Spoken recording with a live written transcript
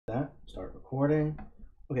recording.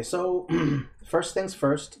 Okay, so first things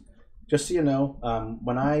first, just so you know,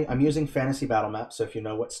 when I'm using Fantasy Battle Map, so if you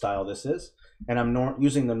know what style this is, and I'm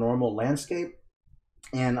using the normal landscape,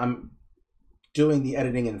 and I'm doing the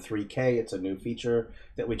editing in 3K. It's a new feature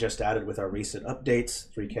that we just added with our recent updates.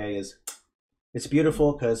 3K it's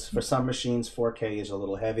beautiful because for some machines 4K is a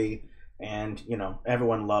little heavy, and you know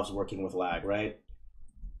everyone loves working with lag, right?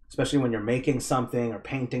 Especially when you're making something or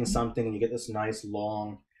painting something and you get this nice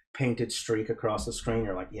long painted streak across the screen.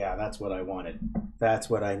 You're like, yeah, that's what I wanted. That's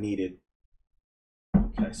what I needed.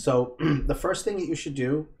 Okay, so the first thing that you should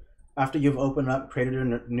do after you've opened up, created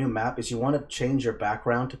a new map, is you want to change your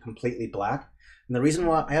background to completely black. And the reason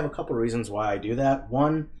why, I have a couple of reasons why I do that.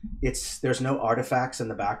 One, there's no artifacts in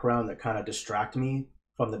the background that kind of distract me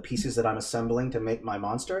from the pieces that I'm assembling to make my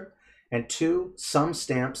monster. And two, some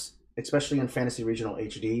stamps, especially in Fantasy Regional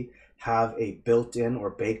HD, have a built-in or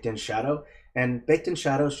baked-in shadow. And baked-in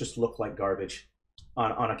shadows just look like garbage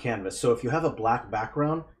on a canvas. So if you have a black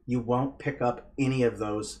background, you won't pick up any of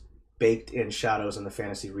those baked-in shadows in the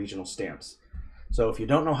Fantasy Regional stamps. So if you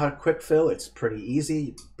don't know how to quick fill, it's pretty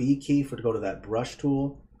easy. B key to go to that brush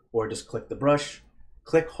tool, or just click the brush.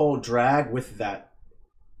 Click, hold, drag with that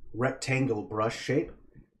rectangle brush shape.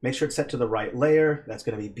 Make sure it's set to the right layer. That's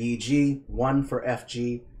going to be BG, 1 for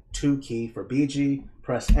FG, 2 key for BG.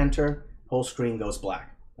 Press enter, whole screen goes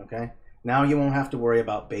black. Okay. Now you won't have to worry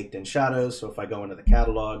about baked-in shadows. So if I go into the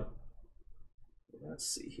catalog, let's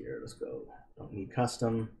see here. Let's go. Don't need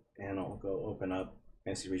custom, and I'll go open up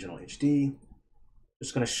Fantasy Regional HD.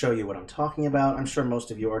 Just going to show you what I'm talking about. I'm sure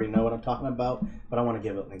most of you already know what I'm talking about, but I want to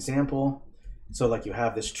give an example. So like you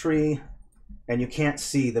have this tree, and you can't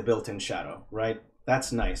see the built-in shadow, right?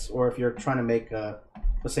 That's nice. Or if you're trying to make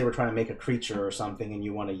let's say we're trying to make a creature or something, and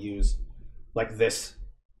you want to use like this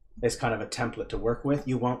as kind of a template to work with,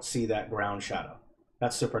 you won't see that ground shadow.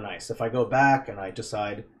 That's super nice. If I go back and I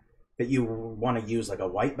decide that you want to use like a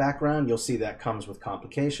white background, you'll see that comes with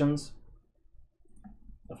complications.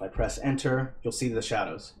 If I press enter, you'll see the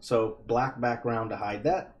shadows. So black background to hide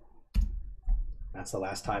that. That's the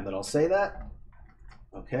last time that I'll say that.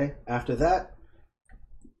 Okay, after that,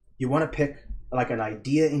 you want to pick like an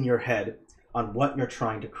idea in your head on what you're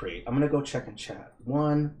trying to create. I'm going to go check in chat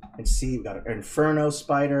one and see. We got an Inferno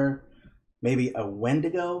spider, maybe a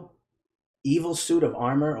Wendigo, evil suit of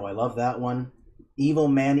armor. Oh, I love that one. Evil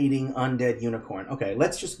man-eating undead unicorn. Okay,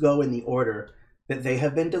 let's just go in the order that they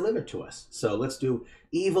have been delivered to us. So let's do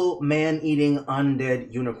evil man-eating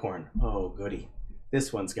undead unicorn. Oh, goody.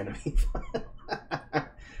 This one's going to be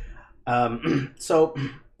fun. So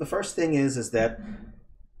the first thing is that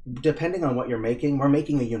depending on what you're making, we're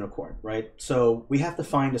making a unicorn, right? So we have to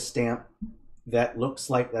find a stamp that looks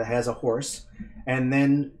like that has a horse and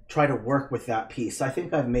then try to work with that piece. I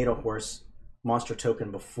think I've made a horse monster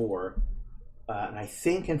token before. And I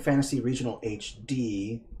think in Fantasy Regional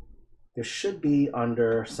HD, there should be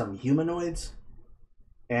under some humanoids.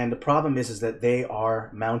 And the problem is that they are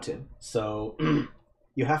mounted. So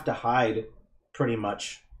you have to hide pretty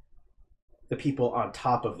much the people on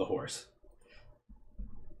top of the horse.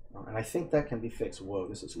 And I think that can be fixed. Whoa,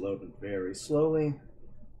 this is loading very slowly.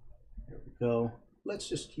 There we go. Let's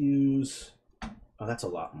just use, oh, that's a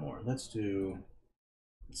lot more. Let's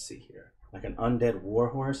see here. Like an undead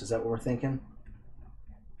warhorse, is that what we're thinking?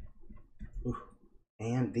 Ooh.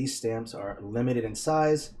 And these stamps are limited in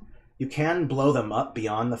size. You can blow them up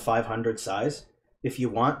beyond the 500 size if you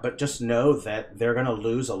want, but just know that they're gonna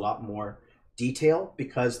lose a lot more detail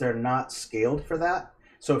because they're not scaled for that.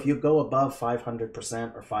 So if you go above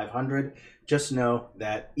 500% or 500, just know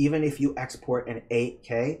that even if you export an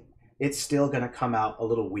 8K, it's still going to come out a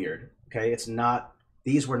little weird. Okay, it's not,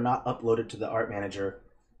 these were not uploaded to the art manager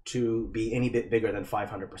to be any bit bigger than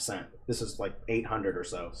 500%. This is like 800 or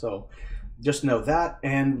so. So just know that.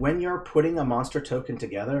 And when you're putting a monster token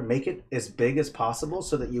together, make it as big as possible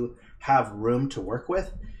so that you have room to work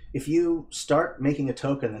with. If you start making a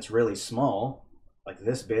token that's really small, like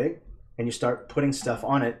this big, and you start putting stuff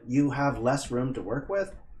on it, you have less room to work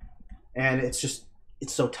with, and it's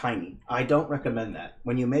so tiny. I don't recommend that.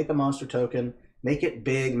 When you make a monster token, make it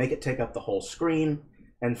big, make it take up the whole screen,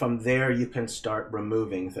 and from there you can start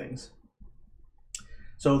removing things.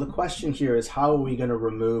 So the question here is, how are we going to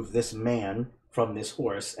remove this man from this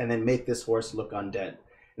horse and then make this horse look undead?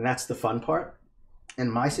 And that's the fun part.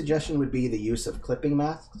 And my suggestion would be the use of clipping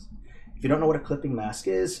masks. If you don't know what a clipping mask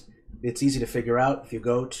is, it's easy to figure out. If you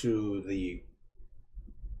go to the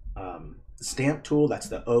stamp tool, that's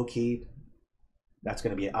the O key. That's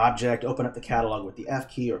going to be an object. Open up the catalog with the F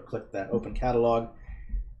key or click that open catalog.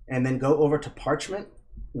 And then go over to parchment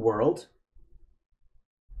world.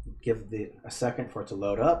 Give a second for it to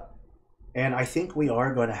load up. And I think we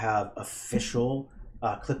are going to have official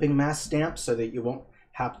clipping mask stamps so that you won't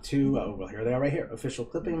have to, well, here they are right here, official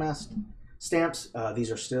clipping mask stamps.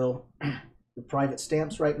 These are still private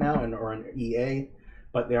stamps right now or an EA,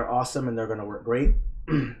 but they're awesome and they're going to work great.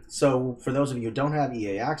 So for those of you who don't have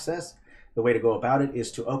EA access, the way to go about it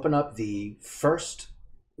is to open up the first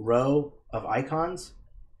row of icons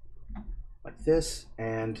like this,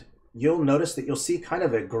 and you'll notice that you'll see kind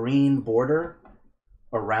of a green border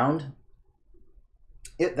around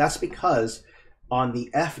it. That's because on the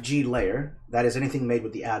FG layer, that is anything made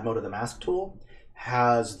with the add mode of the mask tool,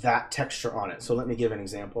 has that texture on it. So let me give an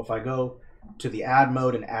example. If I go to the add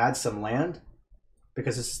mode and add some land,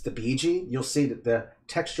 because this is the BG, you'll see that the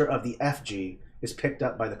texture of the FG is picked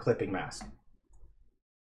up by the clipping mask.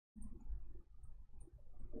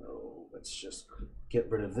 So let's just get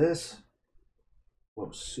rid of this.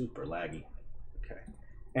 Whoa, super laggy. Okay.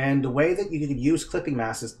 And the way that you can use clipping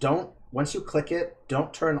masks is once you click it,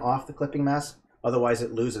 don't turn off the clipping mask, otherwise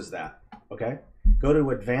it loses that. Okay? Go to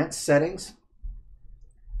advanced settings,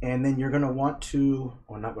 and then you're going to want to,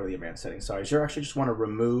 or not go to the advanced settings, sorry. You actually just want to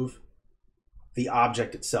remove the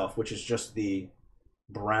object itself, which is just the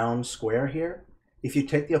brown square here. If you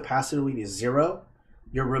take the opacity to 0,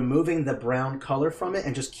 you're removing the brown color from it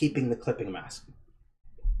and just keeping the clipping mask.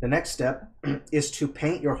 The next step is to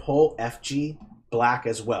paint your whole FG black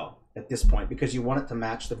as well at this point, because you want it to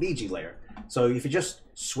match the BG layer. So if you just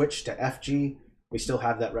switch to FG, we still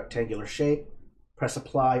have that rectangular shape. Press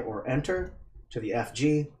apply or enter to the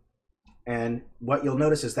FG, and what you'll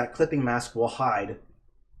notice is that clipping mask will hide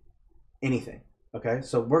anything. Okay,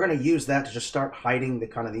 so we're going to use that to just start hiding the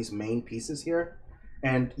kind of these main pieces here.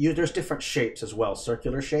 And there's different shapes as well,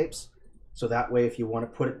 circular shapes. So that way, if you want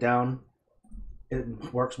to put it down, it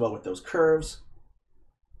works well with those curves.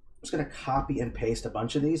 I'm just going to copy and paste a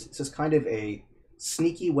bunch of these. This is kind of a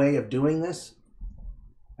sneaky way of doing this.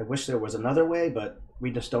 I wish there was another way, but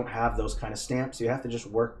we just don't have those kind of stamps. You have to just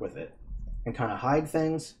work with it and kind of hide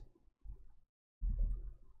things.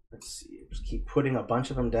 Let's see, just keep putting a bunch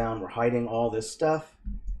of them down. We're hiding all this stuff.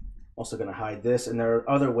 Also going to hide this, and there are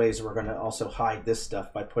other ways we're going to also hide this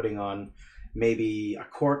stuff by putting on maybe a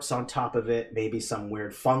corpse on top of it, maybe some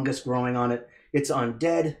weird fungus growing on it. It's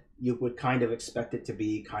undead. You would kind of expect it to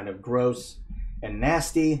be kind of gross and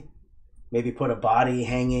nasty. Maybe put a body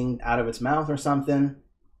hanging out of its mouth or something.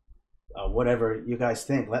 Whatever you guys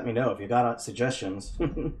think, let me know. If you got suggestions,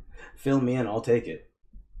 fill me in, I'll take it.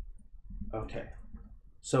 Okay.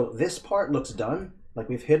 So this part looks done. Like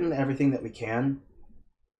we've hidden everything that we can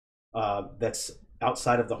that's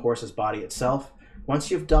outside of the horse's body itself.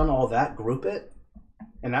 Once you've done all that, group it.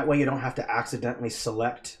 And that way you don't have to accidentally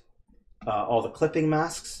select all the clipping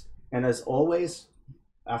masks. And as always,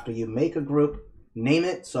 after you make a group, name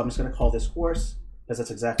it. So I'm just going to call this horse, because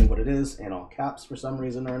that's exactly what it is, in all caps for some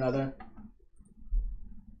reason or another.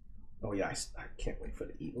 Oh yeah, I can't wait for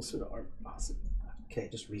the evil suit of armor. Awesome. Okay,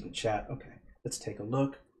 just reading chat. Okay. Let's take a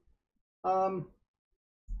look.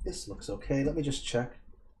 This looks okay. Let me just check.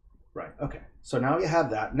 Right, okay. So now you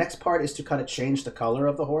have that. Next part is to kind of change the color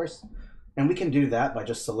of the horse. And we can do that by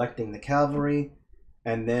just selecting the cavalry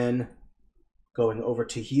and then going over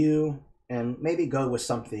to hue and maybe go with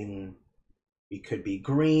something. It could be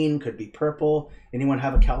green, could be purple. Anyone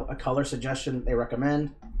have a color suggestion they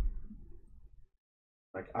recommend?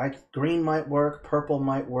 Like green might work, purple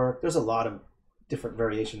might work. There's a lot of different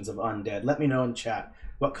variations of undead. Let me know in chat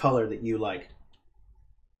what color that you like.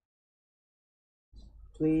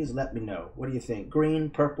 Please let me know. What do you think? Green,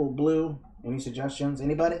 purple, blue? Any suggestions?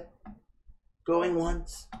 Anybody? Going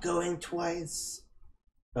once, going twice.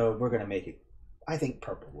 Oh, we're gonna make it. I think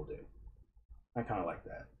purple will do. I kind of like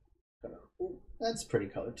that. Ooh, that's a pretty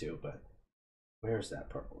color too, but where's that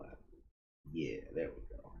purple at? Yeah, there we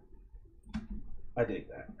go. I dig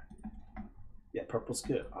that. Yeah, purple's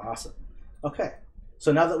good. Awesome. Okay,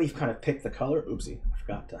 so now that we've kind of picked the color, oopsie, I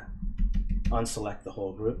forgot to unselect the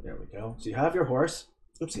whole group. There we go. So you have your horse.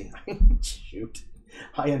 Oopsie, shoot.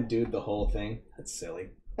 I undoed the whole thing. That's silly.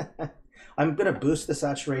 I'm going to boost the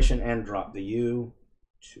saturation and drop the U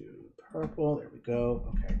to purple. There we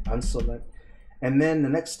go. Okay, unselect. And then the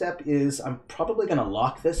next step is I'm probably going to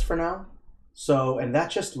lock this for now. So, and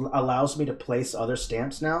that just allows me to place other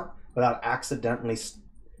stamps now without accidentally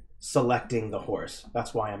selecting the horse.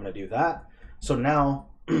 That's why I'm going to do that. So now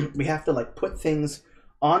we have to like put things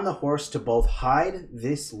on the horse to both hide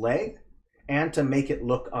this leg and to make it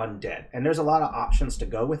look undead. And there's a lot of options to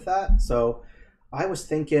go with that. So I was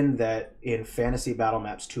thinking that in Fantasy Battle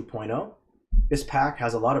Maps 2.0, this pack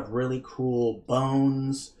has a lot of really cool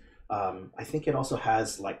bones. I think it also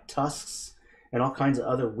has like tusks and all kinds of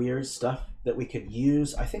other weird stuff that we could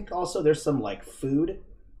use. I think also there's some like food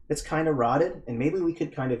that's kind of rotted, and maybe we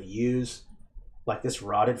could kind of use like this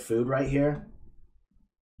rotted food right here.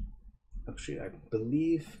 Actually, I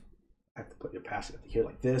believe I have to put your basket up here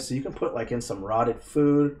like this. So you can put like in some rotted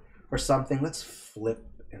food or something. Let's flip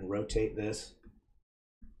and rotate this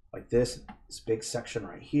like this big section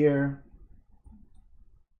right here.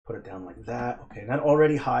 Put it down like that. Okay, and that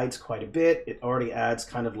already hides quite a bit. It already adds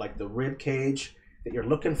kind of like the rib cage that you're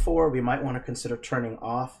looking for. We might want to consider turning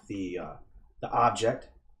off the object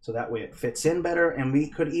so that way it fits in better, and we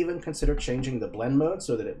could even consider changing the blend mode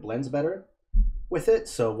so that it blends better with it.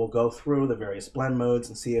 So we'll go through the various blend modes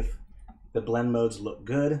and see if the blend modes look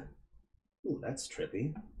good. Ooh, that's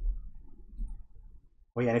trippy.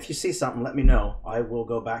 Oh yeah, and if you see something, let me know. I will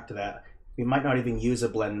go back to that. We might not even use a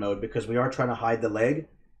blend mode because we are trying to hide the leg,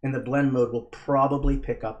 and the blend mode will probably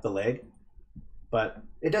pick up the leg, but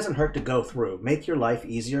it doesn't hurt to go through. Make your life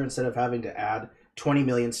easier. Instead of having to add 20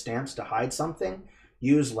 million stamps to hide something,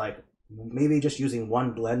 use like maybe just using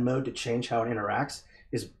one blend mode to change how it interacts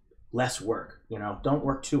is less work. You know, don't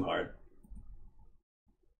work too hard.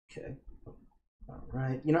 Okay. All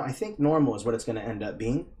right. You know, I think normal is what it's going to end up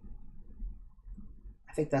being.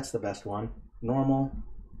 I think that's the best one. Normal.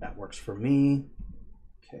 That works for me.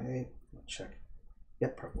 Okay. Let's check.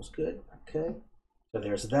 Yep, purple's good. Okay. So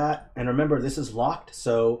there's that. And remember, this is locked.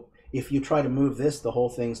 So if you try to move this, the whole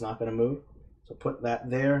thing's not going to move. So put that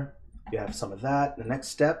there. You have some of that. The next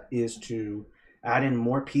step is to add in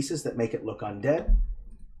more pieces that make it look undead.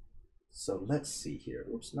 So let's see here.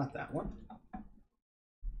 Oops, not that one.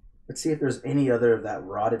 Let's see if there's any other of that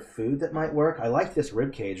rotted food that might work. I like this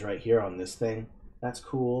rib cage right here on this thing. That's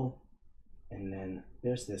cool. And then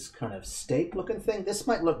there's this kind of steak looking thing. This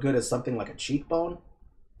might look good as something like a cheekbone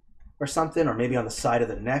or something, or maybe on the side of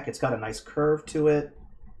the neck. It's got a nice curve to it.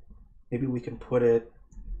 Maybe we can put it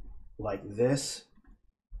like this.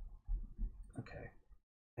 Okay.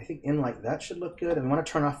 I think in like that should look good. And we want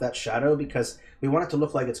to turn off that shadow because we want it to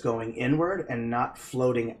look like it's going inward and not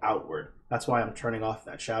floating outward. That's why I'm turning off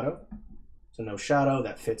that shadow. So no shadow,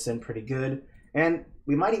 that fits in pretty good. And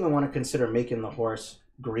we might even want to consider making the horse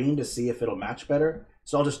green to see if it'll match better.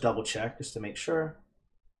 So I'll just double check just to make sure.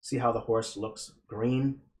 See how the horse looks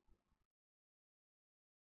green.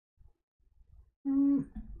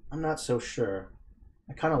 I'm not so sure.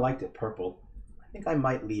 I kind of liked it purple. I think I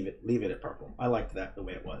might leave it at purple. I liked that the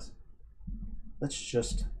way it was. Let's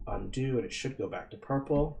just undo and it should go back to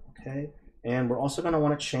purple. Okay. And we're also going to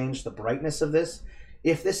want to change the brightness of this.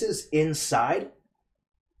 If this is inside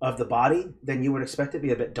of the body, then you would expect it to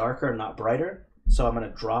be a bit darker and not brighter. So I'm going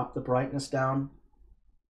to drop the brightness down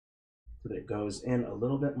so that it goes in a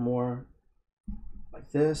little bit more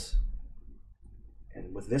like this.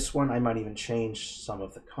 And with this one, I might even change some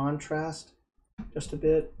of the contrast just a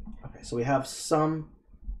bit. Okay, so we have some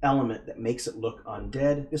element that makes it look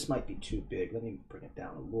undead. This might be too big. Let me bring it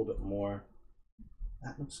down a little bit more.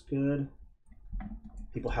 That looks good.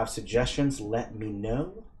 People have suggestions, let me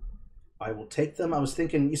know. I will take them. I was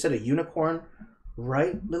thinking, you said a unicorn,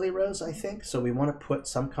 right, Lily Rose, I think? So we want to put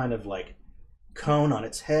some kind of like cone on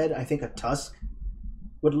its head. I think a tusk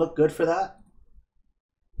would look good for that.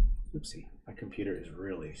 Oopsie, my computer is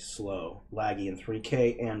really slow, laggy in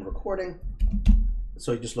 3K and recording.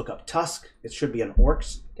 So you just look up tusk. It should be an orc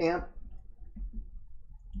stamp.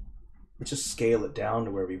 Let's just scale it down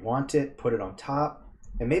to where we want it, put it on top,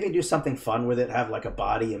 and maybe do something fun with it, have like a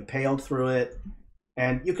body impaled through it.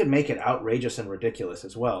 And you could make it outrageous and ridiculous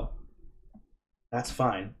as well. That's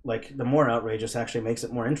fine. Like, the more outrageous actually makes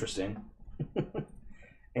it more interesting.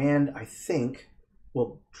 And I think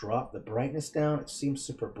we'll drop the brightness down. It seems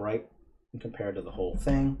super bright compared to the whole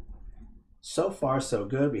thing. So far, so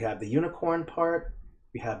good. We have the unicorn part.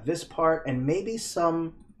 We have this part. And maybe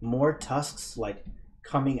some more tusks, like,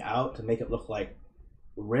 coming out to make it look like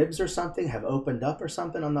ribs or something have opened up or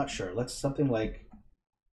something. I'm not sure. Let's something like...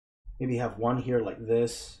 maybe have one here like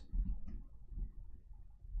this,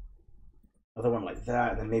 other one like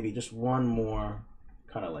that, and then maybe just one more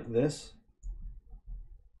kind of like this.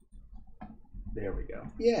 There we go.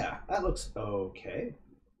 Yeah, that looks okay.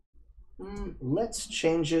 Let's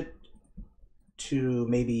change it to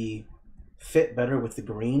maybe fit better with the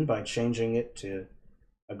green by changing it to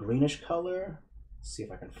a greenish color. Let's see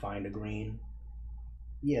if I can find a green.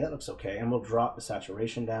 Yeah, that looks okay. And we'll drop the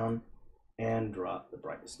saturation down and drop the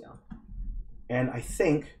brightness down. And I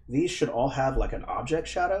think these should all have like an object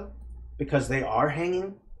shadow because they are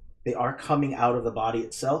hanging, they are coming out of the body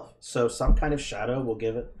itself. So some kind of shadow will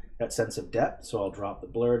give it that sense of depth. So I'll drop the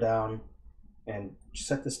blur down and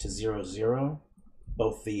set this to 0, 0,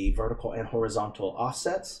 both the vertical and horizontal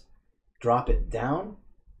offsets. drop it down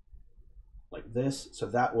like this, so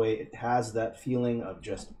that way it has that feeling of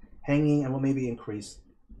just hanging, and we'll maybe increase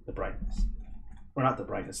the brightness. Or not the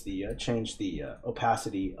brightness, change the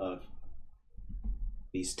opacity of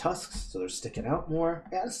these tusks so they're sticking out more.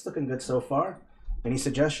 Yeah, it's looking good so far. Any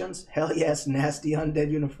suggestions? Hell yes, nasty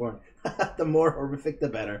undead unicorn. The more horrific, the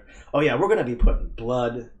better. Oh yeah, we're gonna be putting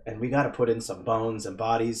blood, and we gotta put in some bones and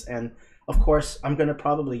bodies, and of course, I'm gonna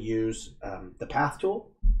probably use the path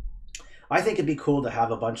tool. I think it'd be cool to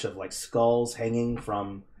have a bunch of like skulls hanging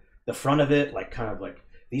from the front of it, like kind of like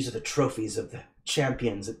these are the trophies of the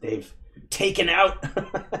champions that they've taken out.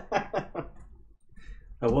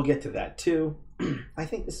 But we'll get to that too. I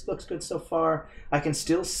think this looks good so far. I can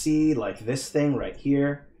still see like this thing right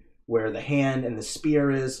here where the hand and the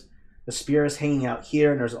spear is. The spear is hanging out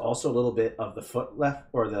here, and there's also a little bit of the foot left,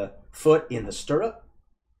 or the foot in the stirrup.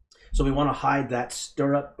 So we want to hide that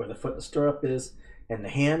stirrup, where the foot in the stirrup is, and the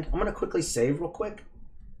hand. I'm going to quickly save real quick.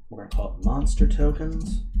 We're going to call it monster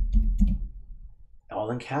tokens. All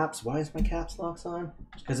in caps. Why is my caps locks on?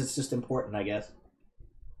 Because it's just important, I guess.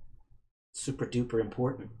 Super duper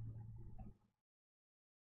important.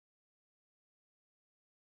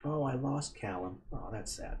 Oh, I lost Callum. Oh,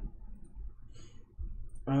 that's sad.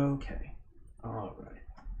 Okay. All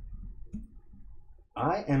right.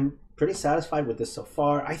 I am pretty satisfied with this so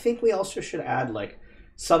far. I think we also should add like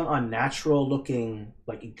some unnatural looking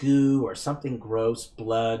like goo or something gross,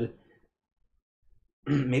 blood.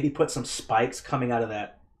 Maybe put some spikes coming out of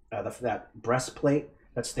that breastplate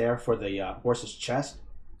that's there for the horse's chest.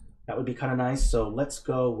 That would be kind of nice. So let's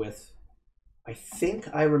go with, I think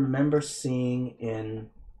I remember seeing in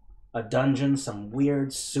a dungeon some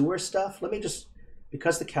weird sewer stuff. Let me just,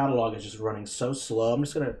 because the catalog is just running so slow, I'm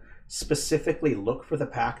just going to specifically look for the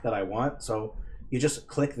pack that I want. So you just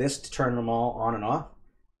click this to turn them all on and off.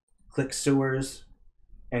 Click sewers.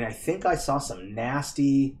 And I think I saw some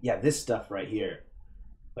nasty, yeah, this stuff right here.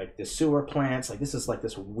 Like the sewer plants, like this is like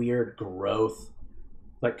this weird growth,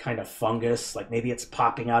 like kind of fungus, like maybe it's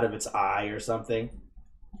popping out of its eye or something.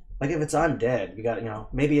 Like if it's undead, you got, you know,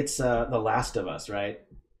 maybe it's The Last of Us, right?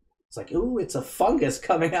 It's like, ooh, it's a fungus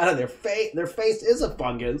coming out of their face. Their face is a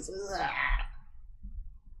fungus.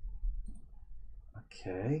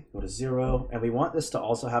 Okay, go to 0. And we want this to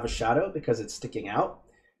also have a shadow because it's sticking out.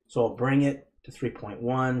 So I'll bring it to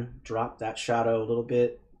 3.1, drop that shadow a little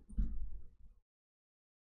bit.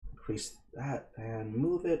 Increase that and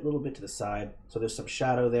move it a little bit to the side. So there's some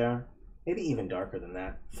shadow there. Maybe even darker than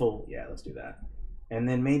that. Full, yeah, let's do that. And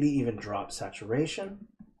then maybe even drop saturation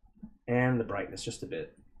and the brightness just a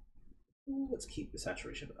bit. Let's keep the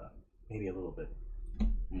saturation up. Maybe a little bit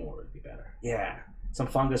more would be better. Yeah, some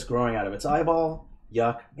fungus growing out of its eyeball.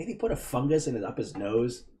 Yuck. Maybe put a fungus in it up his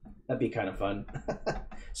nose. That'd be kind of fun.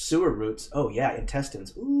 Sewer roots. Oh yeah,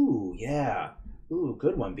 intestines. Ooh, yeah. Ooh,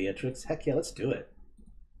 good one, Beatrix. Heck yeah, let's do it.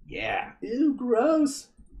 Yeah. Ew, gross.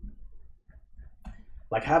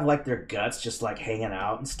 Like have like their guts just like hanging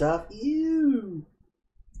out and stuff. Ew.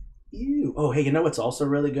 Ew. Oh, hey, you know what's also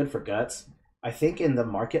really good for guts? I think in the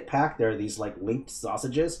market pack there are these like linked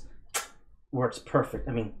sausages. Works perfect.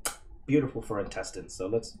 I mean, beautiful for intestines. So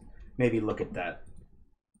let's maybe look at that.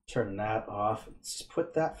 Turn that off. Let's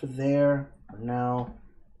put that for there for now.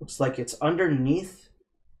 Looks like it's underneath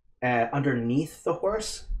the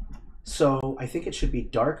horse. So I think it should be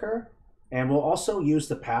darker. And we'll also use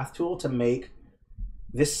the path tool to make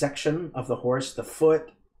this section of the horse, the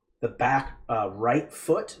foot, the back right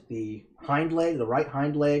foot, the hind leg, the right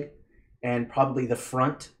hind leg, and probably the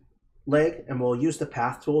front leg. And we'll use the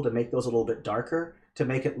path tool to make those a little bit darker to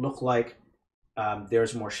make it look like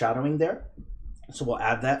there's more shadowing there. So we'll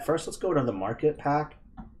add that first. Let's go to the market pack.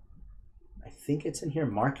 I think it's in here,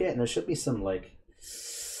 market, and there should be some like,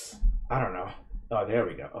 I don't know. Oh, there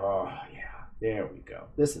we go. Oh, yeah, there we go.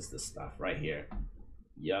 This is the stuff right here.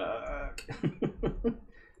 Yuck.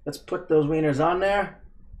 Let's put those wieners on there.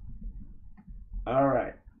 All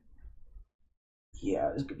right.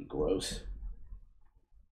 Yeah, this could be gross.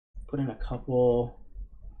 Put in a couple,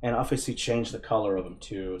 and obviously change the color of them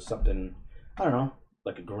too. Something, I don't know,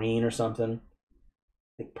 like a green or something.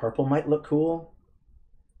 I think purple might look cool.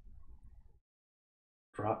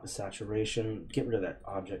 Drop the saturation, get rid of that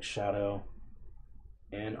object shadow.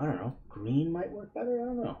 And I don't know, green might work better, I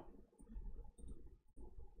don't know.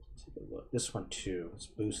 Let's take a look. This one too. Let's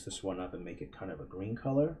boost this one up and make it kind of a green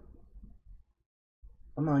color.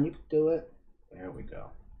 Come on, you can do it. There we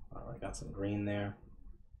go. Oh, I got some green there.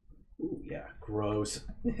 Ooh, yeah, gross.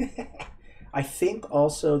 I think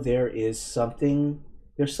also there is something,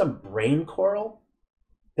 there's some brain coral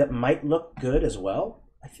that might look good as well.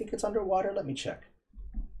 I think it's underwater. Let me check.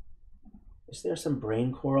 Is there some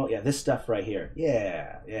brain coral? Yeah, this stuff right here.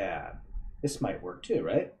 Yeah, yeah. This might work too,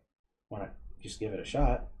 right? Why not just give it a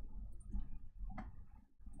shot?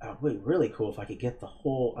 Oh, would be really cool if I could get the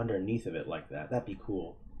hole underneath of it like that. That'd be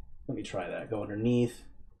cool. Let me try that. Go underneath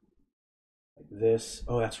like this.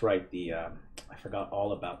 Oh, that's right. I forgot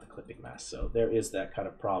all about the clipping mask. So there is that kind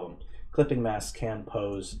of problem. Clipping masks can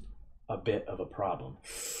pose a bit of a problem.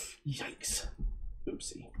 Yikes.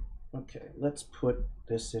 Oopsie. Okay, let's put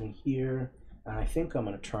this in here. And I think I'm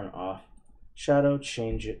going to turn off shadow,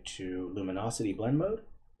 change it to luminosity blend mode.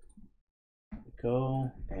 There we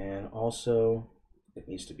go. And also, it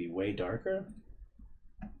needs to be way darker.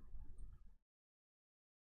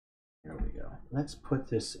 There we go. Let's put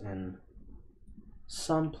this in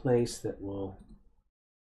some place that will,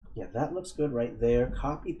 yeah, that looks good right there.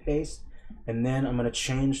 Copy, paste, and then I'm going to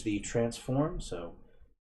change the transform. So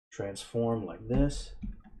transform like this.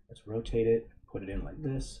 Let's rotate it, put it in like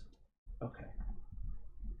this. Okay.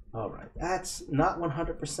 All right. That's not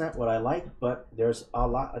 100% what I like, but there's a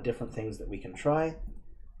lot of different things that we can try.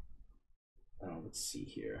 Let's see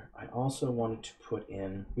here. I also wanted to put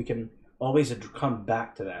in, we can always come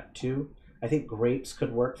back to that too. I think grapes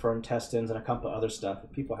could work for intestines and a couple of other stuff.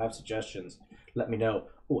 If people have suggestions, let me know.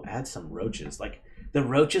 Oh, add some roaches. Like the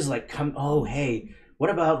roaches like come, oh, hey, what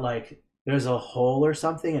about like there's a hole or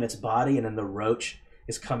something in its body and then the roach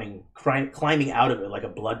is coming, climbing out of it like a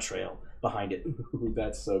blood trail behind it. Ooh,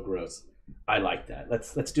 that's so gross. I like that.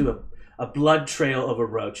 Let's do a blood trail of a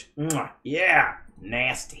roach. Mwah, yeah,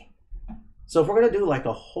 nasty. So if we're gonna do like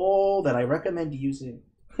a hole that I recommend using,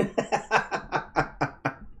 I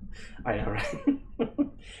know, right?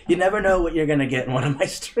 You never know what you're gonna get in one of my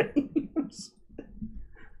streams.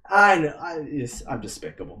 I know, I'm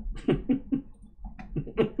despicable.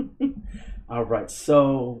 All right,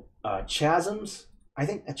 so chasms. I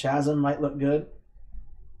think a chasm might look good.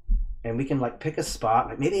 And we can like pick a spot,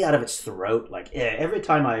 like maybe out of its throat. Like every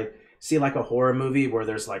time I see like a horror movie where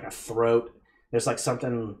there's like a throat, there's like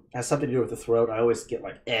something has something to do with the throat, I always get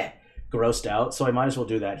like grossed out. So I might as well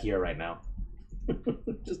do that here right now.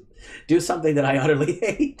 Just do something that I utterly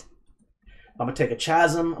hate. I'm gonna take a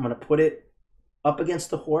chasm, I'm gonna put it up against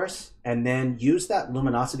the horse, and then use that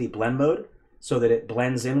luminosity blend mode so that it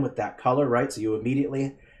blends in with that color, right? So you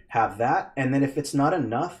immediately have that. And then if it's not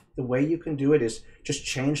enough, the way you can do it is just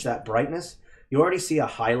change that brightness. You already see a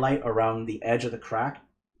highlight around the edge of the crack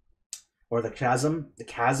or the chasm,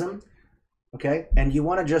 okay? And you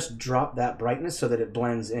want to just drop that brightness so that it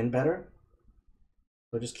blends in better.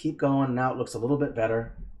 So just keep going. Now it looks a little bit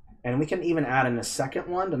better. And we can even add in a second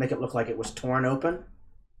one to make it look like it was torn open.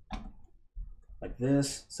 Like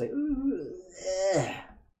this. Say, ooh,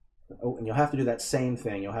 oh, and you'll have to do that same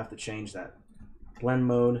thing. You'll have to change that blend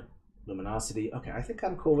mode, luminosity. Okay, I think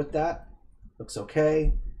I'm cool with that. Looks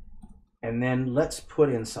okay. And then let's put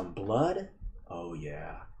in some blood. Oh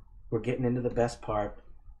yeah, we're getting into the best part.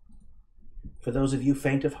 For those of you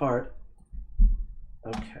faint of heart.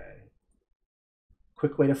 Okay.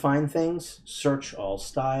 Quick way to find things, search all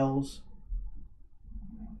styles.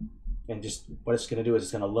 And just what it's gonna do is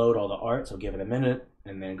it's gonna load all the art, so give it a minute,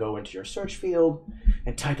 and then go into your search field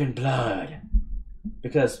and type in blood.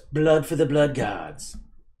 Because blood for the blood gods.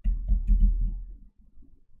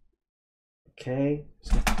 Okay.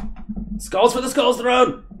 Skulls for the Skulls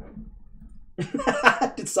Throne!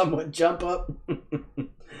 Did someone jump up?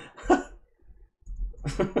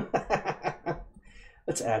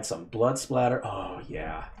 Let's add some blood splatter. Oh,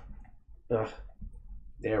 yeah. Ugh.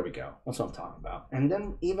 There we go. That's what I'm talking about. And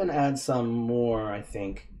then even add some more, I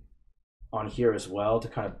think, on here as well to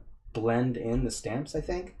kind of blend in the stamps, I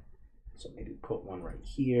think. So maybe put one right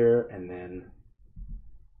here, and then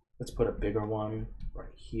let's put a bigger one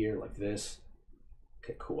right here like this.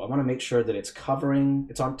 Okay, cool. I want to make sure that it's covering,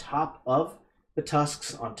 it's on top of the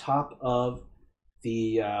tusks, on top of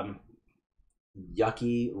the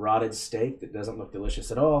yucky rotted steak that doesn't look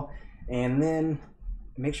delicious at all. And then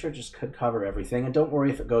make sure it just could cover everything. And don't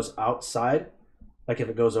worry if it goes outside, like if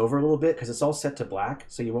it goes over a little bit, because it's all set to black,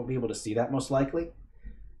 so you won't be able to see that most likely.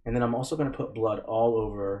 And then I'm also going to put blood all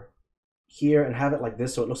over here and have it like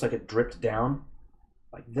this so it looks like it dripped down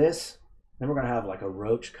like this. Then we're going to have like a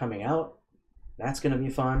roach coming out. That's going to be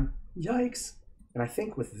fun. Yikes. And I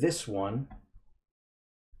think with this one,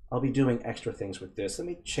 I'll be doing extra things with this. Let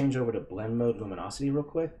me change over to blend mode luminosity real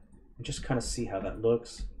quick and just kind of see how that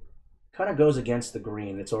looks. Kind of goes against the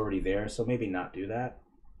green that's already there, so maybe not do that.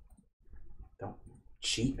 Don't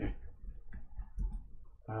cheat.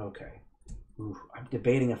 Okay. Ooh, I'm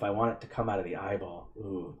debating if I want it to come out of the eyeball.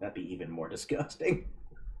 Ooh, that'd be even more disgusting.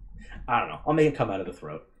 I don't know. I'll make it come out of the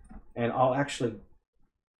throat. And I'll actually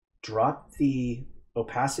drop the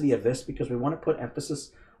opacity of this because we want to put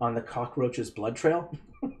emphasis on the cockroach's blood trail.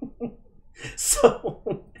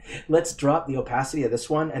 So let's drop the opacity of this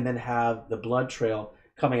one and then have the blood trail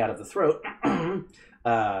coming out of the throat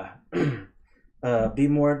be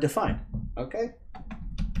more defined. Okay.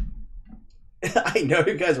 I know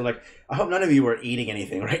you guys are like, I hope none of you are eating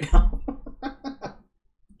anything right now.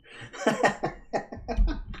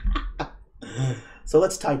 So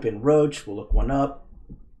let's type in roach. We'll look one up.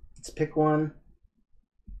 Let's pick one.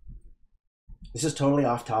 This is totally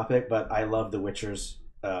off topic, but I love the Witcher's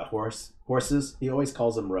horses. He always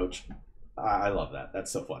calls them roach. I love that. That's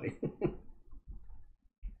so funny. I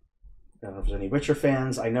don't know if there's any Witcher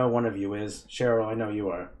fans. I know one of you is. Cheryl, I know you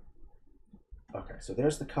are. Okay, so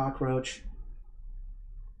there's the cockroach.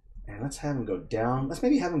 And let's have him go down. Let's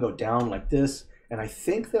maybe have him go down like this. And I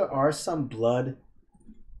think there are some blood.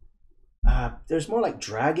 There's more like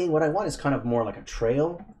dragging. What I want is kind of more like a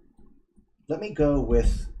trail. Let me go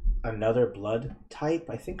with another blood type.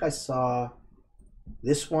 I think I saw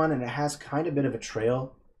this one, and it has kind of a bit of a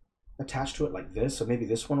trail attached to it like this. So maybe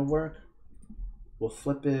this one will work. We'll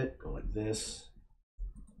flip it, go like this.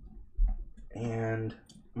 And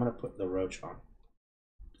I'm going to put the roach on,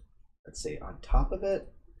 let's say, on top of it.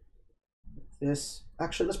 This,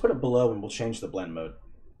 actually, let's put it below, and we'll change the blend mode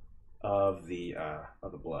of the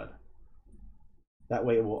blood. That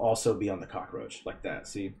way it will also be on the cockroach, like that.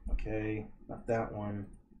 See? Okay, not that one.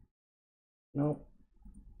 Nope.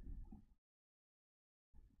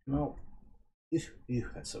 Nope. Ew,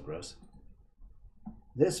 that's so gross.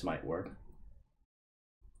 This might work.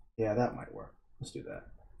 Yeah, that might work. Let's do that.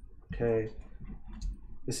 Okay.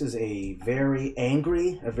 This is a very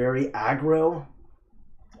angry, a very aggro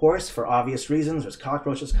horse for obvious reasons. There's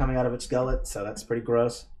cockroaches coming out of its gullet, so that's pretty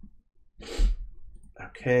gross.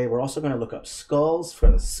 Okay, we're also going to look up skulls for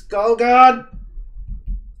the skull god.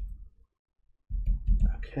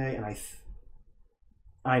 Okay, and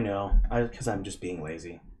I know, because I'm just being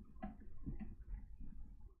lazy.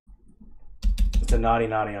 It's a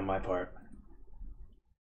naughty on my part.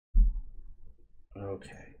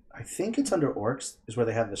 Okay, I think it's under orcs is where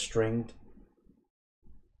they have the stringed.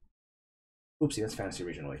 Oopsie, that's Fantasy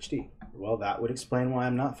Regional HD. Well, that would explain why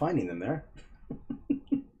I'm not finding them there.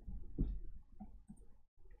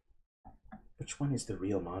 Which one is the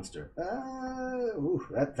real monster?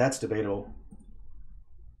 That's debatable.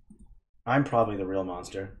 I'm probably the real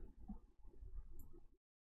monster.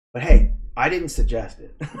 But hey, I didn't suggest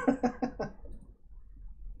it.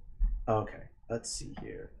 Okay, let's see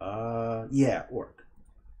here. Yeah, orc.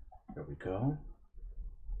 There we go.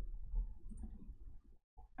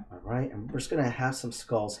 All right, and we're just gonna have some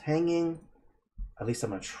skulls hanging. At least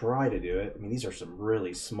I'm gonna try to do it. I mean, these are some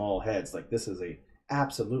really small heads. Like, this is a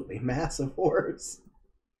absolutely massive horse.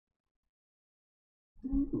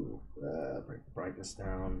 Ooh, bring the brightness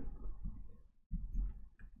down.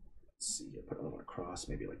 Let's see, put another one across,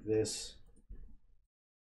 maybe like this.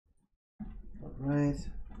 All right.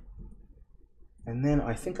 And then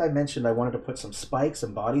I think I mentioned I wanted to put some spikes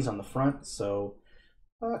and bodies on the front, so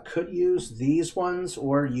could use these ones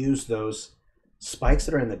or use those spikes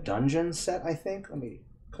that are in the dungeon set, I think. Let me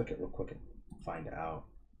click it real quick and find out.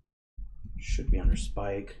 Should be under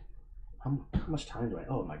spike. How much time do I?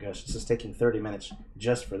 Oh my gosh, this is taking 30 minutes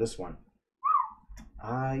just for this one.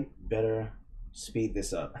 I better speed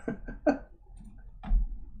this up.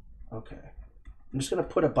 Okay. I'm just going to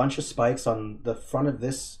put a bunch of spikes on the front of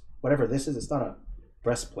this, whatever this is. It's not a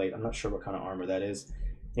breastplate. I'm not sure what kind of armor that is.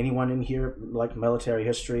 Anyone in here, like military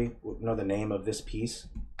history, know the name of this piece?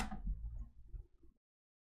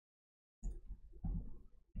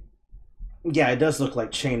 Yeah, it does look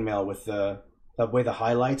like chainmail with the way the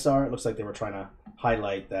highlights are. It looks like they were trying to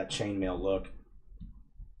highlight that chainmail look.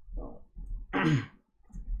 Oh.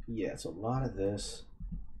 Yeah, it's a lot of this.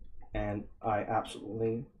 And I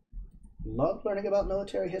absolutely love learning about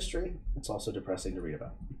military history. It's also depressing to read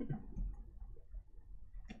about.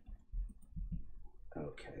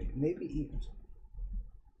 Okay, maybe even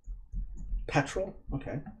petrol.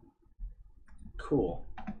 Okay, cool.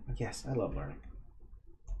 Yes, I love learning.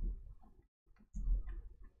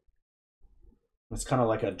 It's kind of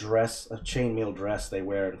like a dress, a chainmail dress they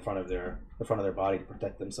wear in front of their body to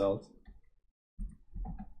protect themselves.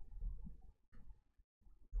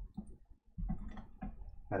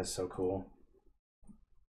 That is so cool.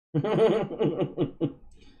 Love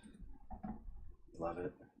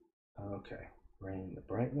it. Okay, bring the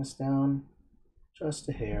brightness down just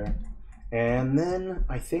a hair. And then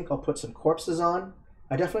I think I'll put some corpses on.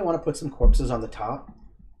 I definitely want to put some corpses on the top,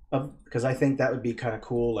 because I think that would be kind of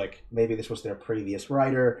cool. Like maybe this was their previous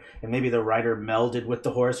rider, and maybe the rider melded with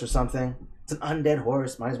the horse or something. It's an undead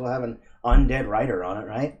horse. Might as well have an undead rider on it,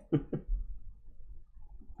 right?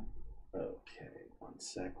 Okay, 1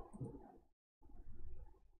 sec.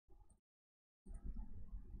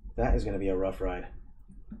 That is going to be a rough ride.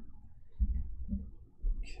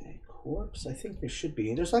 Okay, corpse. I think there should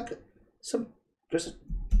be. There's like there's a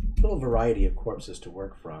little variety of corpses to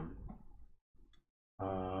work from.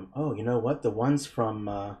 Oh, you know what? The ones from,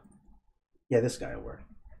 yeah, this guy will work.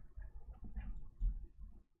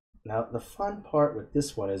 Now, the fun part with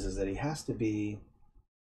this one is that he has to be,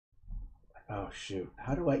 oh, shoot.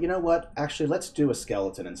 How do I, you know what? Actually, let's do a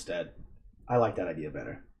skeleton instead. I like that idea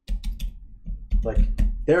better. Like,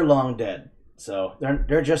 they're long dead, so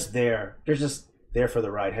they're just there. They're just there for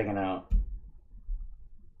the ride, hanging out.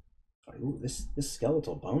 Ooh, this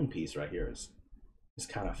skeletal bone piece right here is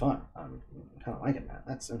kind of fun. I'm kind of liking that.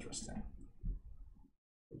 That's interesting.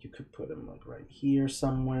 You could put him like right here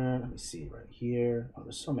somewhere. Let me see, right here. Oh,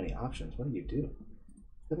 there's so many options. What do you do?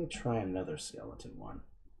 Let me try another skeleton one.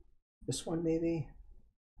 This one maybe.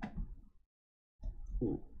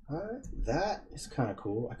 Ooh, that is kind of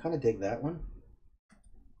cool. I kind of dig that one.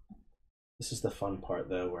 This is the fun part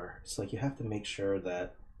though, where it's like you have to make sure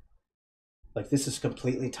that like this is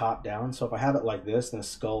completely top down. So if I have it like this, then the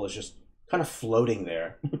skull is just kind of floating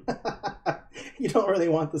there. You don't really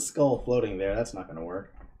want the skull floating there. That's not going to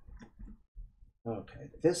work. Okay,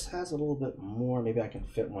 this has a little bit more. Maybe I can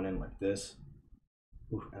fit one in like this.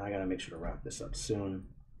 Ooh, and I got to make sure to wrap this up soon.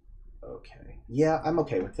 Okay. Yeah, I'm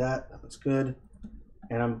okay with that. That looks good.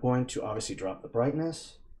 And I'm going to obviously drop the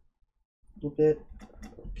brightness a little bit.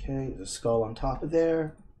 Okay, there's a skull on top of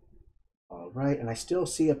there. All right, and I still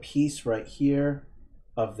see a piece right here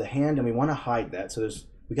of the hand, and we want to hide that. So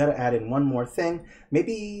we got to add in one more thing.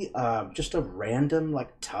 Maybe just a random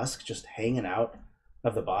like tusk just hanging out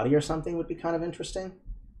of the body or something would be kind of interesting.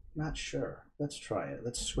 Not sure. Let's try it.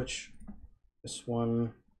 Let's switch this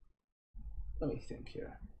one. Let me think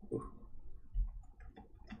here. Ooh.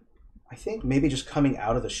 I think maybe just coming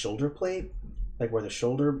out of the shoulder plate, like where the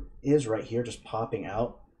shoulder is right here, just popping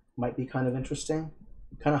out, might be kind of interesting.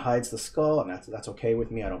 It kind of hides the skull, and that's okay with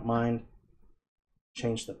me. I don't mind.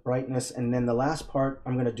 Change the brightness, and then the last part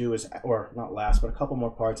I'm going to do is, or not last, but a couple more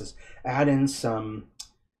parts, is add in some,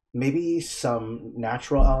 maybe some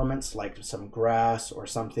natural elements like some grass or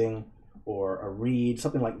something, or a reed,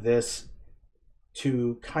 something like this,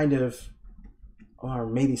 to kind of, or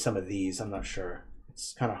maybe some of these, I'm not sure.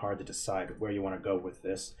 It's kind of hard to decide where you want to go with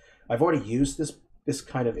this. I've already used this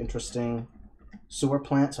kind of interesting sewer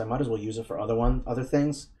plant, so I might as well use it for other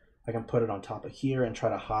things. I can put it on top of here and try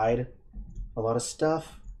to hide a lot of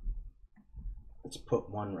stuff. Let's put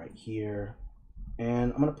one right here,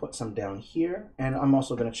 and I'm going to put some down here, and I'm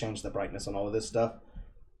also going to change the brightness on all of this stuff,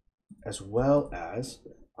 as well as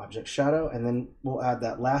object shadow, and then we'll add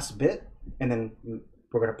that last bit, and then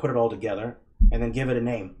we're going to put it all together and then give it a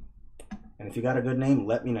name. And if you got a good name,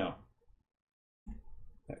 let me know.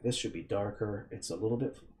 This should be darker. It's a little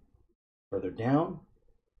bit further down.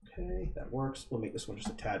 Okay, that works. We'll make this one just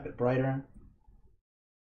a tad bit brighter.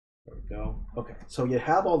 There we go. Okay, so you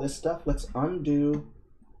have all this stuff. Let's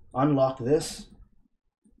unlock this.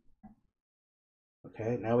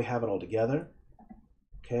 Okay, now we have it all together.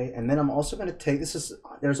 Okay, and then I'm also going to take,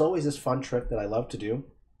 there's always this fun trick that I love to do,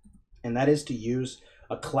 and that is to use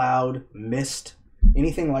a cloud, mist,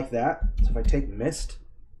 anything like that. So if I take mist,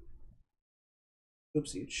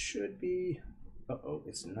 oopsie, it should be, uh-oh,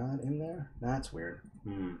 it's not in there? That's weird.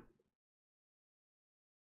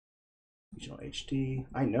 Regional HD.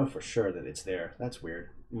 I know for sure that it's there. That's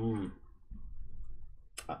weird.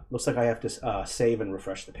 Looks like I have to save and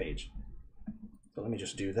refresh the page. So let me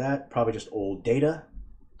just do that. Probably just old data.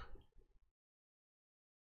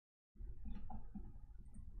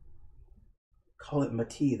 Call it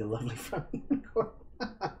Mati, the lovely friendly unicorn.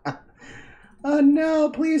 Oh no,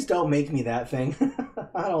 please don't make me that thing.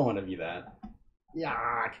 I don't want to be that.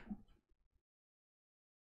 Yuck.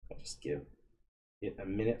 I'll just give it a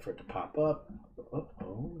minute for it to pop up.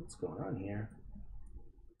 Uh-oh, what's going on here?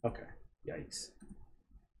 Okay, yikes.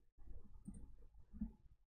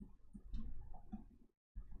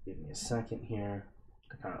 Give me a second here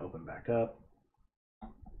to kind of open back up.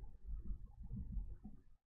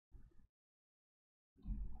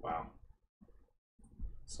 Wow.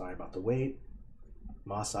 Sorry about the wait.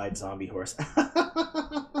 Moss-eyed zombie horse.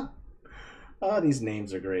 Oh, these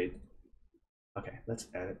names are great. Okay, let's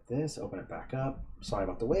edit this, open it back up. Sorry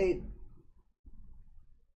about the wait.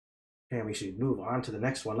 And we should move on to the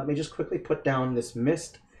next one. Let me just quickly put down this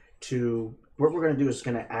mist to, what we're going to do is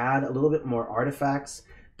going to add a little bit more artifacts,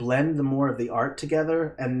 blend the more of the art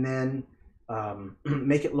together, and then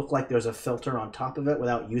make it look like there's a filter on top of it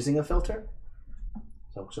without using a filter.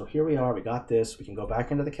 So here we are, we got this. We can go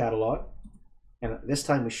back into the catalog, and this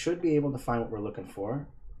time we should be able to find what we're looking for.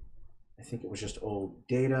 I think it was just old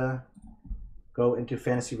data. Go into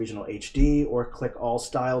Fantasy Regional HD or click all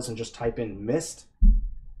styles and just type in mist.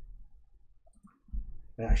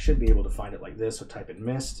 And I should be able to find it like this, so type in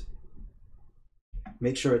mist.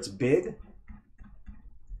 Make sure it's big.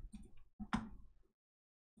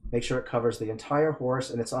 Make sure it covers the entire horse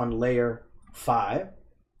and it's on layer 5,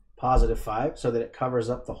 +5, so that it covers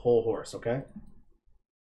up the whole horse, okay?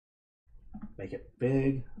 Make it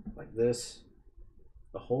big, like this.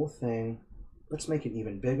 The whole thing. Let's make it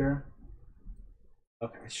even bigger.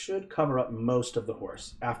 Okay, I should cover up most of the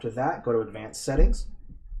horse. After that, go to Advanced Settings.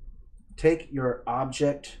 Take your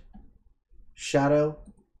object shadow,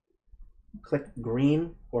 click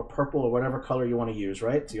green or purple or whatever color you want to use,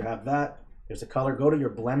 right? So you have that. There's the color. Go to your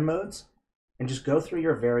blend modes and just go through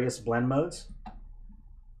your various blend modes.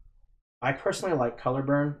 I personally like color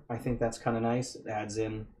burn. I think that's kind of nice. It adds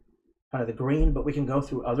in kind of the green, but we can go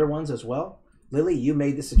through other ones as well. Lily, you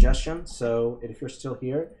made the suggestion, so if you're still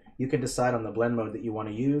here, you can decide on the blend mode that you want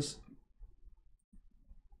to use.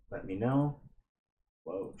 Let me know.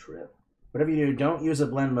 Whoa, trip. Whatever you do, don't use a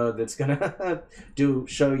blend mode that's gonna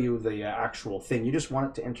show you the actual thing. You just want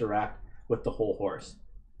it to interact with the whole horse.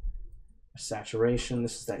 Saturation,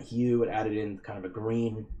 this is that hue. It added in kind of a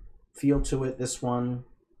green feel to it. This one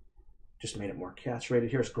just made it more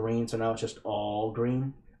saturated. Here's green, so now it's just all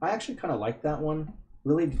green. I actually kind of like that one.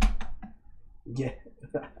 Lily, yeah.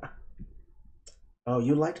 Oh,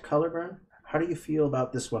 you liked color burn? How do you feel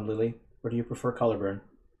about this one, Lily? Or do you prefer color burn?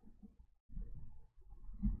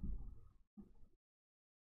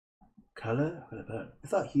 Color burn. I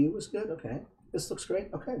thought hue was good. Okay. This looks great.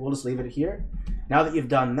 Okay, we'll just leave it here. Now that you've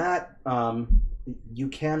done that, you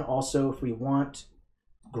can also, if we want,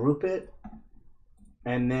 group it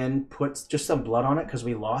and then put just some blood on it because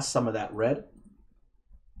we lost some of that red.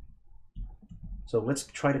 So let's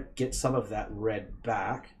try to get some of that red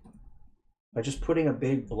back by just putting a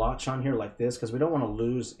big blotch on here like this because we don't want to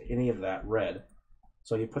lose any of that red.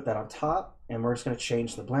 So you put that on top and we're just going to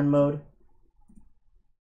change the blend mode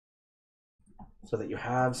so that you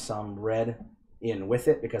have some red in with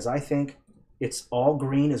it, because I think it's all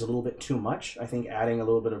green is a little bit too much. I think adding a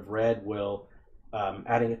little bit of red will,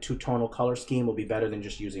 adding a two-tonal color scheme will be better than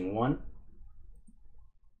just using one.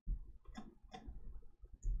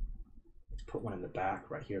 Let's put one in the back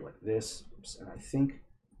right here like this. Oops, and I think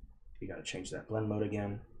you got to change that blend mode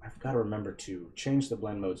again. I've got to remember to change the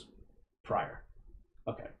blend modes prior.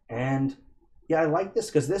 Okay, and yeah, I like this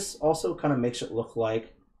because this also kind of makes it look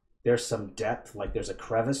like there's some depth, like there's a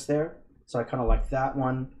crevice there. So I kind of like that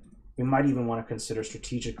one. We might even want to consider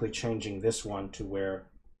strategically changing this one to where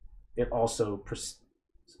it also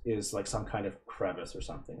is like some kind of crevice or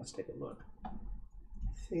something. Let's take a look. I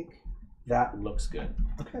think that looks good.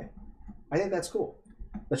 Okay, I think that's cool.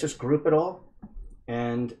 Let's just group it all.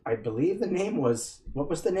 And I believe the name was, what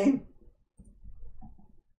was the name?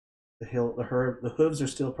 The hooves are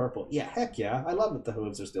still purple. Yeah, heck yeah. I love that the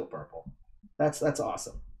hooves are still purple. That's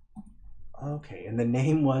awesome. Okay, and the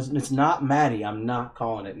name was, and it's not Maddie. I'm not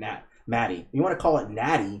calling it Maddie. You want to call it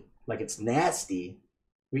Natty, like it's nasty,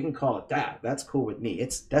 we can call it that. That's cool with me.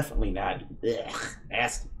 It's definitely Natty. Ugh,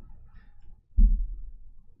 nasty.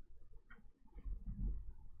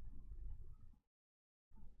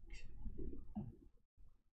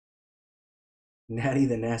 Natty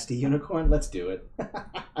the Nasty Unicorn? Let's do it. We'll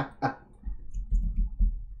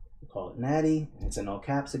call it Natty. It's in all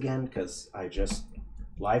caps again because I just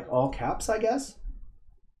like all caps, I guess.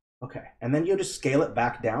 Okay, and then you just scale it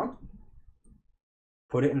back down.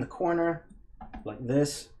 Put it in the corner like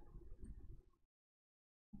this.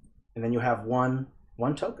 And then you have one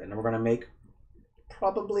token. And we're going to make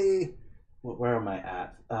probably, where am I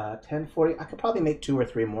at? 1040. I could probably make 2 or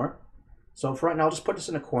 3 more. So for right now, I'll just put this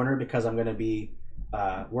in a corner because I'm going to be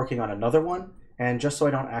working on another one. And just so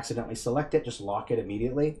I don't accidentally select it, just lock it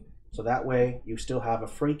immediately. So that way you still have a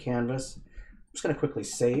free canvas. I'm just going to quickly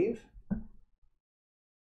save.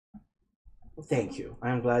 Well, thank you. I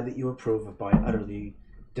am glad that you approve of my utterly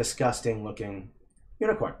disgusting looking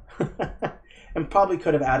unicorn. And probably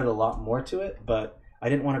could have added a lot more to it, but I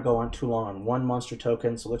didn't want to go on too long on one monster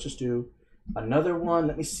token. So let's just do another one.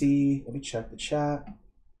 Let me see. Let me check the chat.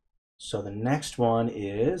 So the next one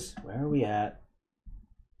is, where are we at?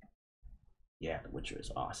 Yeah, the Witcher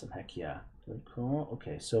is awesome. Heck yeah. Cool.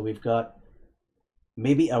 Okay, so we've got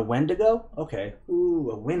maybe a Wendigo? Okay. Ooh,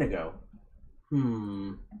 a Windigo.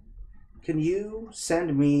 Can you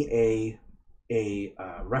send me a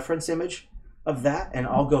reference image of that, and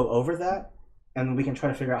I'll go over that, and we can try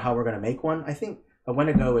to figure out how we're going to make one. I think a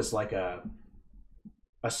Wendigo is like a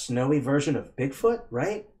snowy version of Bigfoot,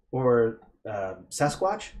 right? Or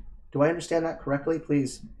Sasquatch. Do I understand that correctly?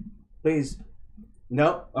 Please, please.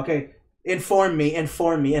 No. Okay. Inform me.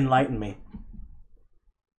 Inform me. Enlighten me.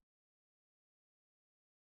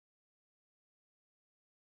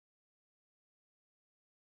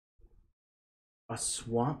 A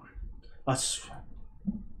swamp. A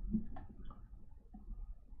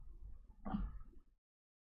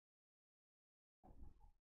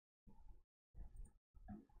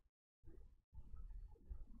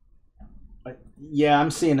yeah,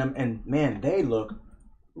 I'm seeing them, and man, they look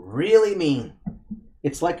really mean.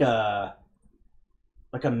 It's like a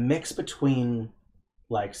mix between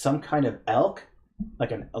like some kind of elk,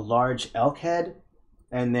 like a large elk head,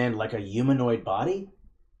 and then like a humanoid body.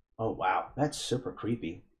 Oh wow, that's super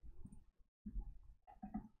creepy.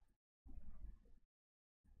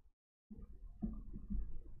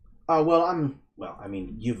 Oh well, well. I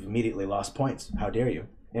mean, you've immediately lost points. How dare you?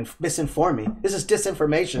 And misinform me. This is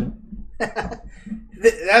disinformation.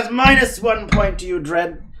 That's -1 point to you,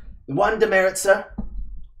 Dread. One demerit, sir.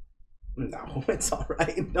 No, it's all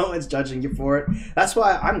right. No one's judging you for it. That's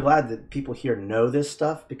why I'm glad that people here know this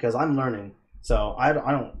stuff because I'm learning. So I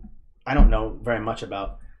don't know very much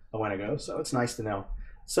about a Wendigo, so it's nice to know.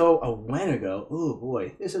 So a Wendigo, ooh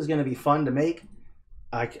boy, this is going to be fun to make.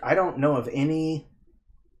 I don't know of any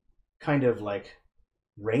kind of like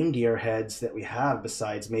reindeer heads that we have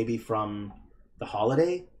besides maybe from the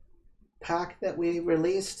holiday pack that we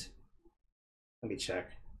released. Let me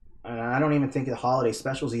check. I don't even think the holiday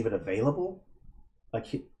special is even available.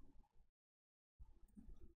 Like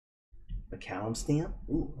a Callum stamp.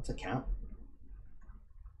 Ooh, what's a count?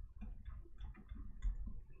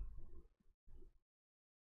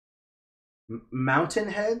 Mountain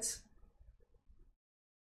heads.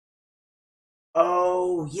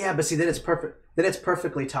 Oh yeah, but see then it's perfect. Then it's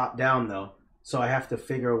perfectly top down though. So I have to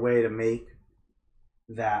figure a way to make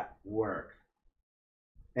that work.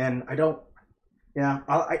 And I don't. Yeah,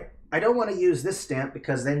 I don't want to use this stamp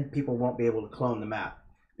because then people won't be able to clone the map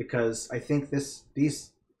because I think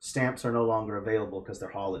these stamps are no longer available because they're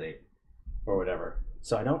holiday or whatever.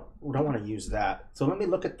 So I don't want to use that. So let me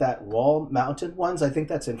look at that wall mounted ones. I think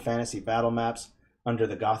that's in Fantasy Battle Maps under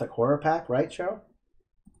the Gothic Horror Pack, right, Cheryl?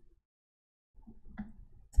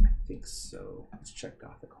 I think so. Let's check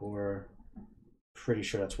Gothic Horror. Pretty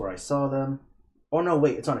sure that's where I saw them. Oh no,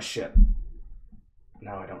 wait, it's on a ship.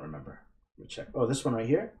 No, I don't remember. Let me check. Oh, this one right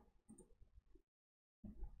here.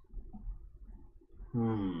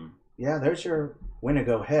 Yeah, there's your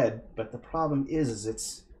Windigo head, but the problem is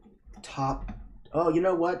it's top. Oh, you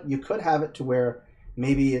know what? You could have it to where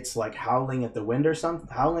maybe it's like howling at the wind or something,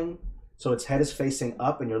 howling, so its head is facing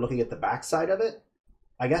up and you're looking at the backside of it.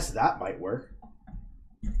 I guess that might work.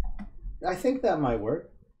 I think that might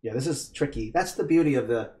work. Yeah, this is tricky. That's the beauty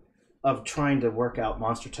of trying to work out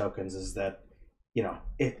monster tokens is that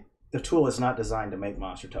the tool is not designed to make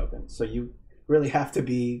monster tokens, so you really have to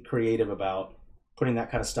be creative about putting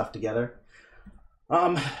that kind of stuff together.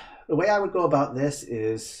 The way I would go about this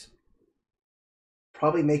is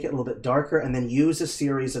probably make it a little bit darker and then use a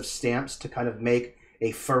series of stamps to kind of make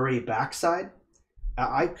a furry backside.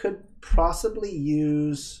 I could possibly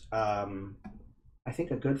use, I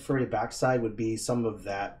think a good furry backside would be some of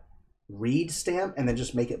that reed stamp and then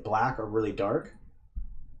just make it black or really dark.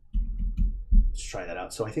 Let's try that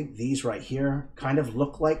out. So I think these right here kind of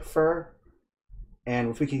look like fur. And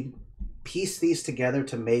if we can piece these together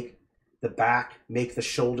to make the back, make the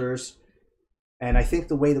shoulders. And I think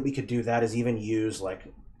the way that we could do that is even use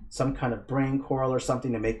like some kind of brain coral or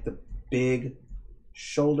something to make the big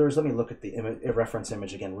shoulders. Let me look at the reference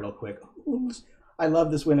image again real quick. Ooh, I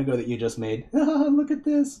love this Windigo that you just made. Look at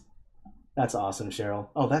this. That's awesome, Cheryl.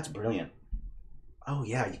 Oh, that's brilliant. Oh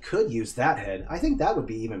yeah, you could use that head. I think that would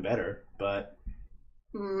be even better, but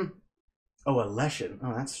oh, a Leshen.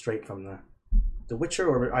 Oh, that's straight from the Witcher,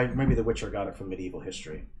 or maybe the Witcher got it from medieval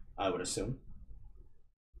history, I would assume.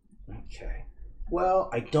 Okay. Well,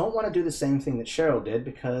 I don't want to do the same thing that Cheryl did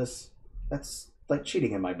because that's like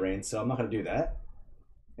cheating in my brain, so I'm not going to do that.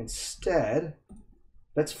 Instead,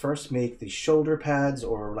 let's first make the shoulder pads,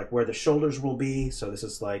 or like where the shoulders will be. So this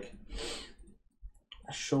is like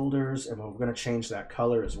shoulders, and we're going to change that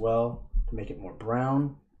color as well to make it more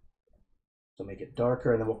brown. So make it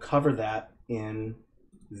darker, and then we'll cover that in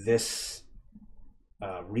this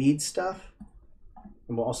reed stuff.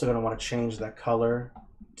 And we're also going to want to change that color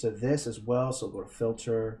to this as well. So we'll go to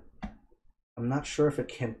filter. I'm not sure if it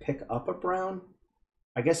can pick up a brown.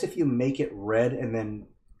 I guess if you make it red and then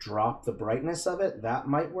drop the brightness of it, that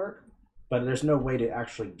might work. but there's no way to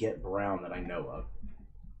actually get brown that I know of.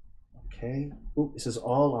 Okay. Ooh, this is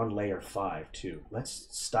all on layer 5 too. Let's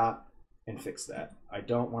stop and fix that. I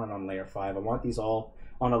don't want it on layer 5. I want these all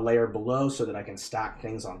on a layer below so that I can stack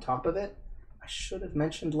things on top of it. I should have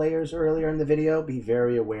mentioned layers earlier in the video. Be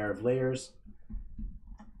very aware of layers.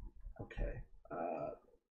 Okay.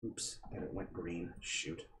 Oops, and it went green.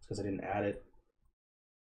 Shoot. It's because I didn't add it.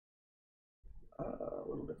 A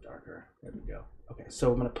little bit darker. There we go. Okay,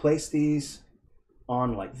 so I'm going to place these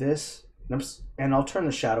on like this. And I'll turn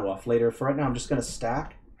the shadow off later. For right now, I'm just going to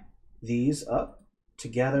stack these up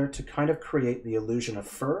together to kind of create the illusion of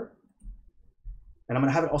fur. And I'm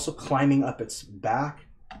going to have it also climbing up its back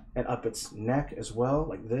and up its neck as well,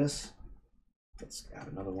 like this. Let's add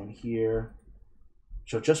another one here.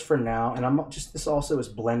 So just for now, and this also is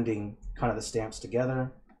blending kind of the stamps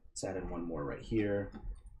together. Let's add in one more right here.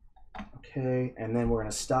 Okay, and then we're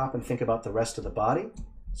going to stop and think about the rest of the body.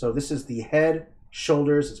 So this is the head,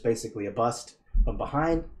 shoulders, it's basically a bust from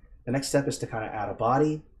behind. The next step is to kind of add a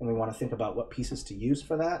body, and we want to think about what pieces to use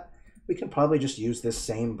for that. We can probably just use this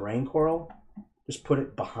same brain coral, just put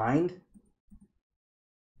it behind.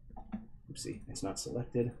 Oopsie, it's not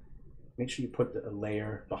selected. Make sure you put a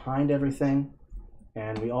layer behind everything.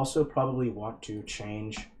 And we also probably want to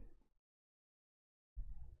change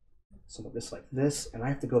some of this like this, and I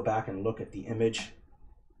have to go back and look at the image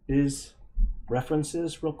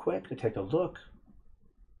references real quick to take a look.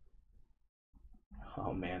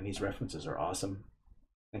 Oh man, these references are awesome.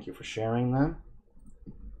 Thank you for sharing them.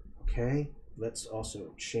 Okay, let's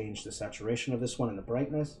also change the saturation of this one and the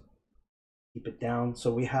brightness. Keep it down.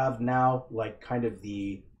 So we have now like kind of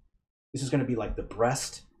this is going to be like the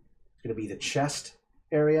breast. It's going to be the chest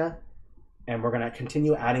area. And we're going to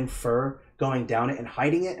continue adding fur, going down it and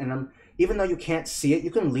hiding it. And even though you can't see it, you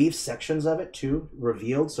can leave sections of it too,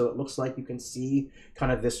 revealed. So it looks like you can see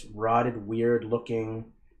kind of this rotted, weird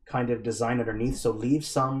looking kind of design underneath. So leave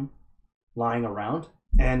some lying around.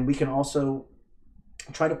 And we can also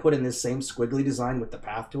try to put in this same squiggly design with the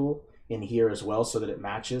path tool in here as well so that it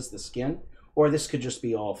matches the skin. Or this could just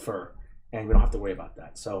be all fur and we don't have to worry about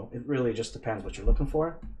that. So it really just depends what you're looking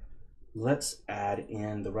for. Let's add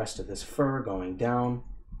in the rest of this fur going down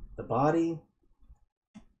the body.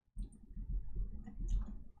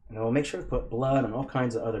 And we'll make sure to put blood and all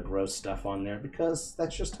kinds of other gross stuff on there because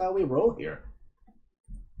that's just how we roll here.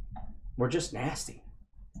 We're just nasty.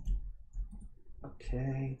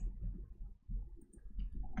 Okay.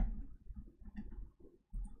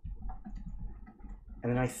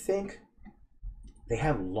 And then I think they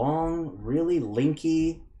have long, really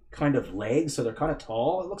linky kind of legs, so they're kind of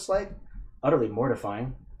tall, it looks like. Utterly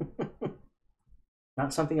mortifying.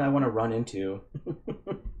 Not something I want to run into.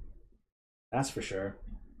 That's for sure.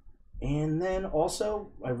 And then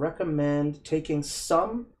also, I recommend taking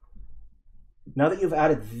some, now that you've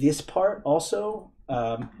added this part also,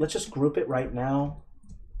 let's just group it right now,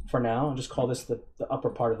 for now, and just call this the upper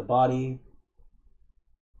part of the body.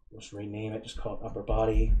 Just rename it, just call it upper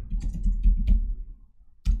body.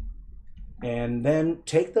 And then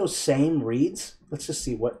take those same reeds. Let's just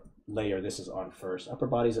see what layer this is on first. Upper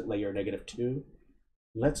body's at layer -2.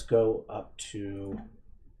 Let's go up to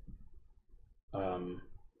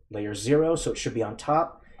layer 0, so it should be on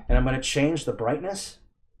top. And I'm going to change the brightness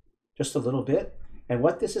just a little bit. And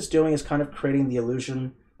what this is doing is kind of creating the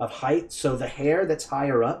illusion of height. So the hair that's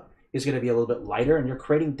higher up is going to be a little bit lighter, and you're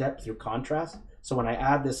creating depth through contrast. So when I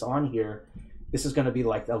add this on here, this is going to be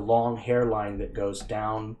like a long hairline that goes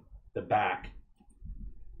down the back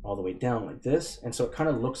all the way down like this. And so it kind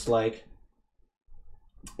of looks like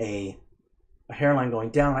a hairline going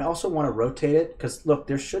down. I also want to rotate it because look,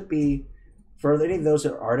 there should be, for any of those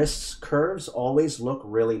that are artists, curves always look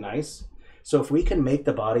really nice. So if we can make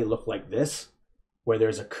the body look like this, where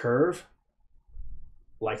there's a curve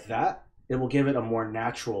like that, it will give it a more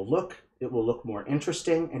natural look. It will look more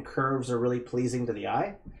interesting, and curves are really pleasing to the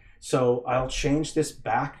eye. So I'll change this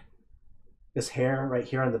back, this hair right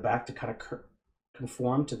here on the back to kind of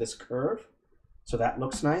conform to this curve. So that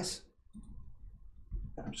looks nice.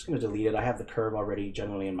 I'm just going to delete it. I have the curve already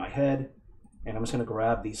generally in my head. And I'm just going to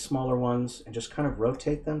grab these smaller ones and just kind of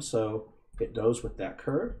rotate them so it goes with that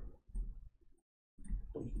curve.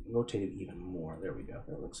 Rotate it even more. There we go.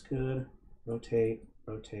 That looks good. Rotate,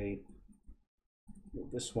 rotate.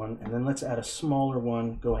 Move this one. And then let's add a smaller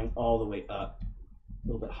one going all the way up. A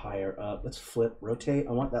little bit higher up. Let's flip, rotate.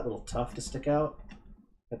 I want that little tuft to stick out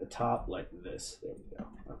at the top like this. There we go.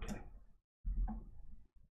 Okay.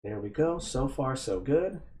 There we go. So far, so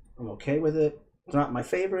good. I'm okay with it. It's not my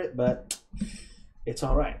favorite, but it's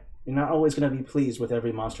all right. You're not always going to be pleased with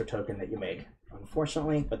every monster token that you make,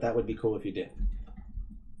 unfortunately, but that would be cool if you did.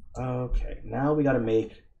 Okay, now we got to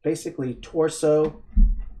make basically torso.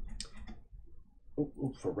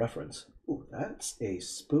 Ooh, for reference. Ooh, that's a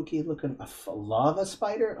spooky looking lava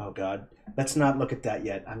spider. Oh God, let's not look at that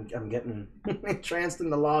yet. I'm getting entranced in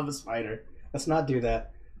the lava spider. Let's not do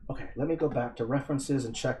that. Okay, let me go back to references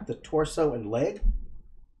and check the torso and leg.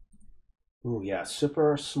 Ooh, yeah,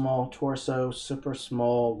 super small torso, super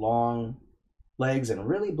small long legs, and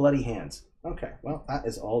really bloody hands. Okay, well, that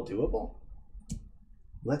is all doable.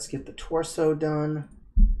 Let's get the torso done.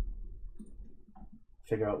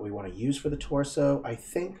 Figure out what we want to use for the torso. I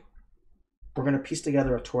think we're going to piece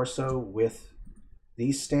together a torso with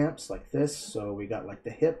these stamps like this. So we got like the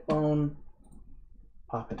hip bone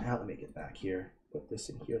popping out. Let me get back here. Put this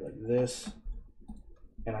in here like this.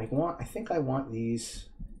 And I think I want these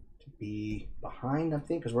to be behind, I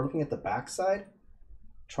think, because we're looking at the back side.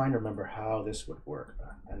 Trying to remember how this would work.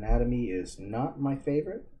 Anatomy is not my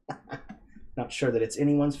favorite. Not sure that it's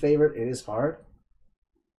anyone's favorite. It is hard.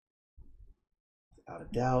 Without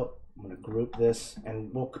a doubt. I'm going to group this,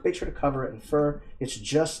 and we'll make sure to cover it in fur. It's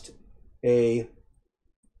just a,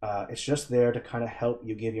 it's just there to kind of help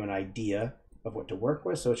you, give you an idea of what to work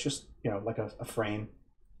with. So it's just, you know, like a frame.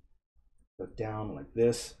 Go down like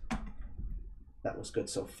this. That was good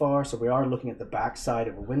so far. So we are looking at the back side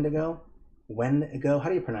of a Windigo. Wendigo, how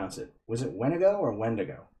do you pronounce it? Was it Wendigo or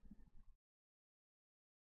Wendigo?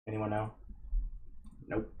 Anyone know?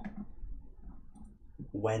 Nope.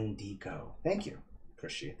 Wendigo. Thank you.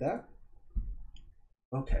 Appreciate that.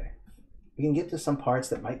 Okay. We can get to some parts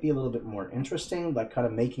that might be a little bit more interesting, like kind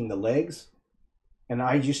of making the legs. And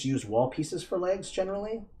I just use wall pieces for legs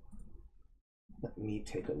generally. Let me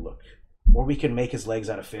take a look. Or we can make his legs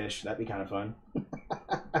out of fish. That'd be kind of fun.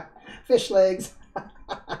 Fish legs.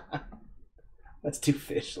 Let's do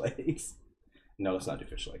fish legs. No, let's not do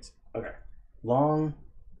fish legs. Okay. Long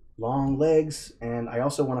legs. And I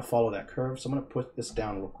also want to follow that curve. So I'm going to put this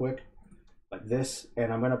down real quick like this.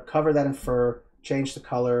 And I'm going to cover that in fur, change the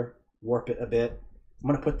color, warp it a bit. I'm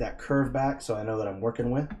going to put that curve back so I know that I'm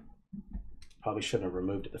working with. Probably shouldn't have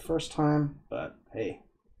removed it the first time, but hey,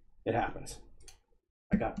 it happens.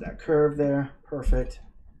 I got that curve there. Perfect.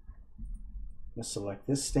 I'm going to select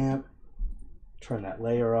this stamp. Turn that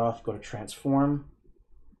layer off, go to transform.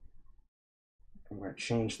 And we're going to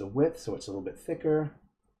change the width so it's a little bit thicker.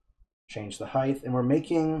 Change the height, and we're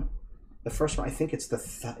making the first one. I think it's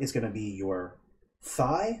is going to be your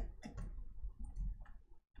thigh.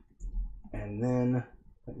 And then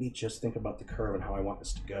let me just think about the curve and how I want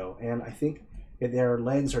this to go. And I think their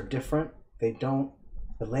legs are different. They don't,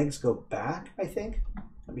 the legs go back, I think.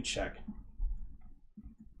 Let me check.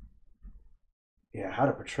 Yeah, how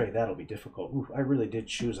to portray that'll be difficult. Ooh, I really did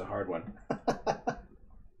choose a hard one.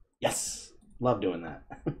 Yes, love doing that.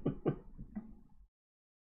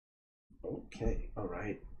 Okay, all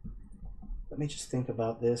right. Let me just think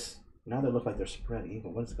about this. Now they look like they're spread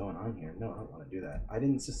eagle. What is going on here? No, I don't want to do that. I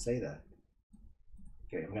didn't just say that.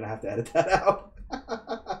 Okay, I'm gonna have to edit that out.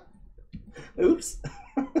 Oops.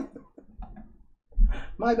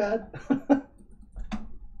 My bad.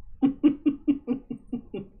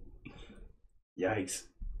 Yikes.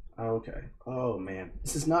 Okay. Oh man.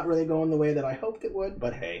 This is not really going the way that I hoped it would,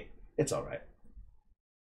 but hey, it's alright.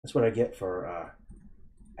 That's what I get for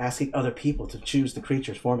asking other people to choose the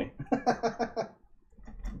creatures for me.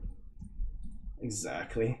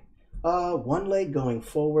 Exactly. One leg going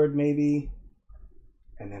forward maybe.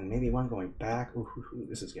 And then maybe one going back. Ooh,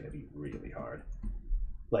 this is going to be really hard.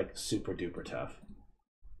 Like super duper tough.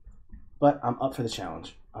 But I'm up for the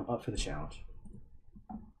challenge. I'm up for the challenge.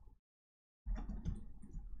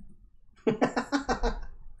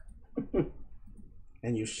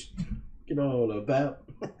 And you get all about.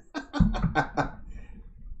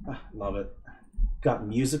 Love it. Got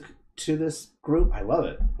music to this group. I love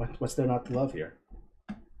it. What's there not to love here?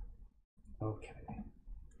 Okay.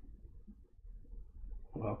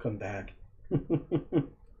 Welcome back.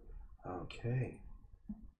 Okay.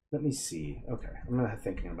 Let me see. Okay, I'm gonna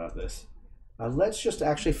thinking about this. Let's just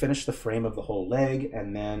actually finish the frame of the whole leg,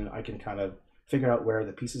 and then I can kind of figure out where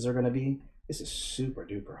the pieces are gonna be. This is super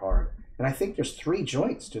duper hard. And I think there's 3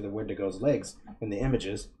 joints to the Wendigo's legs in the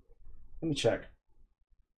images. Let me check.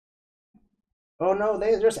 Oh no,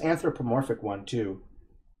 there's anthropomorphic one too.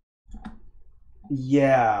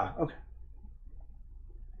 Yeah, okay.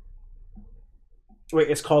 Wait,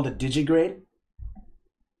 it's called a digigrade?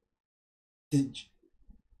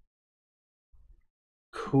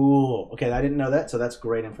 Cool. Okay, I didn't know that, so that's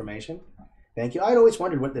great information. Thank you. I'd always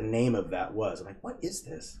wondered what the name of that was. I'm like, what is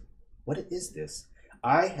this? What is this?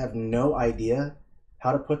 I have no idea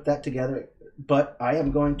how to put that together, but I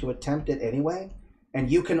am going to attempt it anyway. And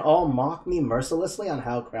you can all mock me mercilessly on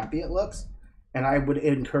how crappy it looks, and I would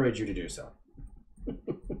encourage you to do so.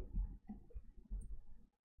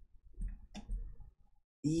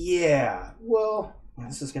 Yeah, well,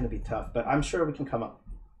 this is going to be tough, but I'm sure we can come up.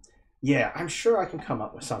 Yeah, I'm sure I can come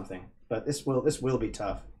up with something, but this will be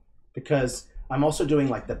tough because I'm also doing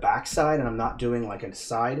like the back side, and I'm not doing like a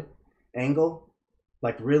side angle.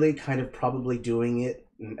 Like really, kind of probably doing it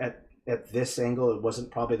at this angle. It wasn't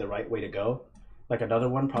probably the right way to go. Like another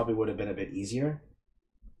one probably would have been a bit easier,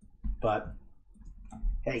 but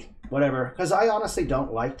hey, whatever. Because I honestly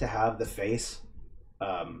don't like to have the face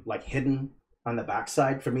like hidden on the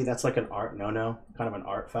backside. For me, that's like an art no-no, kind of an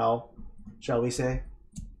art foul, shall we say.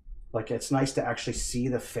 Like it's nice to actually see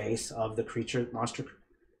the face of the creature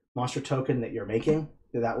monster token that you're making.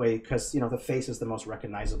 That way, because the face is the most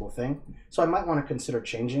recognizable thing. So I might want to consider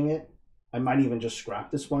changing it. I might even just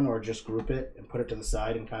scrap this one or just group it and put it to the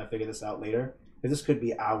side and kind of figure this out later. Because this could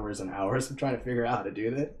be hours and hours of trying to figure out how to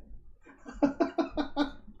do that.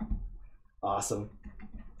 Awesome.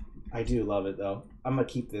 I do love it though. I'm gonna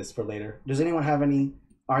keep this for later. Does anyone have any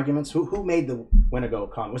arguments? Who made the Windigo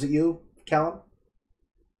con? Was it you, Callum?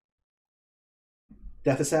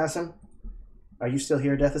 Death Assassin? Are you still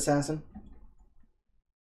here, Death Assassin?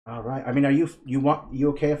 All right. I mean, are you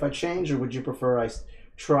okay if I change, or would you prefer I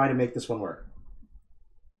try to make this one work?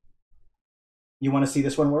 You want to see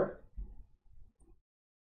this one work?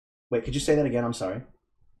 Wait, could you say that again? I'm sorry.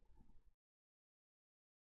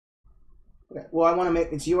 Okay. Well, I want to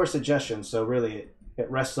make it's your suggestion, so really it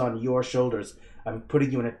rests on your shoulders. I'm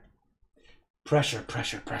putting you in a pressure.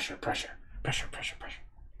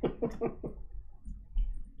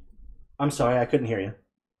 I'm sorry, I couldn't hear you.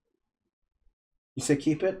 You said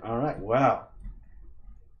keep it? All right. Wow.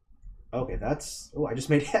 Okay, that's... Oh, I just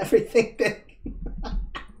made everything big.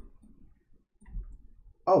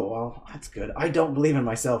 Oh, well, that's good. I don't believe in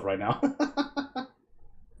myself right now.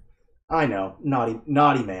 I know.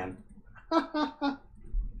 Naughty man.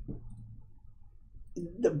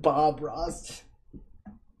 The Bob Ross.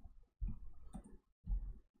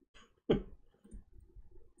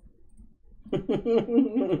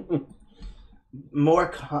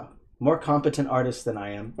 More competent artist than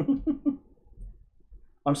I am.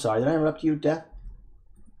 I'm sorry, did I interrupt you, Death?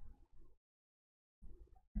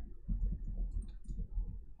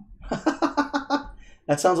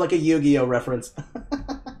 That sounds like a Yu-Gi-Oh reference.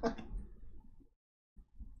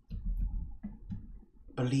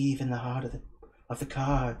 Believe in the heart of the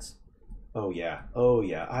cards. Oh yeah.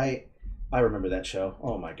 I remember that show.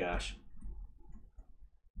 Oh my gosh.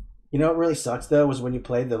 You know what really sucks though was when you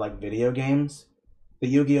played the like video games, the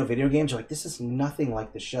Yu-Gi-Oh video games. You're like, this is nothing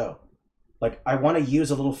like the show. Like I want to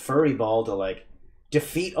use a little furry ball to like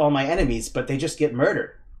defeat all my enemies, but they just get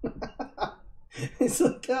murdered. It's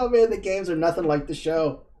like, oh man, the games are nothing like the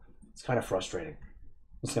show. It's kind of frustrating.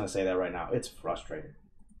 I'm just gonna say that right now. It's frustrating.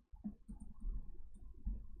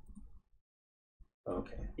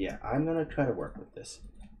 Okay, yeah, I'm gonna try to work with this.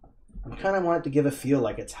 I kind of want it to give a feel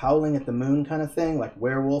like it's howling at the moon kind of thing, like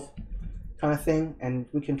werewolf kind of thing, and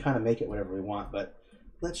we can kind of make it whatever we want, but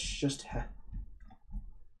let's just have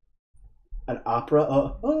an opera.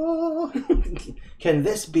 Oh. Can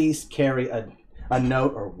this beast carry a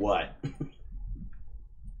note or what?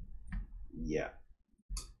 Yeah.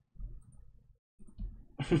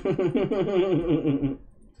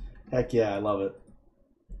 Heck yeah, I love it.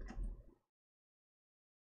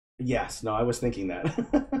 Yes, no, I was thinking that.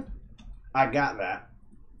 I got that.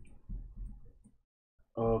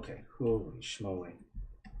 Okay, holy schmoly.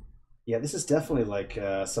 Yeah, this is definitely like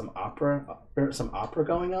some opera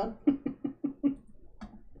going on.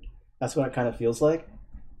 That's what it kind of feels like.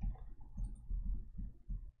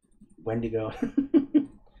 Wendigo.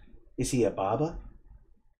 Is he a Baba?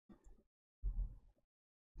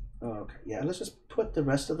 Okay, yeah, let's just put the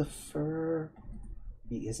rest of the fur.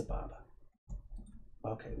 He is a Baba.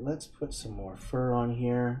 Okay, let's put some more fur on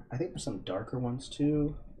here. I think there's some darker ones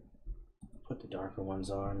too. Put the darker ones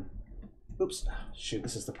on. Oops, shoot,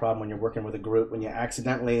 this is the problem when you're working with a group, when you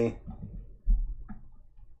accidentally...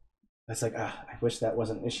 It's like, I wish that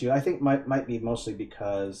wasn't an issue. I think might be mostly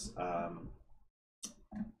because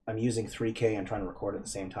I'm using 3K and trying to record at the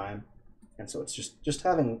same time. And so it's just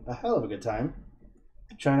having a hell of a good time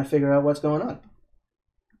trying to figure out what's going on.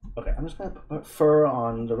 Okay, I'm just going to put fur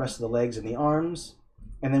on the rest of the legs and the arms.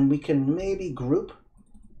 And then we can maybe group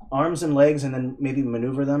arms and legs and then maybe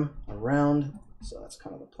maneuver them around. So that's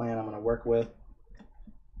kind of the plan I'm going to work with.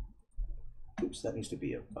 Oops, that needs to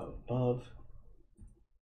be above.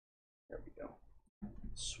 There we go.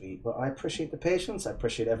 Sweet. Well, I appreciate the patience. I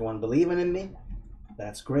appreciate everyone believing in me.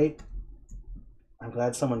 That's great. I'm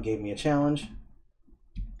glad someone gave me a challenge.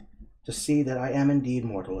 to see that I am indeed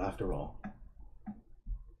mortal after all.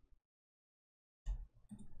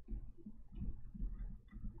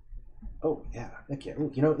 Oh, yeah. Heck yeah.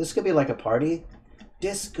 Ooh, you know, this could be like a party.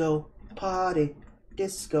 Disco party.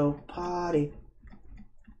 Disco party.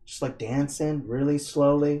 Just like dancing really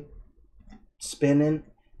slowly. Spinning.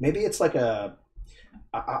 Maybe it's like a...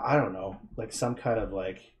 I don't know. Like some kind of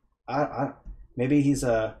like... maybe he's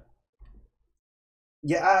a...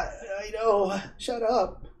 Yeah, I know. Shut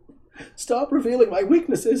up. Stop revealing my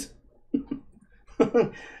weaknesses.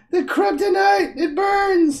 The kryptonite! It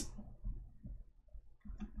burns!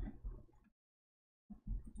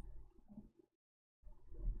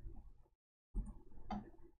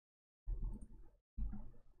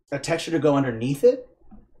 A texture to go underneath it?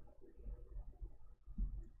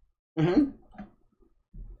 Mm-hmm.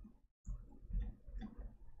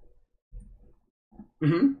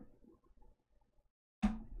 Mm-hmm.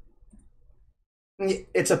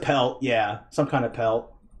 It's a pelt, yeah. Some kind of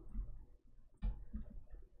pelt.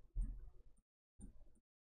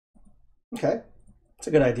 Okay. That's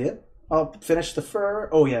a good idea. I'll finish the fur.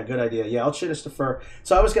 Oh yeah, good idea. Yeah, I'll finish the fur.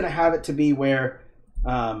 So I was gonna have it to be where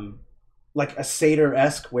um like a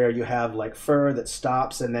satyr-esque where you have like fur that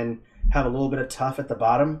stops and then have a little bit of tuff at the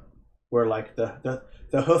bottom where like the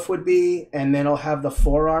hoof would be, and then I'll have the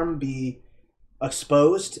forearm be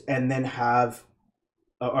exposed and then have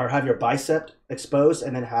or have your bicep exposed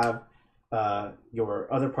and then have your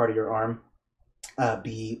other part of your arm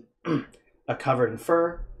be covered in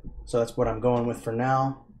fur. So that's what I'm going with for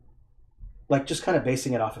now. Like just kind of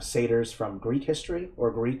basing it off of satyrs from Greek history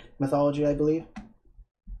or Greek mythology, I believe.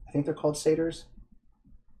 I think they're called satyrs.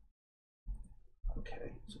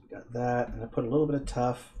 Okay, so we got that, and I put a little bit of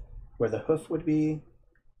tuff where the hoof would be,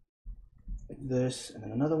 like this, and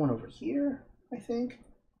then another one over here, I think.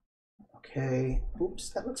 Okay, oops,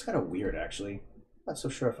 that looks kind of weird actually. Not so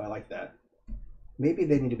sure if I like that. Maybe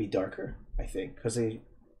they need to be darker, I think, because they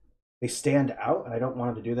stand out, and I don't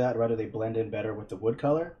want them to do that. I'd rather they blend in better with the wood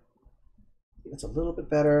color. It's a little bit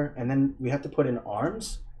better, and then we have to put in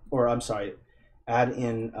arms, or I'm sorry, add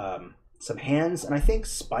in some hands, and I think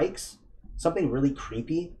spikes, something really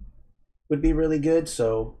creepy would be really good.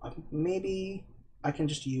 So maybe I can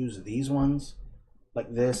just use these ones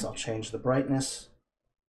like this. I'll change the brightness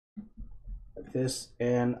like this,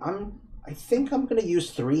 and I think I'm gonna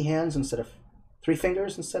use 3 hands instead of 3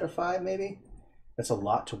 fingers instead of 5. Maybe that's a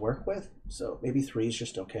lot to work with, so maybe 3 is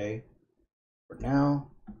just okay for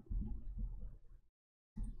now.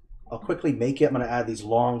 I'll quickly make it. I'm going to add these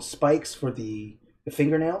long spikes for the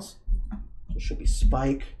fingernails. So it should be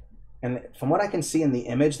spike. And from what I can see in the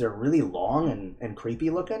image, they're really long and creepy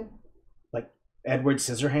looking. Like Edward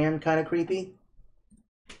Scissorhand kind of creepy.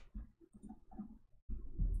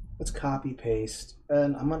 Let's copy paste.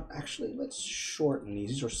 And I'm going to actually, let's shorten these.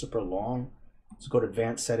 These are super long. Let's go to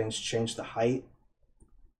advanced settings, change the height.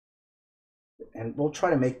 And we'll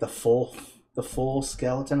try to make the full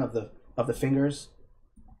skeleton of the fingers.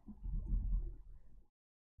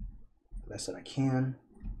 Best that I can.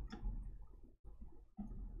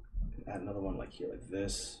 Add another one like here, like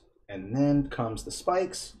this, and then comes the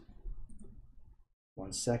spikes.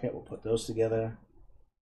 1 second, we'll put those together.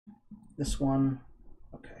 This one,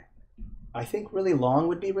 okay. I think really long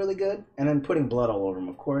would be really good, and then putting blood all over them,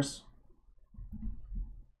 of course,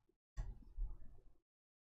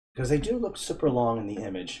 because they do look super long in the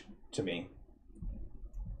image to me,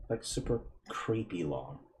 like super creepy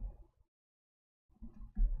long.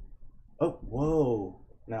 Oh, whoa.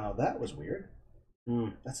 Now that was weird.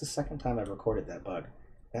 That's the second time I've recorded that bug.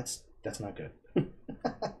 That's not good.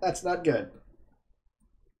 That's not good.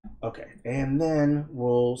 Okay, and then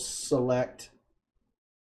we'll select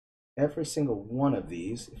every single one of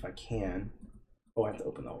these if I can. Oh, I have to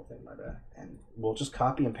open the whole thing, my bad. And we'll just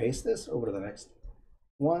copy and paste this over to the next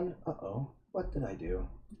one. Uh-oh, what did I do?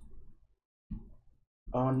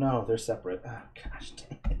 Oh no, they're separate. Oh, gosh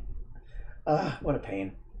dang it. What a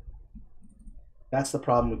pain. That's the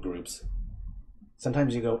problem with groups.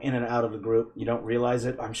 Sometimes you go in and out of the group, you don't realize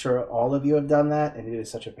it. I'm sure all of you have done that, and it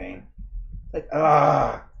is such a pain. Like,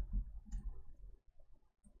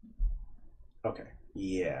 Okay,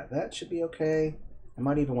 yeah, that should be okay. I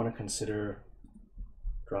might even want to consider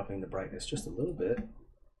dropping the brightness just a little bit.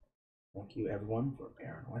 Thank you, everyone, for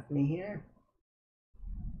bearing with me here.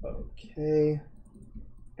 Okay,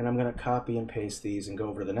 and I'm going to copy and paste these and go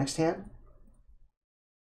over to the next hand.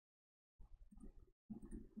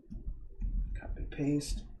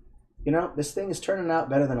 Paste. You know, this thing is turning out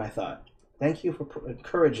better than I thought. Thank you for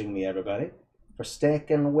encouraging me, everybody, for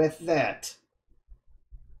sticking with that.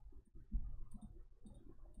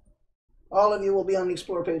 All of you will be on the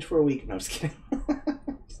Explore page for a week. No, I'm just kidding.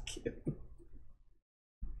 Just kidding.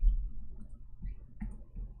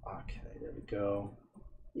 Okay, there we go.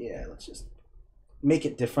 Yeah, let's just make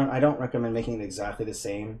it different. I don't recommend making it exactly the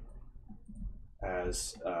same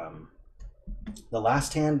as the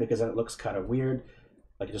last hand because then it looks kind of weird.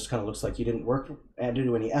 Like it just kind of looks like you didn't work and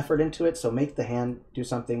do any effort into it. So make the hand do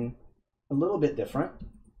something a little bit different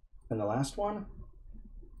than the last one.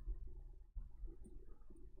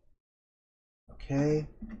 Okay,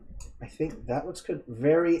 I think that looks good.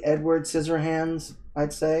 Very Edward Scissorhands,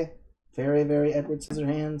 I'd say. Very, very Edward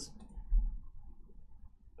Scissorhands.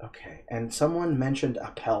 Okay, and someone mentioned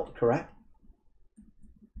a pelt, correct?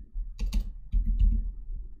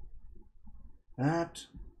 That,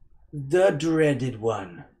 the dreaded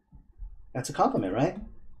one. That's a compliment, right?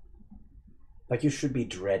 Like you should be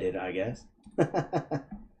dreaded, I guess.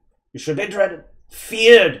 You should be dreaded,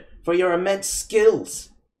 feared for your immense skills.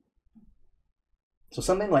 So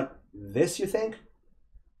something like this, you think?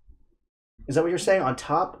 Is that what you're saying? On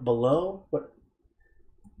top, below? What?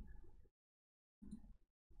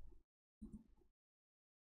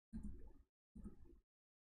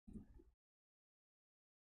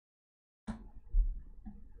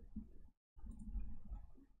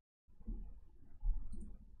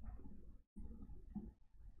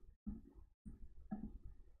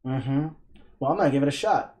 Mm-hmm. Well, I'm gonna give it a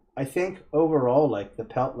shot. I think overall, like the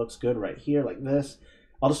pelt looks good right here, like this.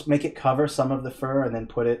 I'll just make it cover some of the fur and then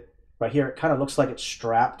put it right here. It kind of looks like it's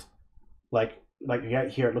strapped, like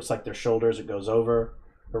right here. It looks like their shoulders. It goes over.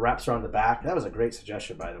 It wraps around the back. That was a great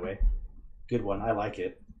suggestion, by the way. Good one. I like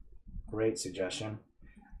it. Great suggestion.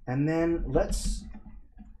 And then let's.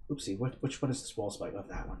 Oopsie. Which one is this wall spike? Oh,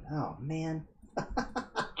 that one. Oh man.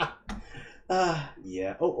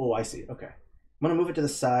 Yeah. Oh, I see. Okay. I'm gonna move it to the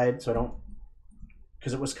side so I don't,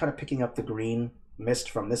 because it was kind of picking up the green mist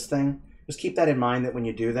from this thing. Just keep that in mind that when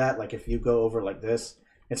you do that, like if you go over like this,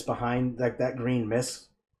 it's behind, like that green mist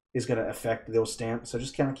is gonna affect those stamps. So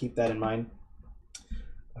just kind of keep that in mind.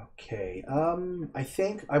 Okay, I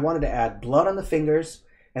think I wanted to add blood on the fingers,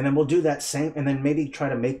 and then we'll do that same, and then maybe try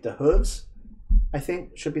to make the hooves. I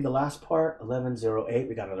think should be the last part. 11:08.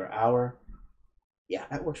 We got another hour. Yeah,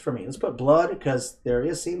 that works for me. Let's put blood because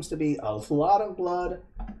seems to be a lot of blood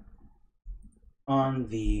on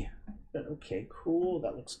the. Okay, cool.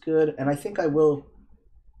 That looks good. And I think I will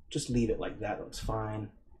just leave it like that. That looks fine.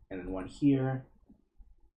 And then one here.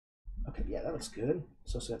 Okay, yeah, that looks good.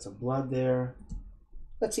 So it's got some blood there.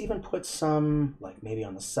 Let's even put some, like maybe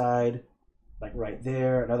on the side, like right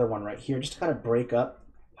there. Another one right here, just to kind of break up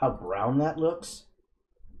how brown that looks.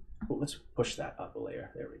 Oh, let's push that up a layer.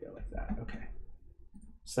 There we go, like that. Okay.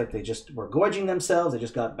 It's like they just were gorging themselves. They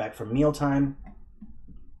just got back from mealtime.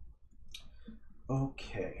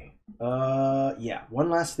 Okay. Yeah.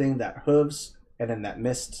 One last thing, that hooves and then that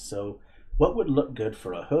mist. So what would look good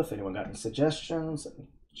for a hoof? Anyone got any suggestions? Let me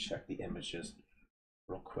check the images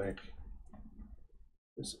real quick.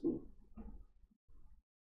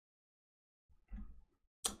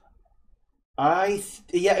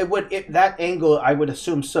 Yeah, it would, that angle, I would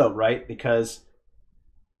assume so, right? Because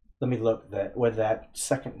let me look that where that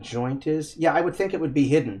second joint is. Yeah, I would think it would be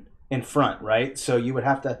hidden in front, right? So you would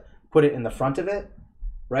have to put it in the front of it,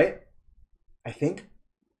 right? I think.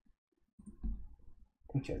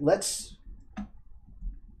 Okay,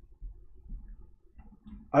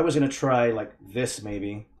 I was gonna try like this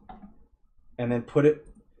maybe, and then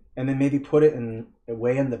maybe put it in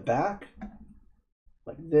way in the back,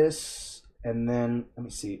 like this, and then let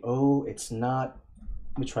me see. Oh, it's not.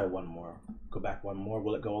 Let me try one more. Go back one more.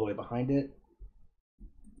 Will it go all the way behind it?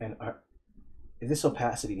 And this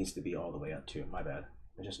opacity needs to be all the way up too. My bad.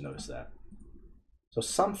 I just noticed that. So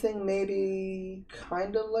something maybe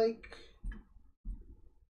kind of like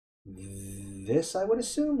this, I would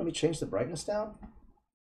assume. Let me change the brightness down.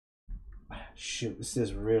 Shoot, this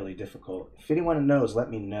is really difficult. If anyone knows, let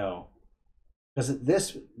me know. Because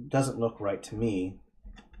this doesn't look right to me.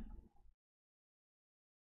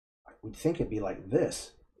 I would think it'd be like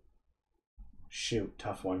this. Shoot,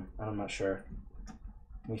 tough one. I'm not sure.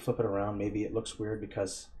 Let me flip it around. Maybe it looks weird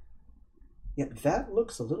because... Yeah, that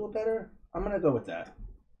looks a little better. I'm going to go with that.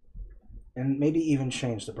 And maybe even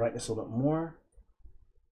change the brightness a little bit more.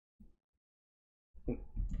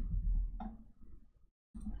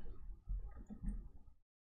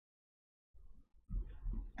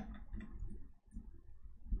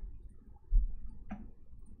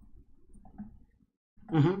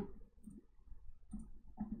 Mm-hmm.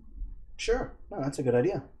 Sure. No, that's a good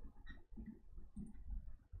idea.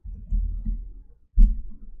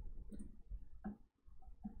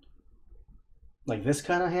 Like this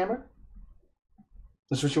kind of hammer?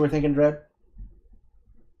 That's what you were thinking, Dread?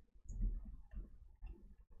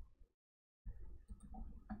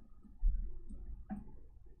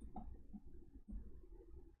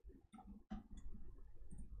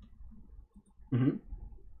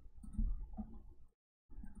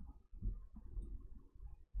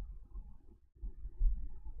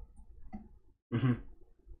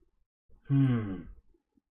 Hmm.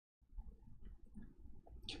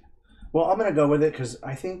 Well, I'm gonna go with it because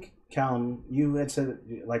I think Callum, you had said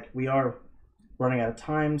like we are running out of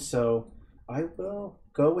time, so I will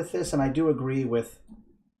go with this, and I do agree with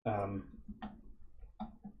um,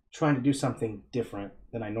 trying to do something different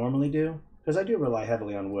than I normally do because I do rely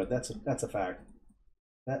heavily on wood. That's a fact.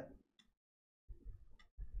 That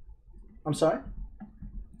I'm sorry.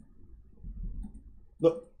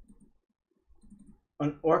 Look,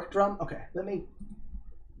 an orc drum. Okay, let me.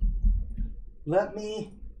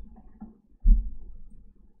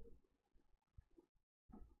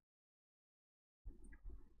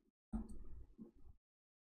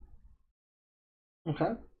 Okay.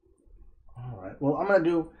 All right. Well, I'm gonna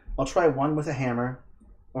do. I'll try one with a hammer,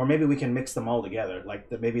 or maybe we can mix them all together.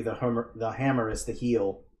 Like maybe the hammer is the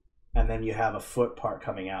heel, and then you have a foot part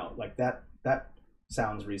coming out. Like that. That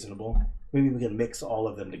sounds reasonable. Maybe we can mix all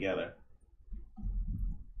of them together.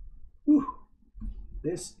 Whew.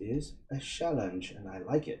 This is a challenge, and I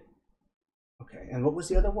like it. Okay. And what was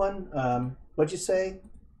the other one? What'd you say?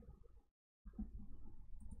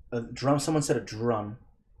 A drum. Someone said a drum.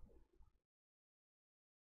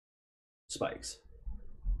 Spikes.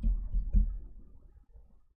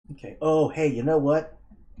 Okay. Oh, hey, you know what?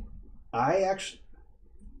 I actually.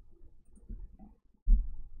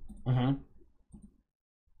 Hmm.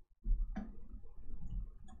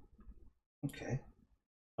 Okay.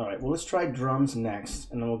 All right. Well, let's try drums next,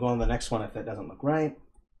 and then we'll go on the next one if that doesn't look right.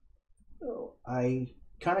 Oh, I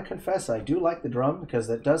kind of confess I do like the drum because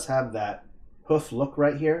it does have that hoof look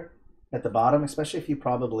right here at the bottom, especially if you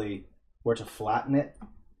probably were to flatten it,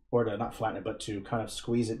 or to not flatten it, but to kind of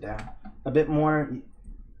squeeze it down a bit more.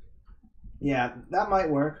 Yeah, that might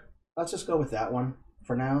work. Let's just go with that one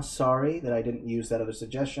for now. Sorry that I didn't use that other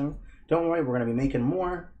suggestion. Don't worry, we're going to be making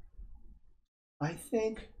more. I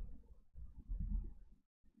think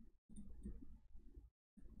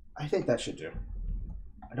I think that should do.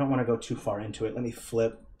 I don't want to go too far into it. Let me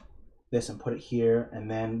flip this and put it here,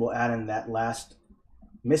 and then we'll add in that last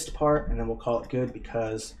missed part, and then we'll call it good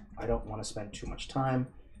because I don't want to spend too much time.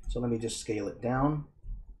 So let me just scale it down.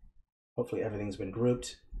 Hopefully everything's been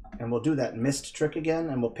grouped. And we'll do that mist trick again,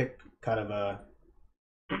 and we'll pick kind of a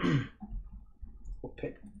we'll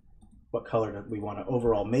pick what color do we want to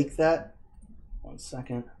overall make that. 1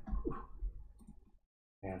 second.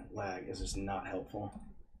 And lag is just not helpful.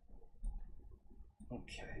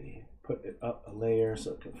 Okay, put it up a layer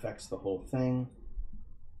so it affects the whole thing.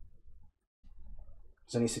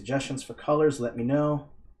 If there's any suggestions for colors, let me know.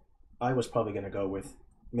 I was probably going to go with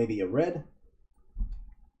maybe a red.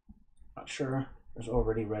 Not sure. There's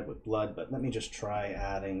already red with blood, but let me just try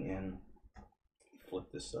adding in. Flip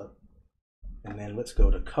this up. And then let's go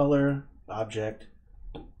to color, object.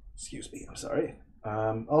 Excuse me, I'm sorry.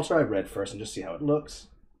 I'll try red first and just see how it looks.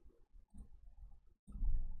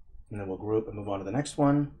 And then we'll group and move on to the next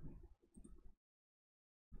one.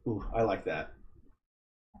 Ooh, I like that.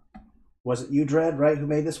 Was it you, Dread, right, who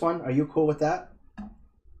made this one? Are you cool with that?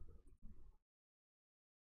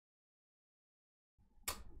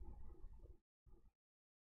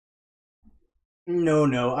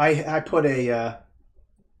 No. I put a.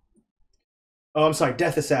 Oh, I'm sorry,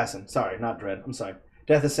 Death Assassin. Sorry, not Dread. I'm sorry.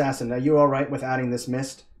 Death Assassin. Are you all right with adding this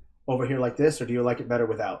mist over here like this, or do you like it better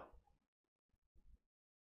without?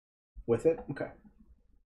 With it? Okay.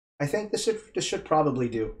 I think this should probably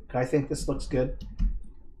do. I think this looks good.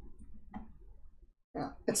 Yeah,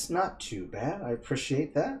 it's not too bad. I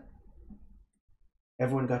appreciate that.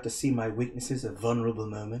 Everyone got to see my weaknesses, a vulnerable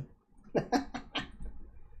moment.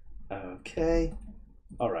 Okay.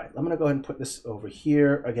 All right, I'm gonna go ahead and put this over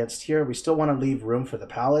here against here. We still want to leave room for the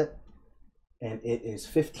palette, and it is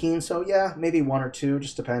 15. So yeah, maybe one or two.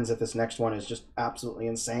 Just depends if this next one is just absolutely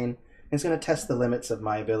insane. It's gonna test the limits of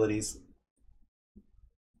my abilities.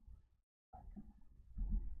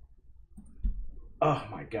 Oh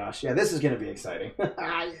my gosh, yeah, this is gonna be exciting.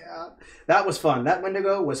 Yeah, that was fun. That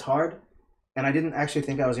Wendigo was hard, and I didn't actually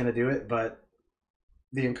think I was gonna do it, but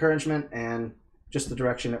the encouragement and just the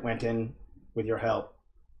direction it went in with your help.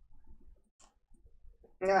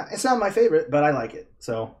 Yeah, it's not my favorite, but I like it.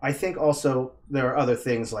 So I think also there are other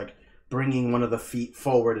things like bringing one of the feet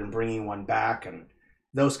forward and bringing one back, and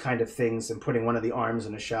those kind of things, and putting one of the arms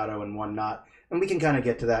in a shadow and one not. And we can kind of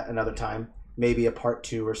get to that another time, maybe a part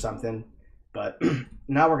two or something. But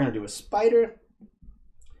now we're going to do a spider.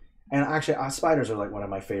 And actually, spiders are like one of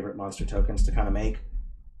my favorite monster tokens to kind of make.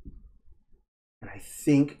 And I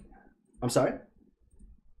think, I'm sorry?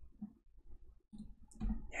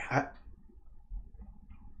 Yeah,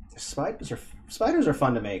 spiders are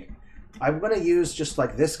fun to make. I'm going to use just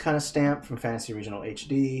like this kind of stamp from Fantasy Regional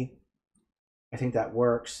HD. I think that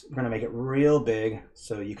works. We're gonna make it real big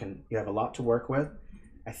so you have a lot to work with.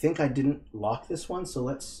 I think I didn't lock this one, so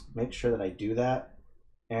let's make sure that I do that.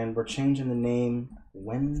 And we're changing the name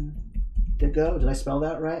Windigo. Did I spell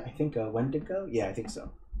that right? I think Wendigo? Yeah, I think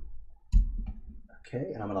so.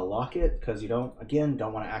 Okay, and I'm gonna lock it because you don't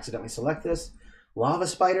want to accidentally select this. Lava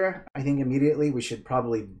spider, I think immediately we should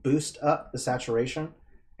probably boost up the saturation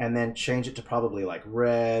and then change it to probably like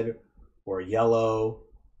red or yellow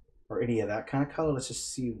or any of that kind of color. Let's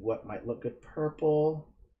just see what might look good. Purple.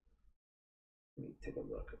 Let me take a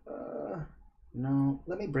look. No,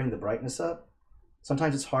 let me bring the brightness up.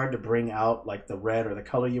 Sometimes it's hard to bring out like the red or the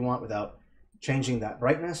color you want without changing that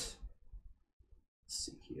brightness. Let's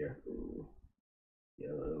see here. Ooh,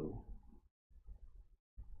 yellow.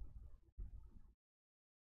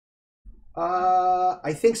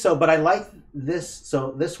 I think so, but I like this.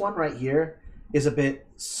 So this one right here is a bit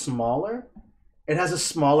smaller. It has a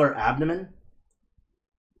smaller abdomen,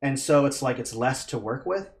 and so it's like it's less to work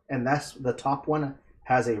with. And that's the top one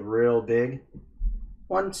has a real big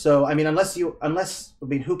one. So I mean,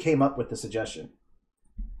 who came up with the suggestion?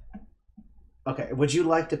 Okay, would you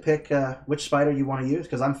like to pick which spider you want to use?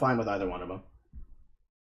 Because I'm fine with either one of them.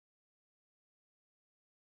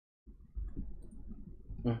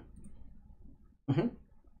 Mm-hmm.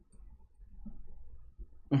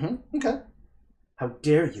 Mm-hmm. Okay. How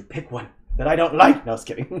dare you pick one that I don't like? No, I was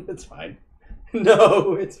kidding. It's fine.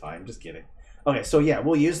 No, it's fine. Just kidding. Okay, so yeah,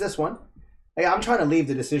 we'll use this one. Hey, I'm trying to leave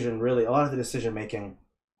the decision, really, a lot of the decision making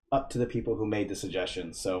up to the people who made the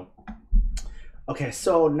suggestions. So, okay,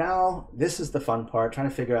 so now this is the fun part, trying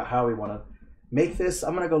to figure out how we want to make this.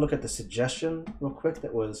 I'm going to go look at the suggestion real quick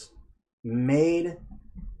that was made.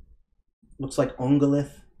 Looks like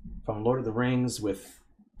Ungolith from Lord of the Rings with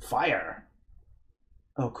fire.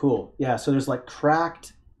 Oh, cool. Yeah, so there's like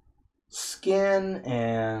cracked skin,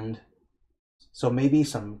 and so maybe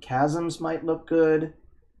some chasms might look good.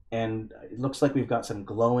 And it looks like we've got some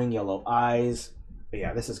glowing yellow eyes. But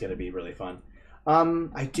yeah, this is going to be really fun.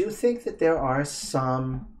 I do think that there are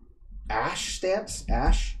some ash stamps.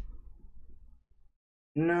 Ash?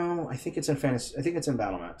 No, I think it's in fantasy. I think it's in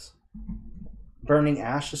Battle Maps. Burning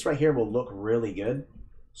ash, this right here will look really good.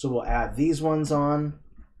 So we'll add these ones on.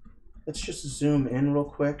 Let's just zoom in real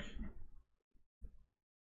quick.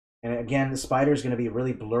 And again, the spider is going to be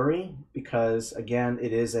really blurry because, again,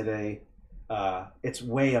 it is at a, it's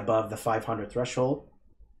way above the 500 threshold.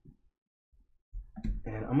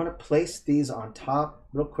 And I'm going to place these on top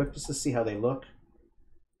real quick just to see how they look.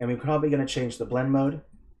 And we're probably going to change the blend mode.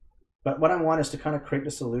 But what I want is to kind of create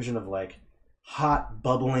this illusion of like hot,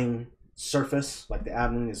 bubbling surface. Like the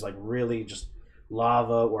abdomen is like really just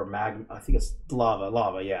lava or magma. I think it's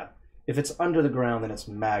lava, yeah. If it's under the ground, then it's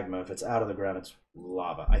magma. If it's out of the ground, it's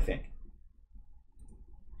lava, I think.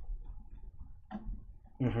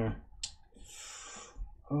 Mm-hmm.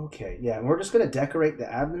 Okay, yeah, and we're just going to decorate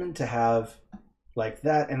the abdomen to have like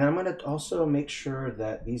that. And then I'm going to also make sure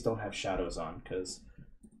that these don't have shadows on because,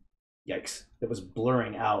 yikes, it was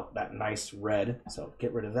blurring out that nice red. So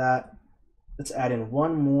get rid of that. Let's add in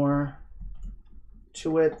one more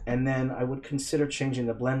to it. And then I would consider changing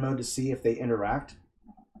the blend mode to see if they interact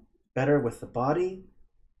better with the body.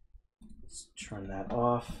 Let's turn that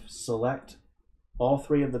off. Select all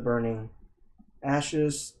three of the burning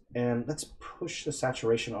ashes. And let's push the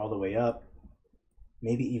saturation all the way up.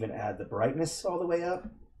 Maybe even add the brightness all the way up.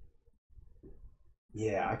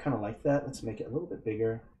 Yeah, I kind of like that. Let's make it a little bit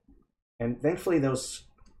bigger. And thankfully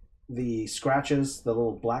the scratches, the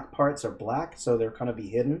little black parts are black, so they're kind of be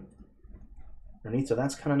hidden underneath. So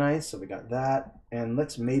that's kind of nice. So we got that. And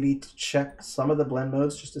let's maybe check some of the blend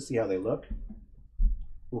modes just to see how they look.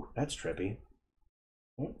 Ooh, that's trippy.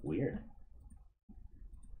 Oh, weird.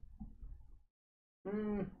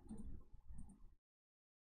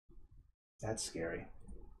 That's scary.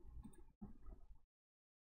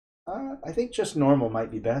 I think just normal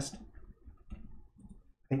might be best. I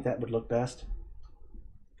think that would look best.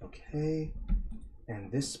 Okay.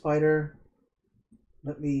 And this spider,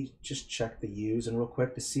 let me just check the hues and real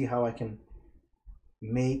quick to see how I can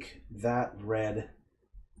make that red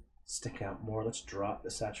stick out more. Let's drop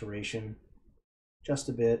the saturation just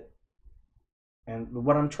a bit. And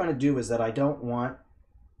what I'm trying to do is that I want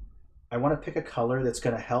to pick a color that's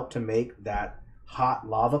going to help to make that hot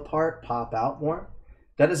lava part pop out more.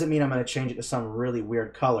 That doesn't mean I'm going to change it to some really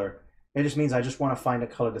weird color. It just means I just want to find a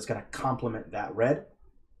color that's going to complement that red.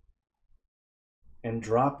 And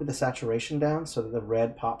drop the saturation down so that the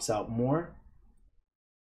red pops out more.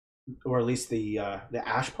 Or at least the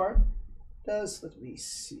ash part does. Let me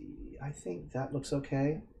see. I think that looks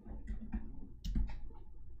okay.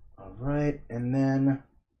 All right, and then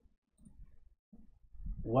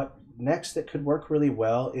what next that could work really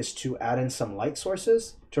well is to add in some light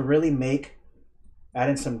sources to really add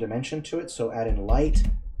in some dimension to it. So add in light.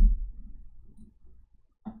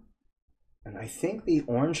 And I think the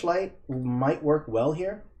orange light might work well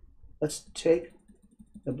here. Let's take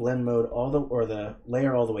the blend mode or the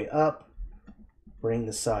layer all the way up, bring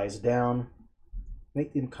the size down,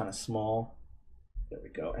 make them kind of small. There we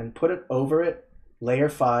go. And put it over it, layer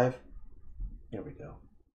 5. There we go.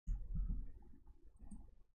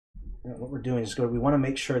 And what we're doing is we want to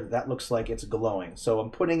make sure that that looks like it's glowing. So I'm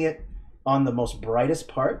putting it on the most brightest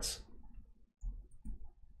parts.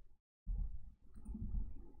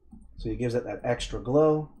 So it gives it that extra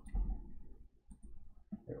glow.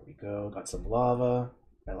 There we go, got some lava.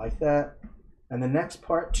 I like that. And the next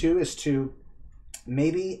part too is to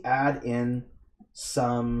maybe add in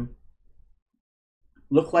some,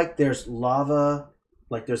 look like there's lava,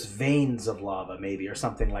 like there's veins of lava maybe, or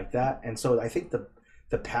something like that. And so I think the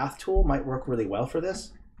path tool might work really well for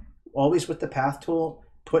this. Always with the path tool,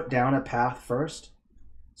 put down a path first.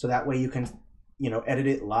 So that way you can, edit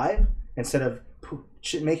it live instead of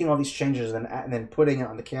making all these changes and then putting it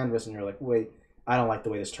on the canvas and you're like, wait, I don't like the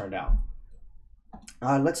way this turned out.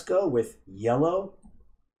 Let's go with yellow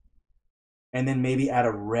and then maybe add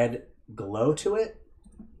a red glow to it.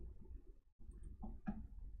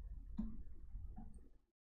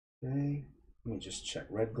 Okay, let me just check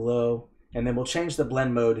red glow, and then we'll change the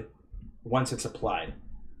blend mode once it's applied.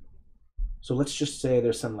 So let's just say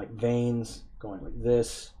there's some like veins going like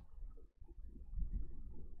this.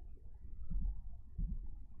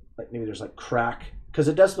 Like maybe there's like crack, because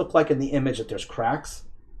it does look like in the image that there's cracks.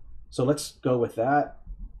 So let's go with that.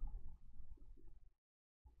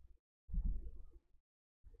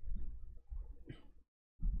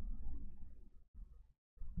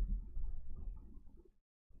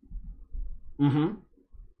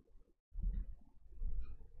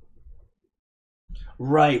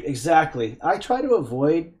 Right, exactly. I try to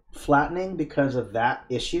avoid flattening because of that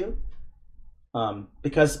issue.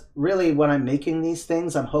 Because really when I'm making these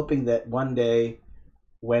things, I'm hoping that one day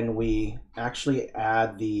when we actually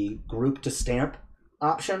add the group to stamp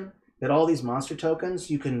option, that all these monster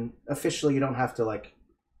tokens, you can officially, you don't have to like,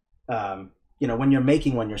 when you're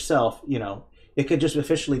making one yourself, it could just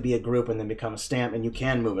officially be a group and then become a stamp and you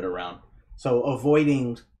can move it around. So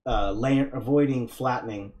avoiding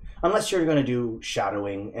flattening, unless you're going to do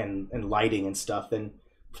shadowing and lighting and stuff, then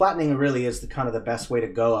flattening really is kind of the best way to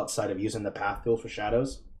go outside of using the path tool for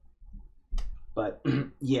shadows. But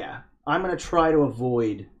yeah, I'm going to try to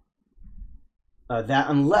avoid that,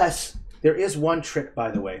 unless there is one trick, by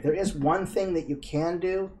the way. There is one thing that you can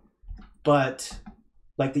do, but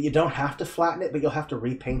like that you don't have to flatten it, but you'll have to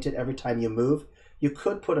repaint it every time you move. You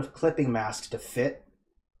could put a clipping mask to fit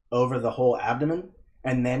over the whole abdomen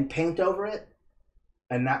and then paint over it.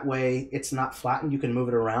 And that way it's not flattened, you can move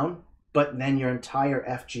it around, but then your entire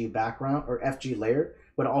FG background or FG layer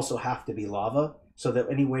would also have to be lava, so that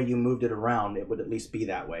any way you moved it around, it would at least be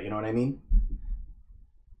that way. You know what I mean?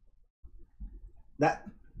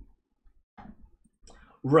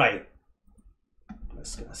 Right. I'm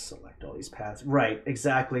just gonna select all these paths. Right,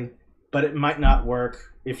 exactly. But it might not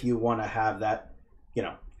work if you want to have that,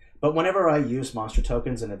 But whenever I use monster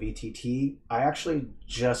tokens in a VTT, I actually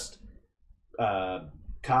just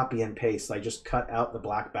copy and paste. I just cut out the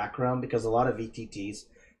black background, because a lot of VTTs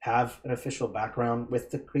have an official background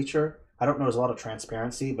with the creature. I don't know, there's a lot of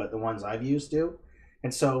transparency, but the ones I've used do.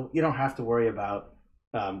 And so you don't have to worry about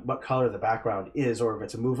what color the background is or if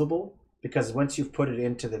it's movable, because once you've put it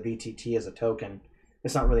into the VTT as a token,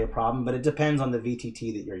 it's not really a problem, but it depends on the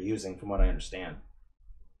VTT that you're using, from what I understand.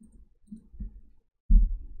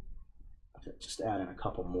 Just add in a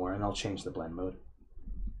couple more and I'll change the blend mode.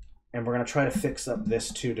 And we're going to try to fix up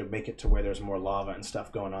this too, to make it to where there's more lava and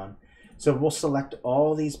stuff going on. So we'll select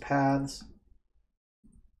all these paths,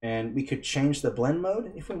 and we could change the blend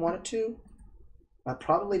mode if we wanted to,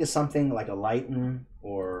 probably to something like a lighten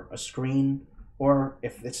or a screen, or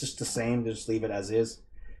if it's just the same, just leave it as is.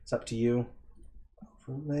 It's up to you.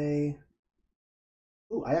 Overlay.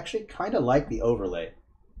 Ooh, I actually kind of like the overlay.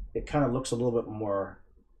 It kind of looks a little bit more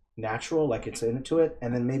natural, like it's into it,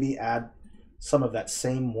 and then maybe add some of that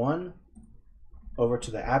same one over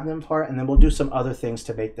to the abdomen part, and then we'll do some other things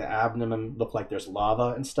to make the abdomen look like there's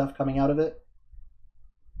lava and stuff coming out of it.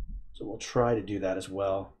 So we'll try to do that as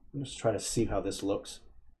well. I'll just try to see how this looks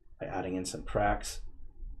by adding in some cracks.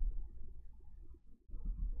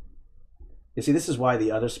 You see, this is why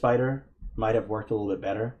the other spider might have worked a little bit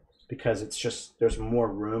better, because it's just, there's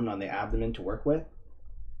more room on the abdomen to work with,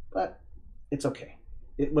 but it's okay.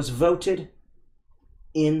 It was voted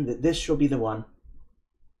in that this shall be the one,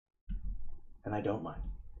 and I don't mind.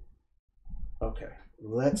 Okay,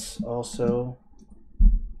 let's also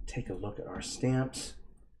take a look at our stamps.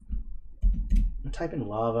 I'm gonna type in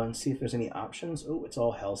lava and see if there's any options. Oh, it's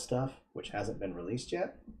all hell stuff, which hasn't been released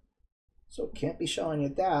yet. So it can't be showing you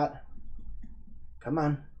that. Come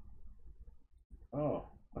on. Oh,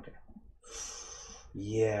 okay.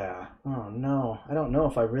 Yeah. Oh no. I don't know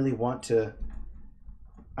if I really want to.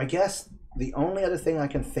 I guess the only other thing I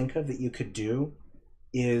can think of that you could do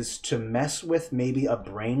is to mess with maybe a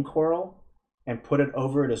brain coral and put it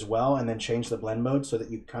over it as well, and then change the blend mode so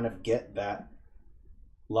that you kind of get that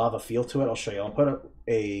lava feel to it. I'll show you. I'll put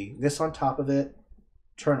this on top of it,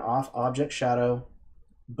 turn off object shadow,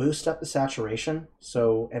 boost up the saturation,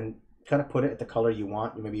 so, and kind of put it at the color you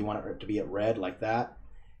want. Maybe you want it to be at red like that,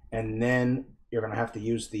 and then you're going to have to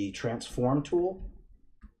use the transform tool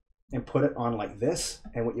and put it on like this.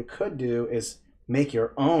 And what you could do is make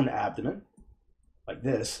your own abdomen like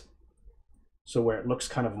this, so where it looks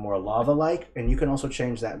kind of more lava-like, and you can also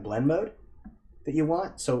change that blend mode that you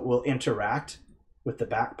want so it will interact with the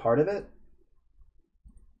back part of it.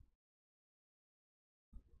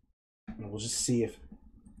 And we'll just see if,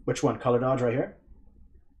 which one, color dodge right here?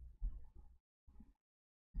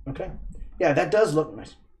 Okay, yeah, that does look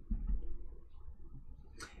nice.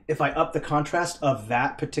 If I up the contrast of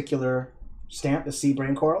that particular stamp, the sea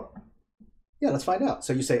brain coral, yeah, let's find out.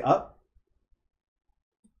 So you say up,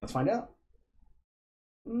 let's find out.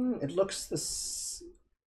 It looks this,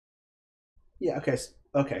 yeah, okay,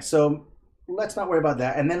 okay, so let's not worry about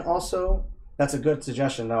that. And then also, that's a good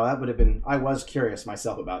suggestion. No, that would have been, I was curious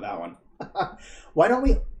myself about that one. Why don't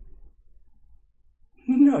we,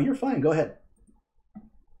 no, you're fine, go ahead.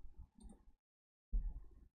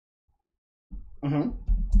 Mm-hmm.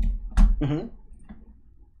 Mm-hmm.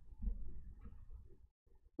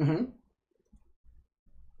 Mm-hmm.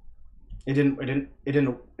 It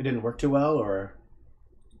didn't work too well, or?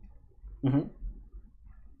 Mm-hmm.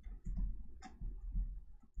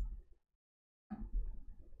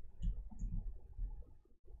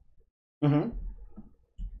 Mm-hmm.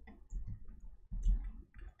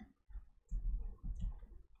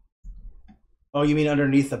 Oh, you mean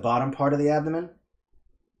underneath the bottom part of the abdomen?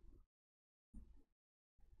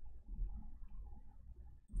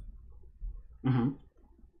 Mm-hmm.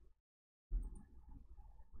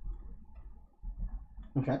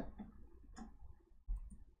 Okay.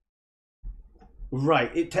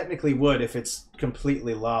 Right. It technically would if it's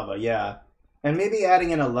completely lava, yeah. And maybe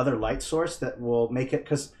adding in a leather light source that will make it,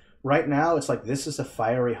 because right now it's like this is a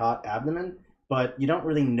fiery hot abdomen, but you don't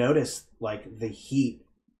really notice like the heat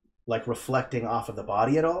like reflecting off of the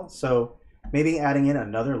body at all. So maybe adding in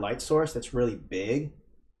another light source that's really big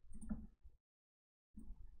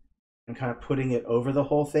and kind of putting it over the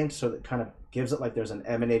whole thing so that kind of gives it like there's an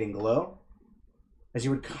emanating glow, as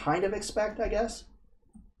you would kind of expect, I guess.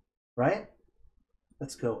 Right?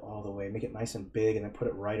 Let's go all the way, make it nice and big, and then put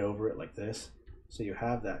it right over it like this. So you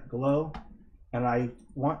have that glow. And I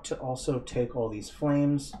want to also take all these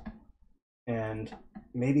flames and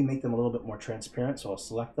maybe make them a little bit more transparent. So I'll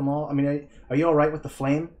select them all. I mean, are you all right with the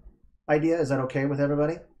flame idea? Is that okay with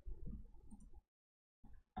everybody?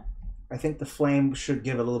 I think the flame should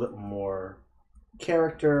give it a little bit more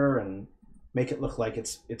character and make it look like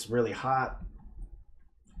it's really hot.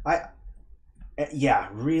 I Yeah,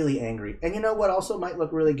 really angry. And you know what also might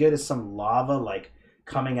look really good is some lava like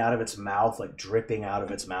coming out of its mouth, like dripping out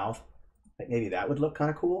of its mouth. Like maybe that would look kind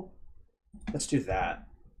of cool. Let's do that.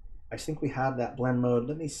 I think we have that blend mode.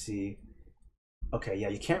 Let me see. Okay, yeah,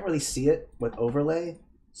 you can't really see it with overlay,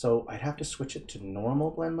 so I'd have to switch it to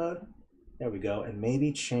normal blend mode. There we go. And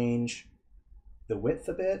maybe change the width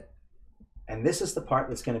a bit. And this is the part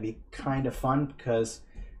that's going to be kind of fun, because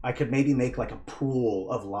I could maybe make like a pool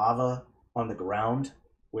of lava on the ground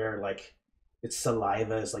where like its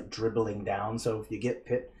saliva is like dribbling down. So if you get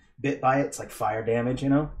bit by it, it's like fire damage, you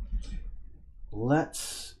know?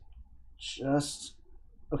 Let's just,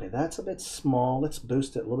 okay, that's a bit small. Let's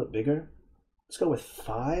boost it a little bit bigger. Let's go with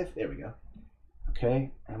 5. There we go.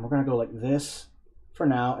 Okay, and we're going to go like this for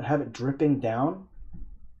now and have it dripping down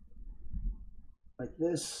like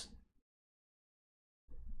this.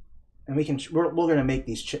 And we're going to make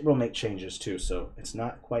these, we'll make changes too, so it's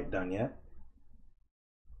not quite done yet.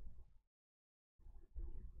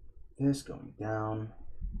 This going down.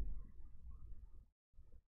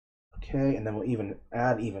 Okay, and then we'll even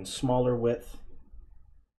add even smaller width,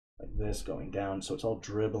 like this going down, so it's all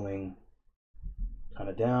dribbling kind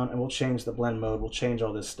of down. And we'll change the blend mode, we'll change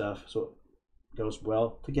all this stuff so it goes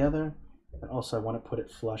well together. And also I want to put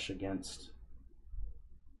it flush against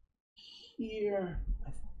here.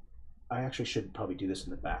 I actually should probably do this in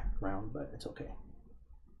the background, but it's okay.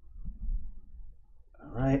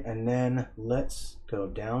 All right, and then let's go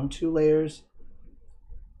down 2 layers,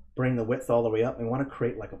 bring the width all the way up. We want to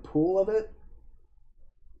create like a pool of it.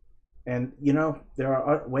 And you know, there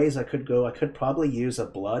are ways I could go. I could probably use a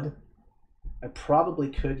blood. I probably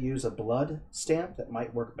could use a blood stamp that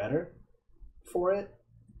might work better for it.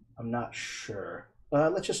 I'm not sure.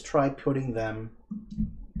 Let's just try putting them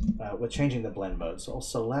with changing the blend mode. So I'll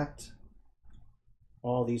select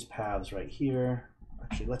all these paths right here.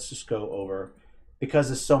 Actually, let's just go over, because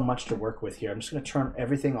there's so much to work with here. I'm just going to turn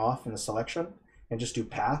everything off in the selection and just do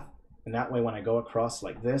path. And that way when I go across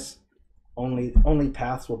like this, only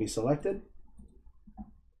paths will be selected.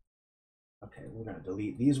 Okay, we're going to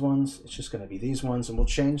delete these ones. It's just going to be these ones, and we'll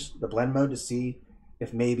change the blend mode to see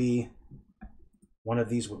if maybe one of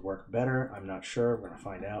these would work better. I'm not sure. We're going to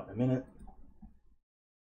find out in a minute.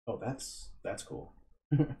 Oh, that's cool.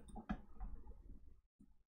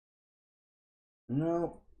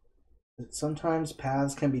 No, sometimes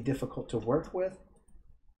paths can be difficult to work with.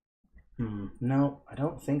 No, I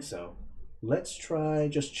don't think so. Let's try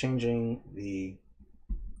just changing the,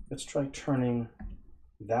 let's try turning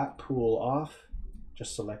that pool off.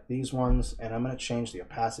 Just select these ones, and I'm going to change the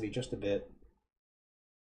opacity just a bit.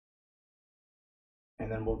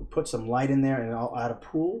 And then we'll put some light in there, and I'll add a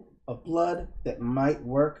pool of blood that might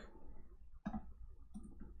work.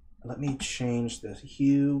 Let me change the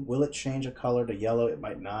hue. Will it change a color to yellow? It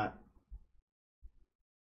might not.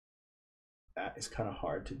 That is kind of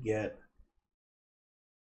hard to get.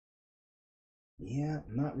 Yeah,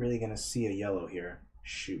 I'm not really going to see a yellow here.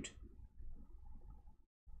 Shoot.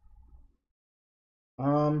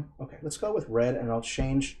 Okay, let's go with red, and I'll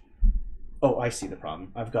change. Oh, I see the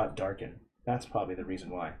problem. I've got darken. That's probably the reason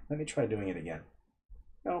why. Let me try doing it again.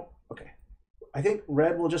 No, okay. I think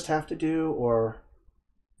red will just have to do, or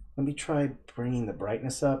let me try bringing the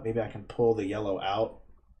brightness up. Maybe I can pull the yellow out.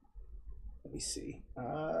 Let me see.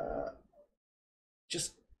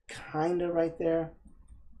 Just kind of right there.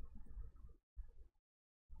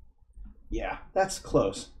 Yeah, that's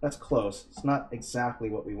close. That's close. It's not exactly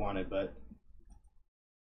what we wanted, but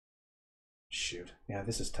shoot. Yeah,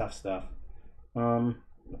 this is tough stuff.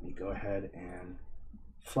 Let me go ahead and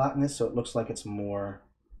flatten this so it looks like it's more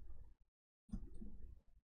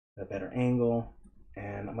a better angle.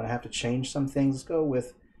 And I'm going to have to change some things. Let's go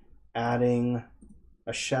with adding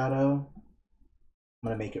a shadow. I'm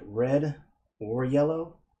going to make it red or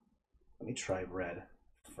yellow. Let me try red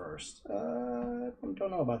first. I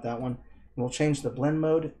don't know about that one. We'll change the blend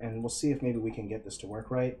mode, and we'll see if maybe we can get this to work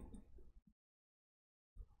right.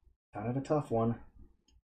 Kind of a tough one.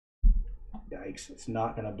 Yikes, it's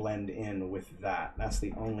not going to blend in with that. That's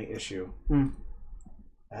the only issue.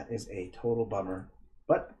 That is a total bummer.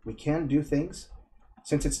 But we can do things.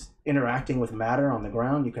 Since it's interacting with matter on the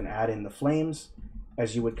ground, you can add in the flames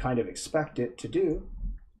as you would kind of expect it to do.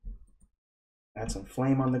 Add some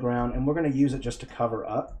flame on the ground, and we're going to use it just to cover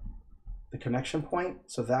up the connection point,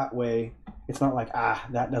 so that way it's not like,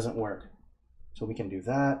 that doesn't work. So we can do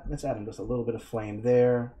that. Let's add in just a little bit of flame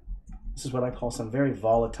there. This is what I call some very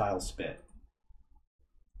volatile spit.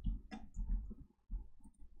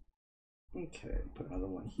 Okay, put another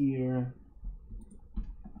one here.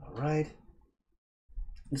 All right.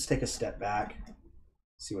 Let's take a step back,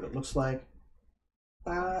 see what it looks like.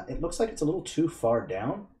 It looks like it's a little too far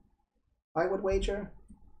down, I would wager.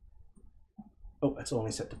 Oh, it's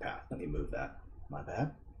only set to path. Let me move that. My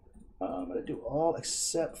bad. I'm going to do all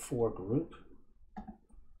except for group.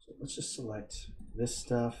 So let's just select this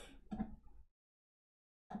stuff.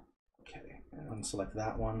 Okay, and unselect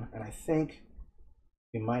that one. And I think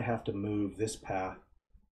we might have to move this path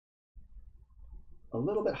a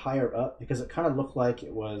little bit higher up because it kind of looked like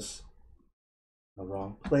it was the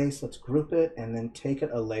wrong place. Let's group it and then take it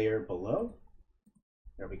a layer below.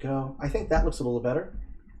 There we go. I think that looks a little better.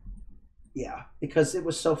 Yeah, because it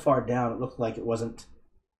was so far down, it looked like it wasn't,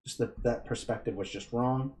 just that perspective was just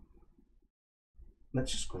wrong.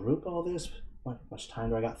 Let's just group all this. How much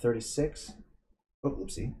time do I got? 36. Oh,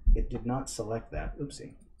 oopsie. It did not select that.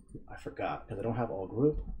 Oopsie. I forgot because I don't have all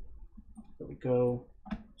group. There we go.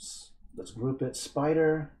 Let's group it.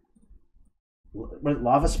 Spider.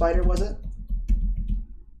 Lava spider, was it?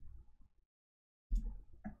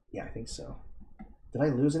 Yeah, I think so. Did I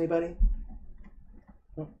lose anybody?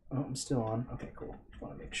 Oh, I'm still on. Okay, cool. Just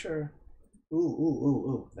want to make sure.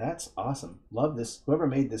 Ooh. That's awesome. Love this. Whoever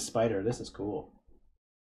made this spider, this is cool.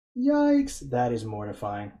 Yikes. That is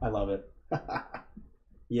mortifying. I love it.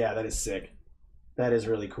 Yeah, that is sick. That is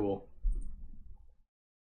really cool.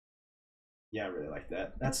 Yeah, I really like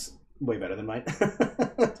that. That's way better than mine.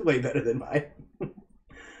 That's way better than mine.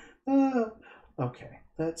 Okay,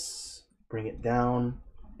 let's bring it down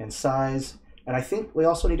in size. And I think we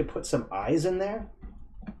also need to put some eyes in there.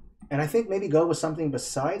 And I think maybe go with something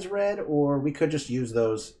besides red, or we could just use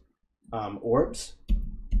those orbs.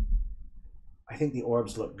 I think the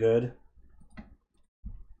orbs look good.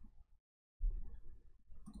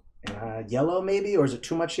 Yellow maybe, or is it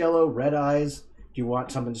too much yellow? Red eyes. Do you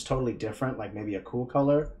want something just totally different, like maybe a cool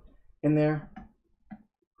color in there?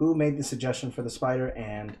 Who made the suggestion for the spider,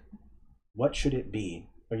 and what should it be?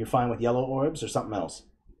 Are you fine with yellow orbs or something else?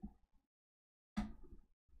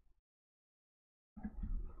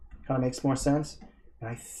 Kind of makes more sense.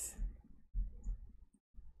 And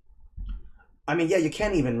I mean, yeah, you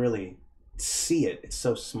can't even really see it. It's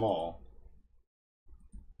so small.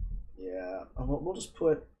 Yeah, we'll just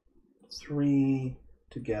put 3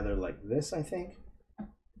 together like this, I think.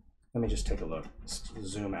 Let me just take a look.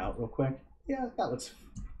 Zoom out real quick. Yeah, that looks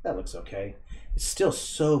okay. It's still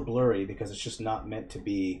so blurry because it's just not meant to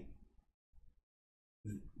be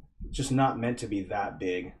that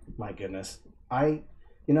big. My goodness. I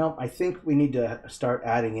think we need to start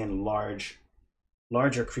adding in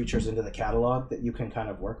larger creatures into the catalog that you can kind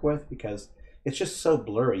of work with, because it's just so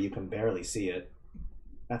blurry you can barely see it.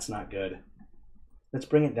 That's not good. Let's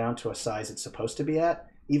bring it down to a size it's supposed to be at,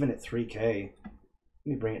 even at 3K. Let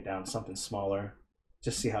me bring it down to something smaller.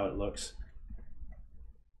 Just see how it looks.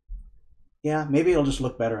 Yeah, maybe it'll just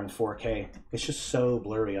look better in 4K. It's just so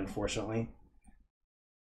blurry, unfortunately.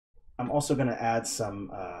 I'm also going to add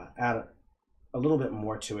add a little bit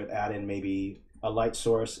more to it. Add in maybe a light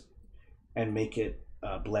source and make it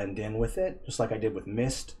blend in with it, just like I did with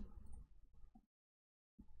Mist.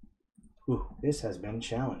 Ooh, this has been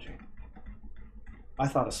challenging. I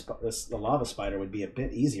thought the lava spider would be a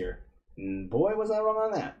bit easier. And boy, was I wrong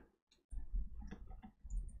on that.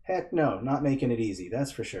 Heck no, not making it easy,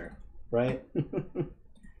 that's for sure, right?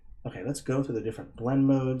 Okay, let's go through the different blend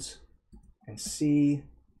modes and see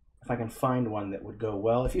if I can find one that would go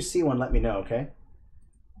well. If you see one, let me know, okay?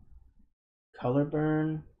 Color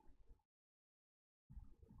burn.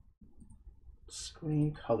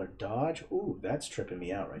 Screen color dodge. Ooh, that's tripping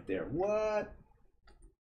me out right there. What?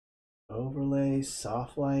 Overlay,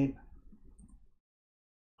 soft light,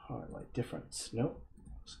 hard light difference. Nope.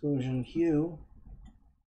 Exclusion hue.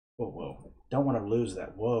 Whoa, whoa. Don't want to lose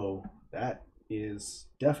that. Whoa, that is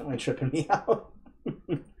definitely tripping me out.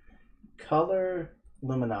 Color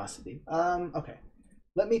luminosity. Okay.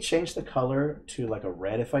 Let me change the color to like a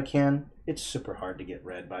red if I can. It's super hard to get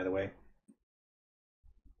red, by the way.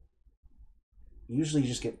 Usually you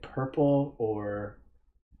just get purple or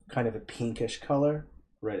kind of a pinkish color.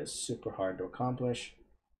 Red is super hard to accomplish.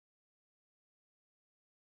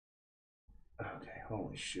 Okay,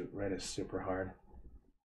 holy shoot, red is super hard.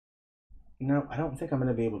 No, I don't think I'm going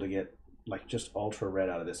to be able to get like just ultra red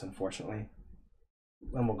out of this, unfortunately.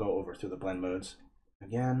 Then we'll go over through the blend modes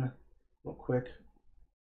again, real quick.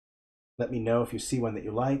 Let me know if you see one that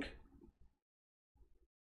you like.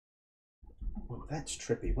 Oh, that's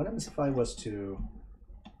trippy. What happens if I was to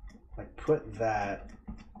like put that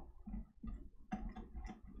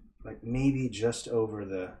like maybe just over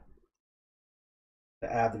the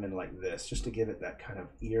abdomen like this, just to give it that kind of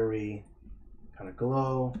eerie kind of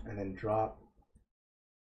glow, and then drop.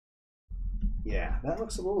 Yeah, that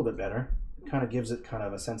looks a little bit better. It kind of gives it kind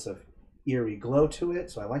of a sense of eerie glow to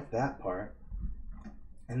it, so I like that part.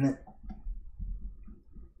 And then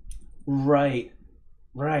right,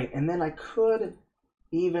 and then I could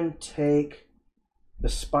even take the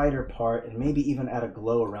spider part and maybe even add a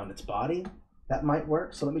glow around its body. That might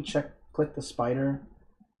work. So let me click the spider,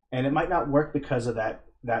 and it might not work because of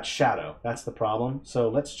that shadow. That's the problem. So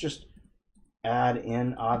let's just add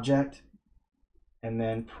in object and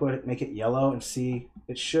then make it yellow and see.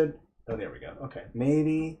 It should, oh, there we go. Okay,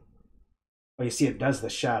 maybe, oh, you see it does the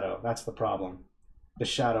shadow. That's the problem. The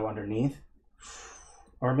shadow underneath.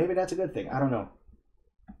 Or maybe that's a good thing. I don't know.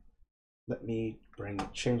 Let me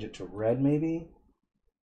change it to red maybe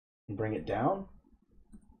and bring it down.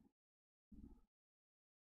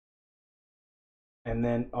 And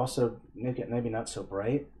then also make it maybe not so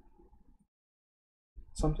bright.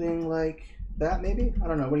 Something like that maybe? I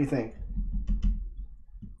don't know. What do you think?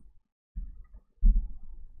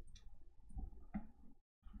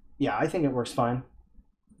 Yeah, I think it works fine.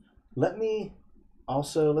 Let me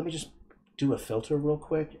just do a filter real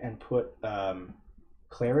quick and put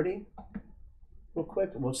clarity real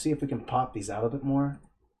quick. We'll see if we can pop these out a bit more.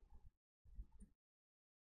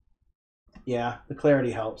 Yeah, the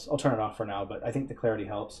clarity helps. I'll turn it off for now, but I think the clarity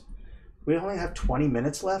helps. We only have 20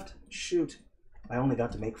 minutes left? Shoot. I only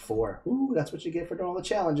got to make 4. Ooh, that's what you get for doing all the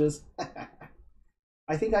challenges.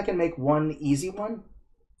 I think I can make one easy one.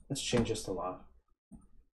 Let's change this to lava.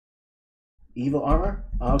 Evil armor?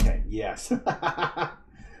 Okay, yes.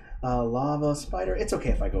 Lava spider. It's okay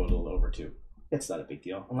if I go a little over too. It's not a big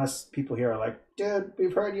deal. Unless people here are like, dude,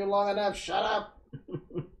 we've heard you long enough. Shut up.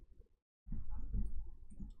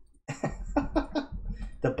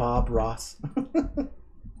 The Bob Ross.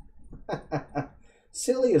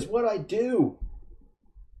 Silly is what I do.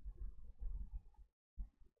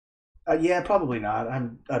 Yeah, probably not.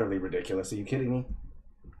 I'm utterly ridiculous. Are you kidding me?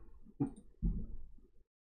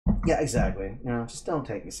 Yeah, exactly. You know, just don't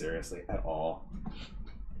take me seriously at all.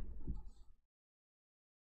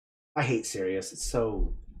 I hate serious. It's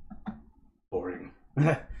so boring.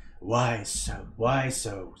 Why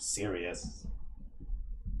so serious?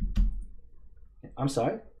 I'm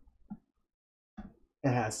sorry? It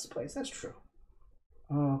has its place. That's true.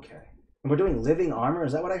 Okay. And we're doing living armor.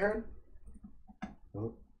 Is that what I heard?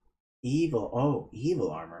 Oh, evil. Oh,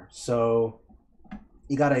 evil armor. So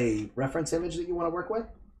you got a reference image that you want to work with?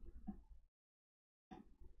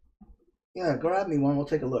 Yeah, grab me one. We'll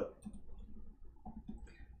take a look.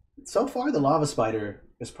 So far, the lava spider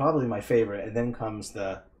is probably my favorite, and then comes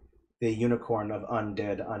the unicorn of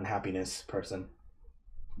undead unhappiness person.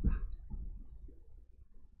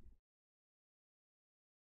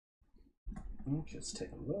 Let's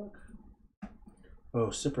take a look.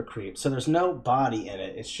 Oh, super creep. So there's no body in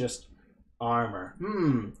it. It's just armor.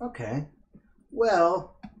 Okay.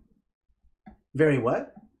 Well, very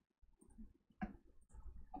what?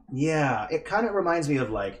 Yeah, it kind of reminds me of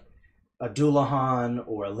like a Doulahan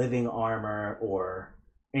or a living armor or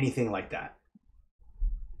anything like that.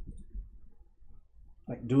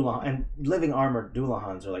 Like Doulahan and living armor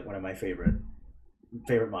Doulahans are like one of my favorite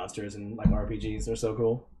monsters in like RPGs. They're so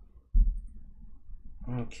cool.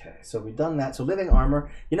 Okay, so we've done that. So living armor.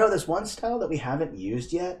 You know, there's one style that we haven't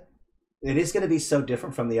used yet. It is going to be so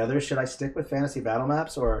different from the others. Should I stick with fantasy battle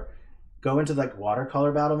maps or go into like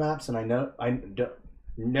watercolor battle maps? And I know I don't.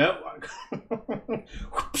 No.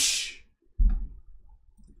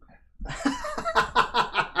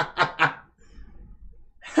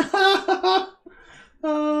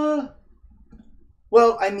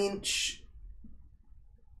 Well, I mean,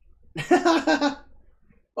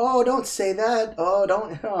 oh, don't say that. Oh,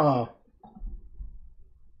 don't. Oh.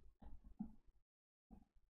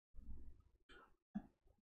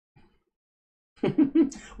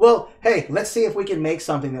 Well, hey, let's see if we can make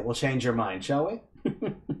something that will change your mind, shall we?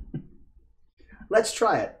 Let's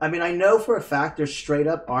try it. I mean, I know for a fact there's straight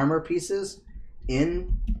up armor pieces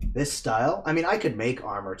in this style. I mean, I could make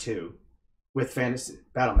armor too with fantasy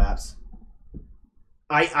battle maps.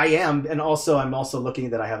 I am, and also I'm also looking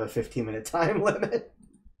that I have a 15-minute time limit.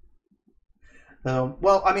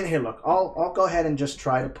 Well, I mean, here, look, I'll go ahead and just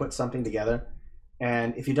try to put something together.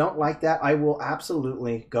 And if you don't like that, I will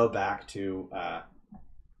absolutely go back to,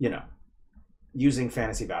 you know, using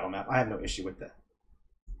fantasy battle map. I have no issue with that.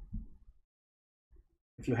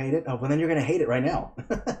 If you hate it, oh, well, then you're going to hate it right now.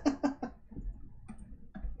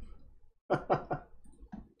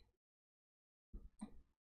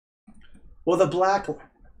 Well, the black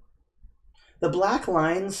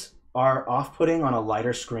lines are off-putting on a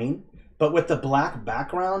lighter screen, but with the black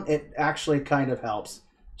background, it actually kind of helps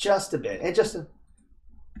just a bit. It just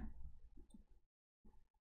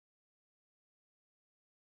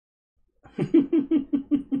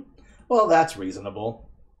well, that's reasonable.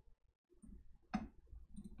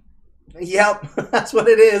 Yep, that's what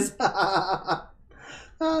it is.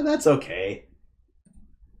 That's okay.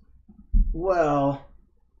 Well,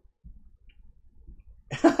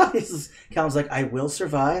 Calum's like, I will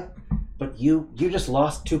survive, but you just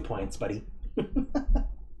lost 2 points, buddy.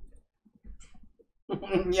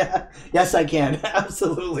 Yeah, yes, I can.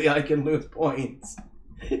 Absolutely, I can lose points.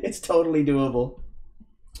 It's totally doable.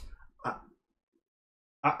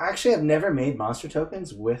 I actually have never made monster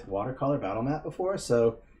tokens with watercolor battle map before,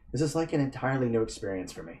 so this is like an entirely new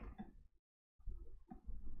experience for me.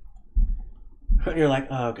 You're like,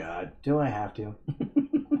 oh god, do I have to?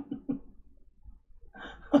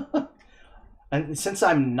 And since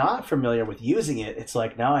I'm not familiar with using it, it's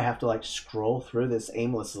like now I have to like scroll through this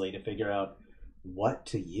aimlessly to figure out what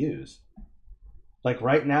to use. Like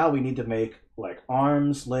right now we need to make like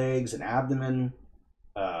arms, legs, an abdomen,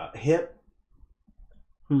 hip.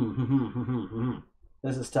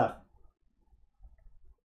 This is tough.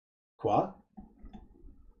 Qua?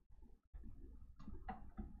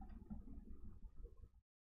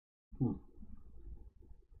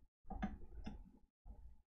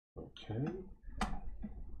 Okay.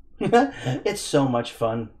 It's so much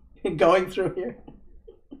fun going through here.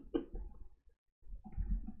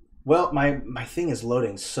 Well, my thing is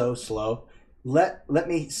loading so slow. Let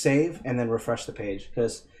me save and then refresh the page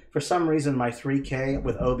because for some reason my 3K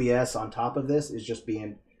with OBS on top of this is just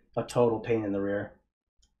being a total pain in the rear.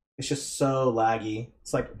 It's just so laggy.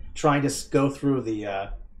 It's like trying to go through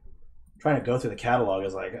the catalog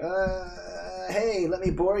is like, hey, let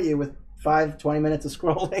me bore you with 20 minutes of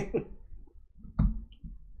scrolling.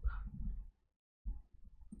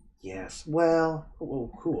 Yes. Well,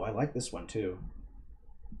 oh, cool. I like this one too.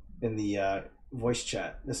 In the voice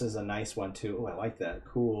chat, this is a nice one too. Oh, I like that.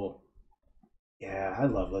 Cool. Yeah, I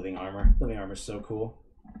love Living Armor. Living Armor is so cool.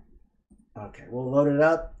 Okay, we'll load it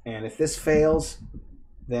up, and if this fails,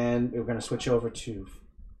 then we're going to switch over to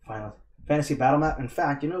Final Fantasy Battle Map. In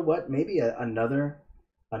fact, you know what? Maybe another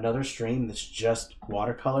stream that's just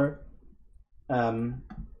watercolor.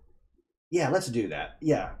 Yeah, let's do that.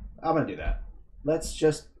 Yeah, I'm going to do that. Let's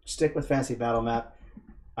just stick with Fantasy Battle Map.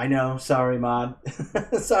 I know, sorry, Mod.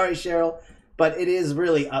 Sorry, Cheryl. But it is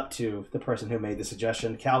really up to the person who made the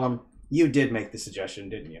suggestion. Callum, you did make the suggestion,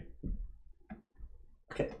 didn't you?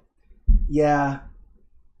 Okay. Yeah.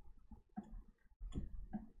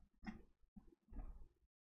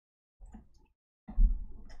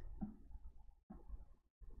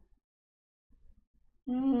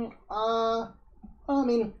 I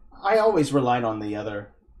mean, I always relied on the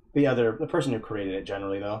person who created it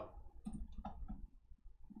generally, though.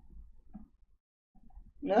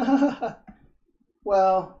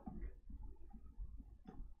 Well,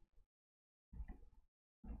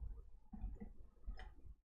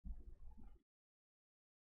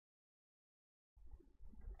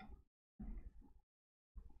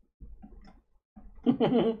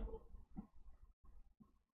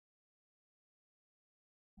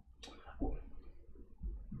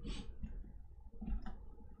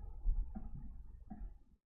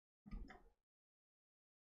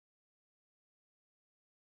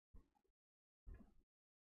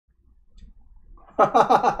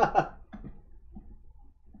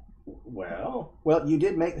 well, you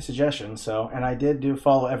did make the suggestion, so, and I did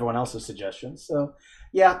follow everyone else's suggestions, so,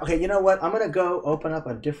 yeah. Okay, you know what? I'm gonna go open up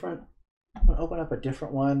a different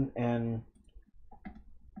one, and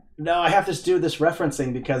no, I have to do this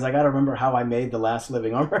referencing because I got to remember how I made the last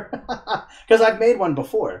Living Armor, because I've made one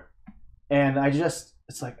before, and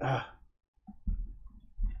it's like,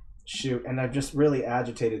 shoot, and I've just really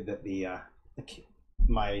agitated that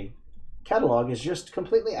my catalog is just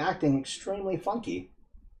completely acting extremely funky.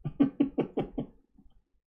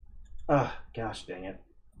 Gosh dang it.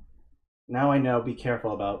 Now I know, be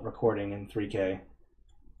careful about recording in 3K.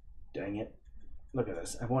 Dang it. Look at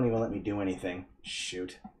this. It won't even let me do anything.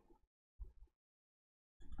 Shoot.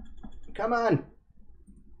 Come on!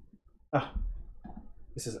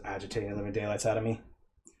 This is agitating the living daylights out of me.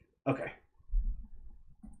 Okay.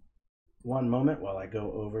 One moment while I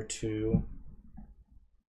go over to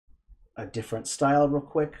a different style real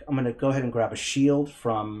quick. I'm going to go ahead and grab a shield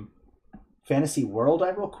from Fantasy World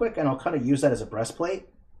real quick, and I'll kind of use that as a breastplate.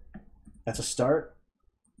 That's a start.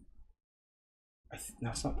 No,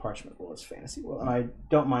 it's not Parchment World, it's Fantasy World. And I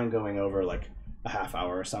don't mind going over like a half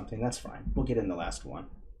hour or something. That's fine. We'll get in the last one.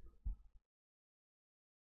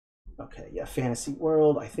 Okay, yeah, Fantasy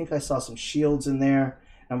World. I think I saw some shields in there.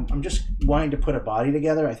 I'm just wanting to put a body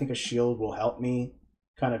together. I think a shield will help me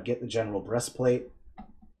kind of get the general breastplate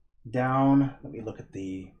down. Let me look at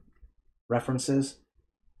the references.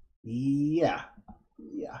 Yeah,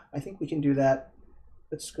 I think we can do that.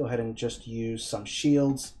 Let's go ahead and just use some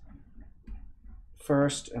shields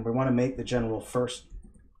first, and we want to make the general first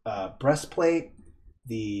breastplate,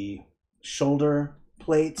 the shoulder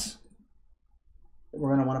plates that we're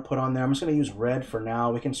going to want to put on there. I'm just going to use red for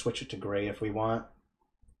now. We can switch it to gray if we want.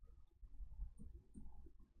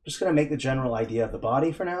 Just going to make the general idea of the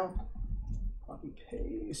body for now. Copy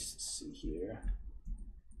paste. Let's see here.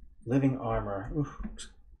 Living Armor. Oof.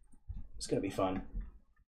 It's going to be fun.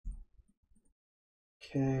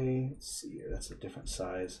 Okay, let's see here. That's a different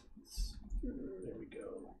size. There we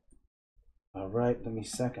go. All right, let me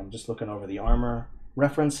sec. I'm just looking over the armor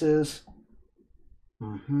references.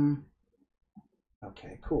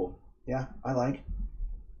 Okay, cool. Yeah, I like.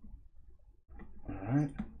 All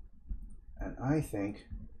right. And I think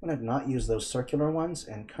I'm going to not use those circular ones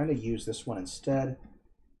and kind of use this one instead.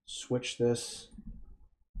 Switch this.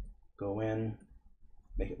 Go in.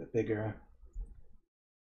 Make it a bit bigger.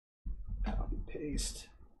 Copy, paste.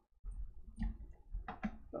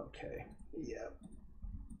 Okay, yeah.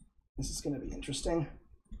 This is going to be interesting.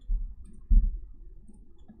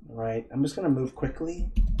 All right, I'm just going to move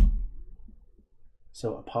quickly.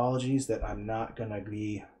 So apologies that I'm not going to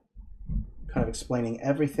be kind of explaining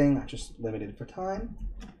everything. I'm just limited for time.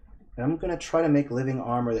 And I'm going to try to make Living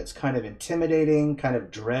Armor that's kind of intimidating, kind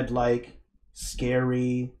of dread-like,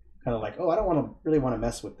 scary, kind of like, oh, I don't really want to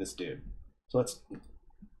mess with this dude. So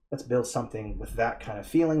let's build something with that kind of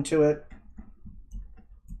feeling to it.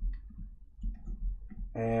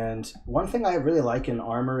 And one thing I really like in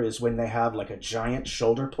armor is when they have like a giant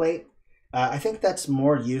shoulder plate. I think that's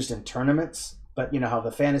more used in tournaments, but you know how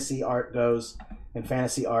the fantasy art goes. In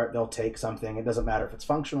fantasy art, they'll take something. It doesn't matter if it's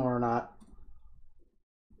functional or not.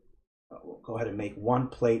 We'll go ahead and make one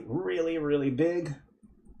plate really, really big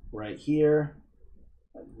right here.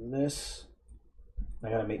 Like this. I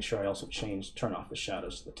gotta make sure I also turn off the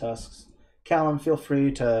shadows to the tusks. Callum, feel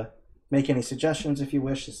free to make any suggestions if you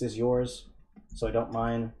wish. This is yours, so I don't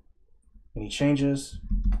mind any changes.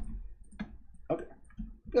 Okay,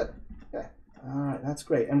 good. Okay, all right, that's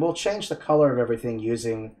great. And we'll change the color of everything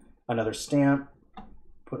using another stamp.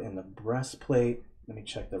 Put in the breastplate. Let me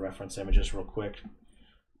check the reference images real quick.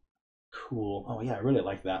 Cool. Oh yeah, I really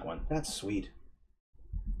like that one. That's sweet.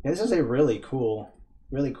 Yeah, this is a really cool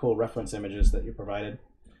reference images that you provided.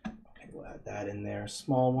 Okay, we'll add that in there.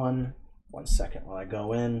 Small one. 1 second while I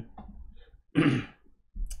go in.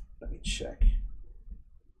 Let me check.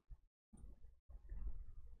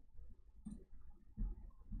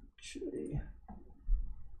 Actually,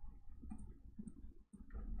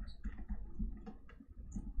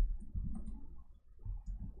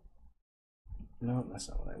 no, that's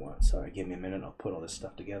not what I want. Sorry, give me a minute. I'll put all this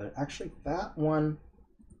stuff together. Actually, that one.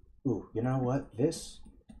 Ooh, you know what? This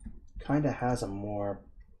kind of has a more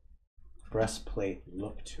breastplate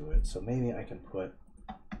look to it. So maybe I can put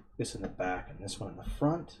this in the back and this one in the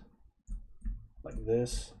front. Like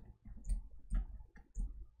this.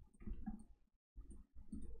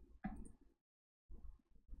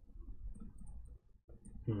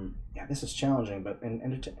 Yeah, this is challenging,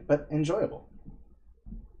 but enjoyable.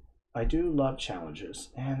 I do love challenges,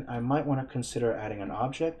 and I might want to consider adding an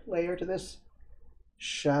object layer to this.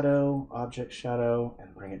 Shadow, object shadow,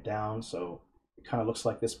 and bring it down so it kind of looks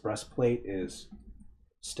like this breastplate is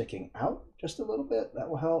sticking out just a little bit. That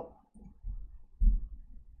will help.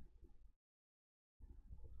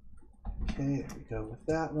 Okay, there we go with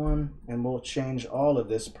that one. And we'll change all of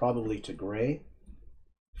this probably to gray.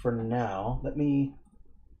 For now, let me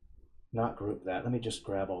not group that. Let me just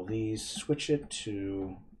grab all these, switch it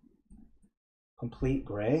to complete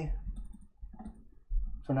gray.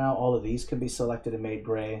 For now, all of these can be selected and made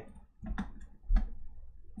gray.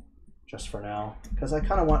 Just for now. Because I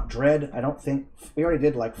kind of want dread. I don't think, we already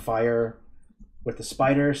did like fire with the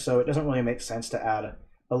spider, so it doesn't really make sense to add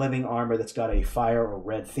a living armor that's got a fire or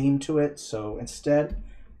red theme to it. So instead,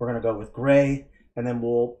 we're going to go with gray, and then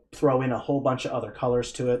we'll throw in a whole bunch of other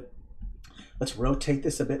colors to it. Let's rotate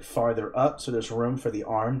this a bit farther up so there's room for the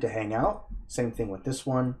arm to hang out. Same thing with this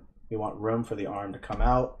one. We want room for the arm to come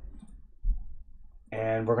out.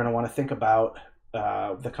 And we're going to want to think about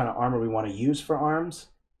the kind of armor we want to use for arms.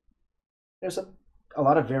 There's a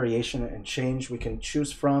lot of variation and change we can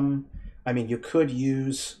choose from. I mean, you could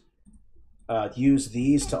use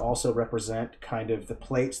these to also represent kind of the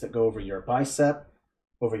plates that go over your bicep,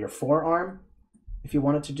 over your forearm. If you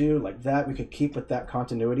wanted to do like that, we could keep with that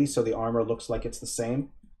continuity so the armor looks like it's the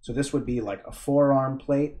same. So this would be like a forearm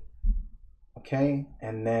plate. Okay,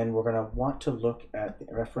 and then we're going to want to look at the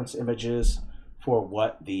reference images for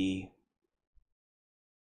what the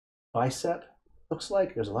bicep looks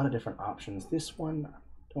like. There's a lot of different options. This one,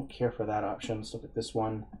 don't care for that option. Let's look at this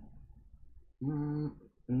one.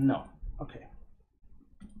 No. Okay.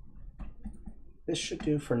 This should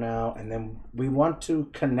do for now. And then we want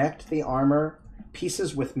to connect the armor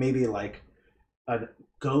pieces with maybe like a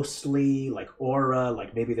ghostly like aura,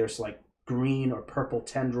 like maybe there's like green or purple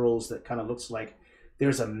tendrils that kind of looks like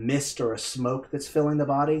there's a mist or a smoke that's filling the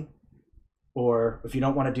body. Or if you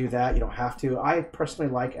don't want to do that, you don't have to. I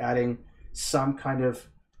personally like adding some kind of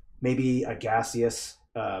maybe a gaseous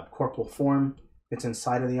corporeal form that's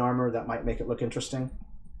inside of the armor. That might make it look interesting.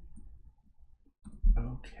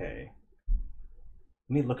 Okay.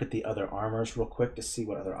 Let me look at the other armors real quick to see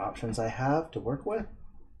what other options I have to work with.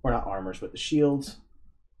 Or not armors, but the shields.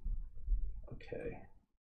 Okay.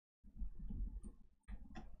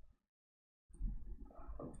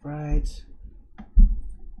 All right.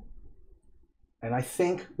 And I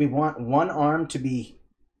think we want one arm to be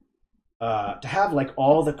to have like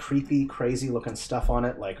all the creepy, crazy looking stuff on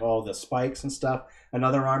it, like all the spikes and stuff.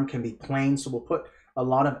 Another arm can be plain, so we'll put a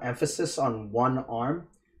lot of emphasis on one arm,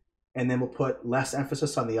 and then we'll put less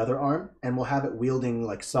emphasis on the other arm, and we'll have it wielding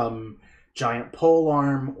like some giant pole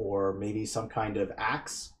arm or maybe some kind of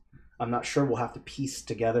axe. I'm not sure. We'll have to piece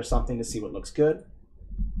together something to see what looks good.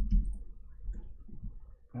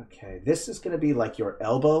 Okay, this is going to be like your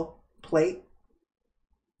elbow plate.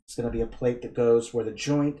 It's going to be a plate that goes where the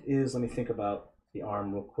joint is. Let me think about the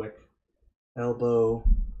arm real quick. Elbow,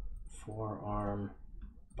 forearm,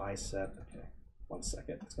 bicep. Okay, 1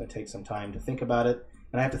 second. It's going to take some time to think about it.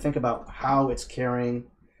 And I have to think about how it's carrying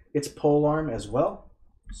its pole arm as well.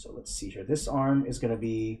 So let's see here. This arm is going to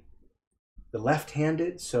be the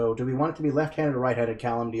left-handed. So do we want it to be left-handed or right-handed,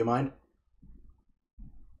 Callum? Do you mind?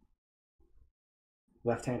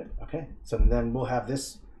 Left-handed. Okay. So then we'll have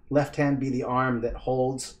this left hand be the arm that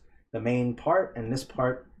holds the main part, and this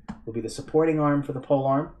part will be the supporting arm for the pole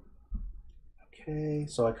arm. Okay.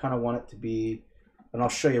 So I kind of want it to be, and I'll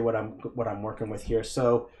show you what I'm working with here.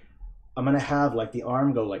 So I'm going to have like the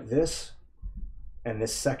arm go like this, and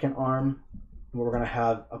this second arm, we're going to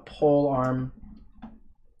have a pole arm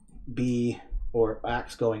be, or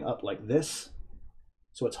axe going up like this.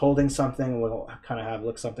 So it's holding something. We'll kind of have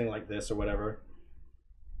look something like this or whatever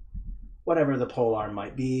the pole arm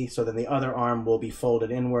might be. So then the other arm will be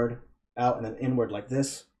folded inward, out, and then inward like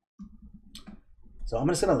this. So I'm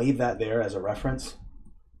just going to leave that there as a reference,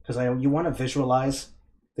 because you want to visualize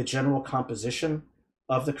the general composition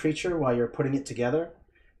of the creature while you're putting it together.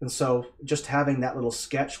 And so just having that little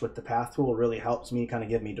sketch with the path tool really helps me kind of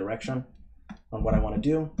give me direction on what I want to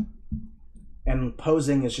do. And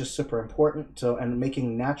posing is just super important. So, and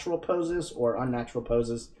making natural poses or unnatural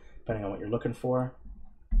poses, depending on what you're looking for.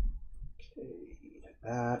 Okay,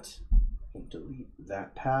 that. And delete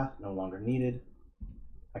that path, no longer needed.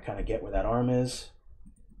 I kind of get where that arm is.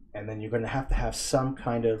 And then you're going to have some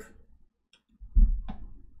kind of,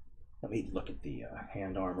 let me look at the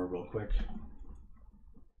hand armor real quick.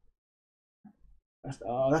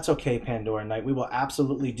 That's okay, Pandora Knight. We will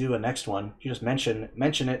absolutely do a next one. You just mention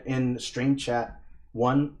it in stream chat.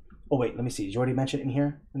 One. Oh wait, let me see. Did you already mention it in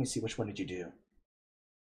here? Let me see. Which one did you do?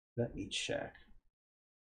 Let me check.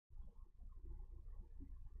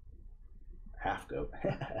 Half goat.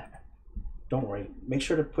 Don't worry. Make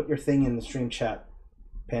sure to put your thing in the stream chat,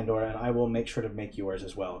 Pandora, and I will make sure to make yours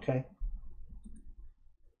as well. Okay.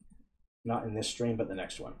 Not in this stream, but the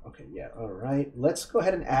next one. Okay. Yeah. All right. Let's go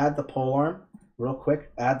ahead and add the pole arm. Real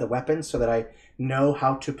quick, add the weapon so that I know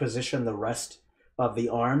how to position the rest of the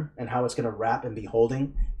arm and how it's going to wrap and be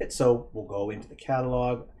holding it. So we'll go into the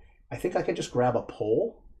catalog. I think I can just grab a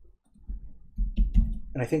pole,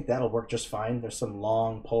 and I think that'll work just fine. There's some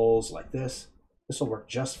long poles like this. This will work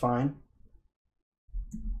just fine.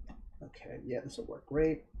 Okay, yeah, this will work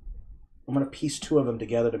great. I'm going to piece two of them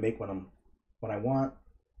together to make what I want.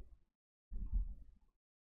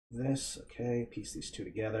 This, okay, piece these two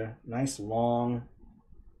together. Nice long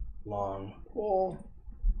pole.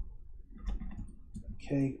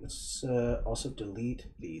 Okay, let's also delete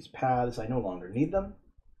these paths. I no longer need them.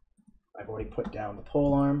 I've already put down the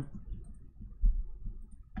pole arm.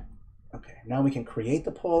 Okay, now we can create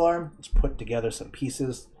the pole arm. Let's put together some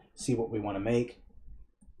pieces, see what we want to make.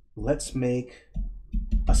 Let's make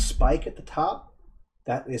a spike at the top.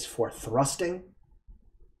 That is for thrusting.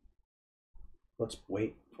 Let's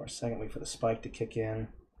wait for a second, wait for the spike to kick in.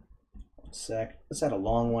 1 sec. Let's add a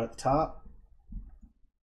long one at the top,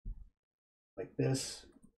 like this.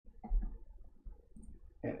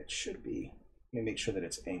 And it should be, let me make sure that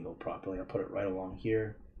it's angled properly. I'll put it right along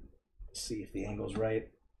here. See if the angle's right.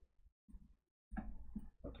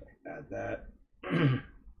 Okay, add that.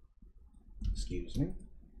 Excuse me.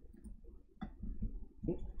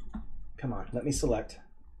 Come on, let me select.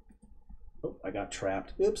 Oh, I got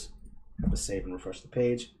trapped. Oops. I have to save and refresh the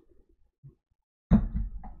page.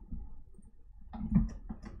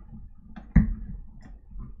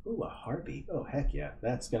 Ooh, a heartbeat. Oh, heck yeah.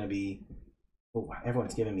 That's going to be... Oh,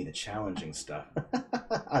 everyone's giving me the challenging stuff.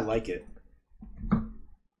 I like it.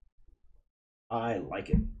 I like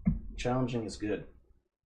it. Challenging is good.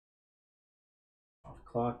 Off the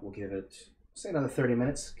clock, we'll give it, say, another 30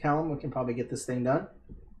 minutes. Callum, we can probably get this thing done.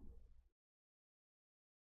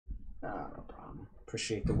 No problem.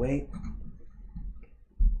 Appreciate the wait.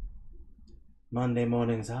 Monday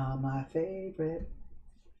mornings are my favorite.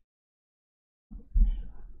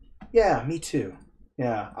 Yeah, me too.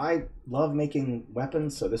 Yeah, I love making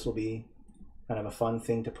weapons, so this will be kind of a fun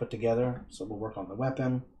thing to put together. So we'll work on the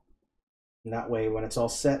weapon. And that way, when it's all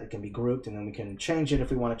set, it can be grouped, and then we can change it if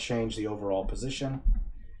we want to change the overall position.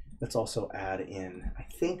 Let's also add in, I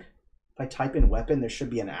think, if I type in weapon, there should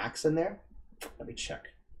be an axe in there. Let me check.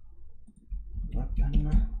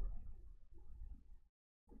 Weapon.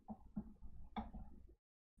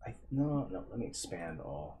 No, let me expand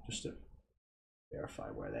all, just to verify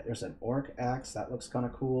where that, there's an orc axe, that looks kind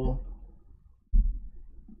of cool.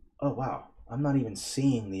 Oh wow, I'm not even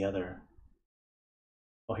seeing the other.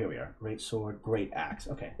 Oh, here we are, great sword, great axe.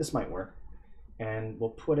 Okay, this might work. And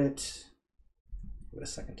we'll put it, give it a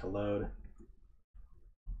second to load.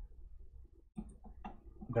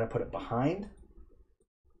 I'm going to put it behind.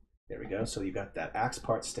 There we go. So you got that axe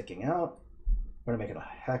part sticking out. We're going to make it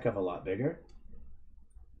a heck of a lot bigger.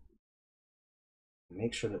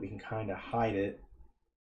 Make sure that we can kind of hide it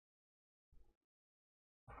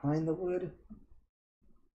behind the wood.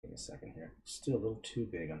 Give me a second here. Still a little too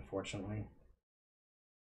big, unfortunately.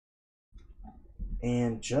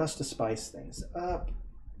 And just to spice things up,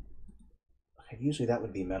 okay, usually that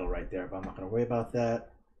would be metal right there, but I'm not going to worry about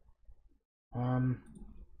that.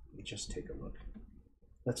 Let me just take a look.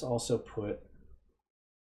 Let's also put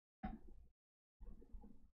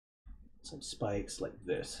some spikes like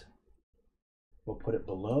this. We'll put it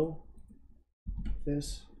below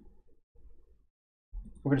this.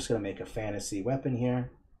 We're just going to make a fantasy weapon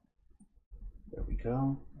here. There we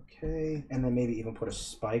go. Okay, and then maybe even put a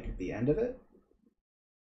spike at the end of it.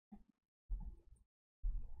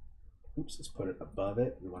 Oops, let's put it above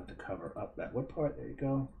it. We want it to cover up that wood part. There you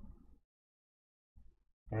go.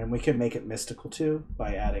 And we could make it mystical too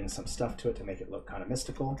by adding some stuff to it to make it look kind of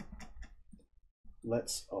mystical.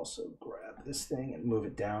 Let's also grab this thing and move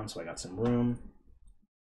it down so I got some room.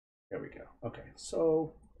 There we go. Okay,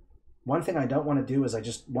 so one thing I don't want to do is I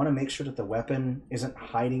just want to make sure that the weapon isn't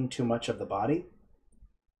hiding too much of the body.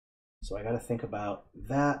 So I got to think about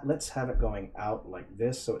that. Let's have it going out like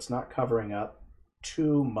this so it's not covering up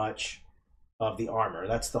too much of the armor.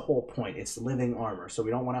 That's the whole point. It's living armor. So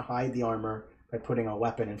we don't want to hide the armor by putting a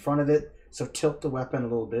weapon in front of it. So tilt the weapon a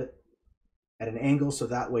little bit at an angle so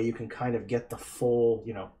that way you can kind of get the full,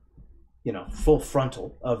 full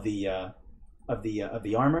frontal of the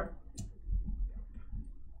armor.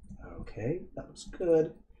 Okay, that looks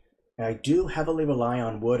good. And I do heavily rely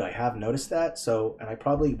on wood. I have noticed that. So, and I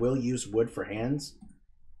probably will use wood for hands.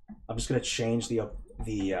 I'm just going to change the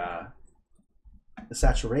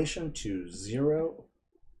saturation to 0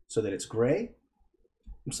 so that it's gray.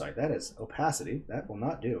 I'm sorry, that is opacity. That will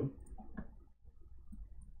not do.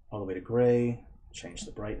 All the way to gray. Change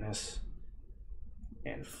the brightness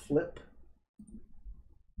and flip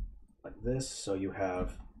like this. So you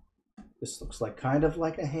have, this looks like kind of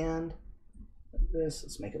like a hand. Like this.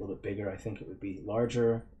 Let's make it a little bit bigger. I think it would be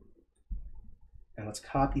larger. And let's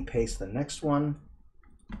copy paste the next one.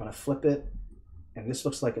 I'm going to flip it. And this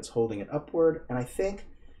looks like it's holding it upward. And I think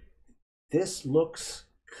this looks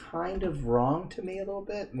kind of wrong to me a little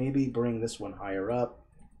bit. Maybe bring this one higher up,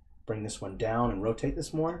 bring this one down and rotate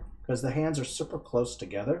this more because the hands are super close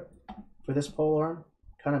together for this pole arm.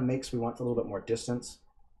 Kind of makes, we want a little bit more distance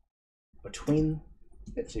between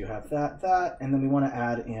it. So you have that, and then we want to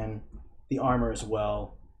add in the armor as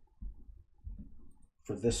well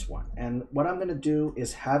for this one. And what I'm going to do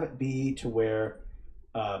is have it be to where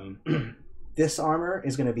this armor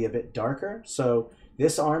is going to be a bit darker. So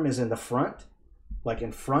this arm is in the front, like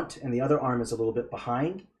in front, and the other arm is a little bit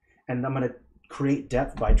behind. And I'm going to create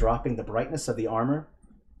depth by dropping the brightness of the armor.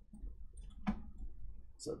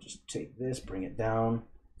 So just take this, bring it down,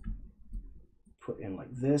 put in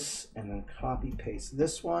like this, and then copy paste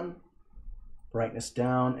this one, brightness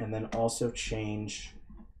down, and then also change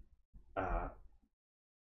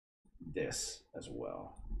this as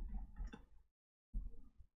well.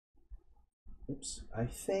 Oops, I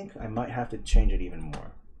think I might have to change it even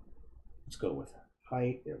more. Let's go with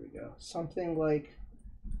height. There we go. Something like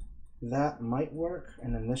that might work,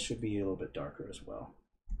 and then this should be a little bit darker as well.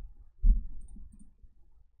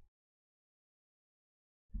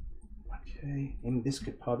 Okay, and this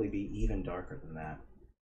could probably be even darker than that.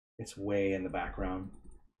 It's way in the background.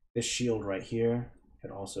 This shield right here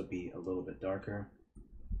could also be a little bit darker.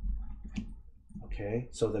 Okay,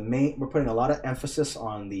 so the main, we're putting a lot of emphasis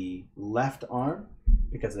on the left arm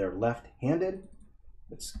because they're left-handed.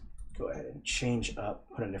 Let's go ahead and change up,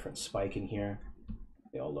 put a different spike in here.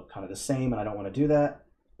 They all look kind of the same, and I don't want to do that.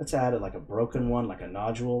 Let's add like a broken one, like a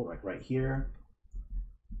nodule, like right here.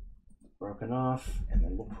 Broken off, and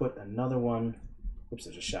then we'll put another one. Oops,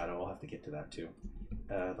 there's a shadow. I'll have to get to that too.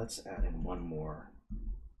 Let's add in one more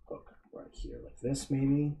hook right here, like this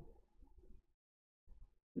maybe.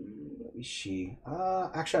 Let me see.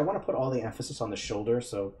 Actually, I want to put all the emphasis on the shoulder,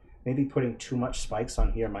 so maybe putting too much spikes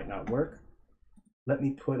on here might not work. Let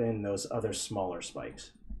me put in those other smaller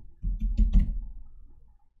spikes.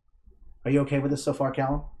 Are you okay with this so far,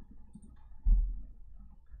 Callum?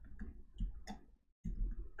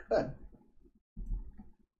 Good.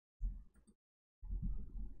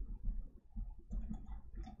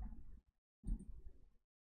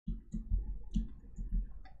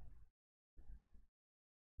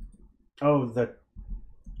 Oh,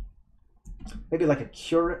 maybe like a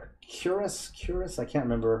Curus, I can't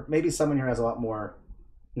remember. Maybe someone here has a lot more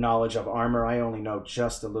knowledge of armor. I only know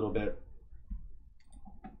just a little bit.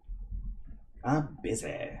 I'm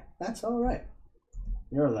busy. That's all right.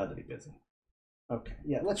 You're allowed to be busy. Okay,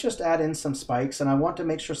 yeah, let's just add in some spikes, and I want to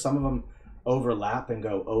make sure some of them overlap and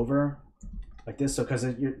go over like this, so because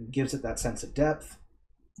it gives it that sense of depth.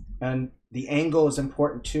 And the angle is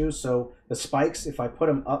important too, so the spikes, if I put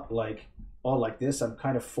them up like all like this, I'm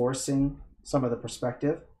kind of forcing some of the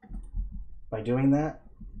perspective by doing that.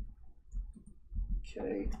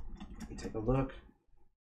 Okay, let me take a look.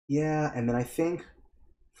 Yeah, and then I think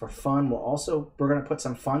for fun, we're going to put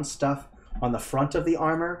some fun stuff on the front of the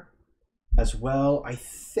armor as well. I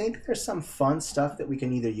think there's some fun stuff that we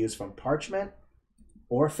can either use from Parchment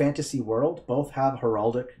or Fantasy World. Both have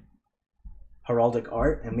heraldic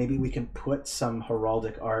art, and maybe we can put some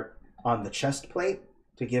heraldic art on the chest plate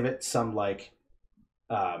to give it some like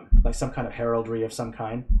some kind of heraldry of some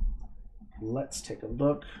kind. Let's take a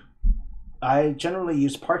look. I generally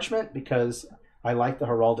use Parchment because I like the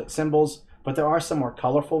heraldic symbols, but there are some more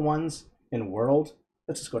colorful ones in World.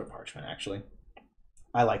 Let's just go to Parchment, actually.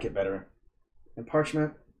 I like it better in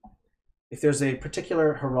Parchment. If there's a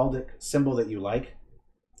particular heraldic symbol that you like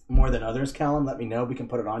more than others, Callum, let me know. We can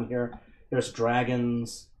put it on here. There's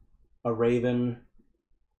dragons, a raven,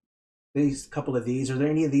 these couple of these. Are there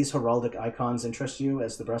any of these heraldic icons interest you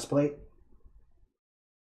as the breastplate?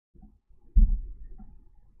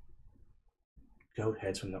 Goat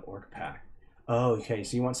heads from the orc pack. Oh, okay,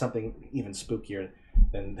 so you want something even spookier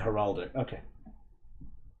than heraldic. Okay.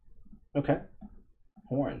 Okay.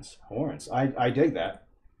 Horns. I dig that.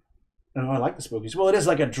 I like the spookies. Well, it is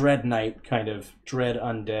like a Dread Knight kind of Dread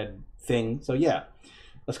Undead thing. So yeah.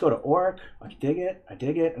 Let's go to Orc. I dig it.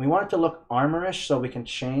 And we want it to look armorish, so we can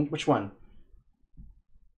change. Which one?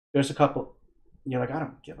 There's a couple. You're like, I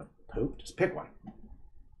don't give a poop. Just pick one.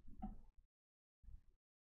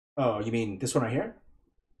 Oh, you mean this one right here?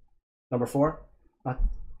 Number 4? Not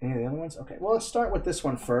any of the other ones? Okay, well, let's start with this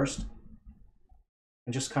one first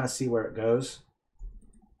and just kind of see where it goes.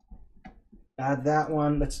 Add that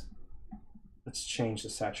one. Let's change the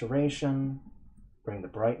saturation, bring the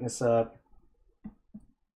brightness up,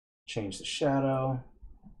 change the shadow.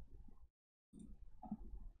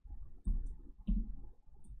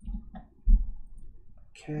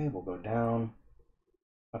 Okay, we'll go down.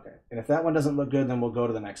 Okay, and if that one doesn't look good, then we'll go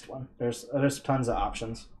to the next one. There's tons of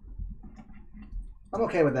options. I'm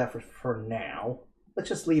okay with that for now. Let's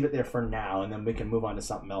just leave it there for now, and then we can move on to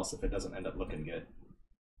something else if it doesn't end up looking good.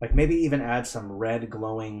 Like maybe even add some red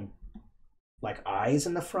glowing like eyes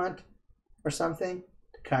in the front or something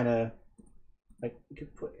to kind of like we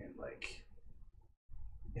could put in like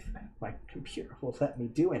if my computer will let me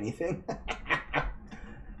do anything.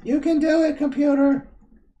 You can do it, computer.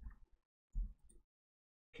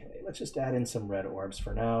 Okay, let's just add in some red orbs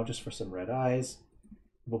for now, just for some red eyes.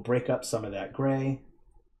 We'll break up some of that gray.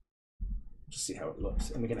 Just see how it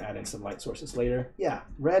looks, and we can add in some light sources later. Yeah,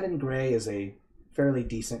 red and gray is a fairly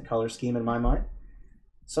decent color scheme in my mind.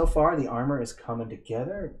 So far, the armor is coming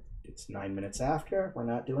together. It's 9 minutes after. We're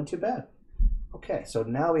not doing too bad. Okay, so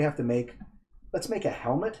now we have to let's make a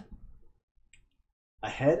helmet. A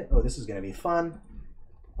head. Oh, this is going to be fun.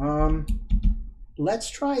 Let's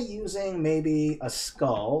try using maybe a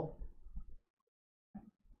skull.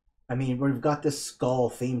 I mean, we've got this skull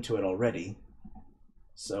theme to it already,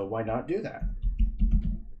 so why not do that?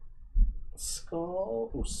 Skull.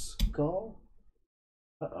 Oh, skull.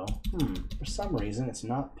 Uh-oh. For some reason, it's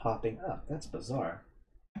not popping up. That's bizarre.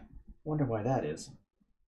 Wonder why that is.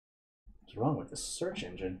 What's wrong with the search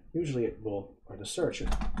engine? Usually it will, or the search.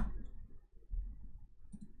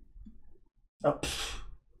 Oh,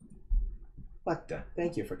 what the?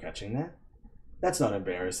 Thank you for catching that. That's not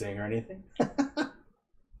embarrassing or anything.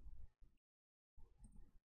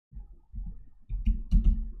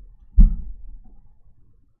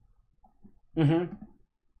 Mm-hmm.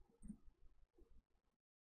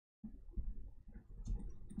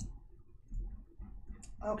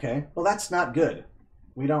 Okay, well that's not good.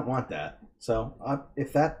 We don't want that. So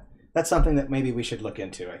if that's something that maybe we should look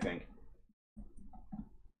into, I think.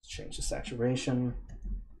 Let's change the saturation.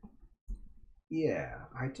 Yeah,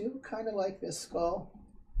 I do kind of like this skull.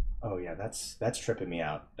 Oh yeah, that's tripping me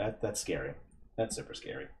out. That's scary. That's super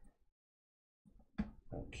scary.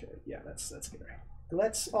 Okay, yeah, that's scary.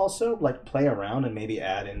 Let's also like play around and maybe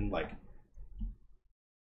add in like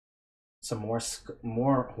some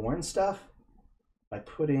more horn stuff by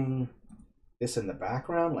putting this in the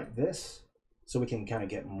background like this, so we can kind of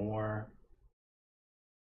get more.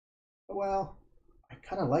 Well, I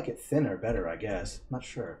kind of like it thinner better, I guess. Not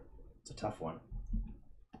sure. It's a tough one.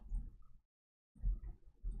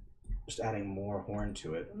 Just adding more horn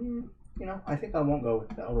to it. You know, I think I won't go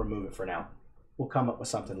with. I'll remove it for now. We'll come up with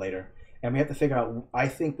something later. And we have to figure out, I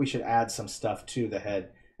think we should add some stuff to the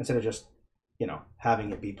head instead of just, you know,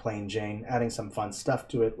 having it be plain Jane, adding some fun stuff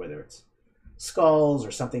to it, whether it's skulls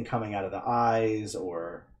or something coming out of the eyes,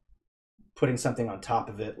 or putting something on top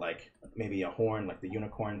of it, like maybe a horn, like the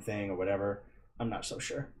unicorn thing or whatever. I'm not so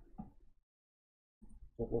sure.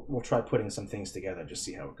 We'll try putting some things together, just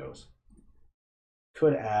see how it goes.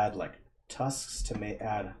 Could add like tusks to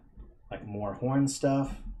add like more horn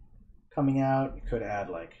stuff coming out. You could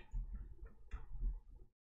add like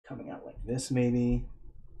coming out like this maybe.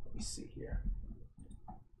 Let me see here.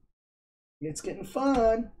 It's getting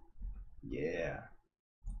fun. Yeah.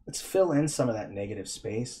 Let's fill in some of that negative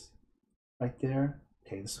space right there.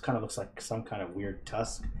 Okay, this kind of looks like some kind of weird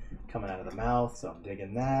tusk coming out of the mouth, so I'm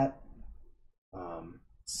digging that.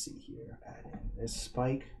 Let's see here, add in this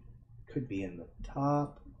spike. Could be in the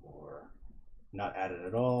top or not added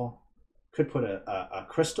at all. Could put a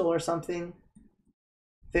crystal or something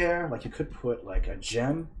there. Like you could put like a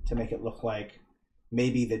gem to make it look like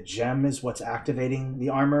maybe the gem is what's activating the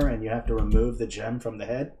armor and you have to remove the gem from the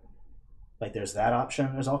head. Like there's that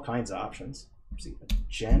option. There's all kinds of options. Let's see, a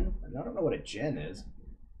gen? I don't know what a gen is.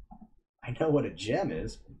 I know what a gem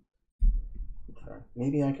is.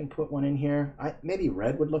 Maybe I can put one in here. Maybe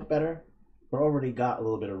red would look better. We're already got a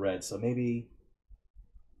little bit of red, so maybe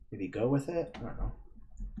go with it. I don't know.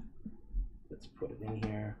 Let's put it in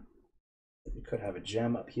here. We could have a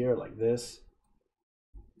gem up here like this.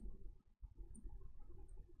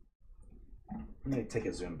 Let me take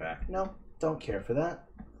a zoom back. No, don't care for that.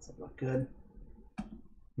 Doesn't look good.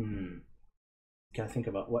 Gotta think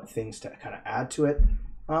about what things to kind of add to it.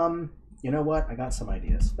 You know what? I got some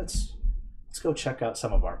ideas. Let's go check out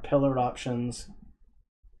some of our pillared options.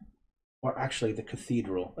 Or actually the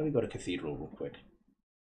cathedral. Let me go to cathedral real quick.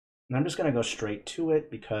 And I'm just gonna go straight to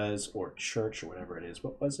it because, or church or whatever it is.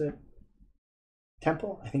 What was it?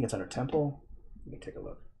 Temple? I think it's under temple. Let me take a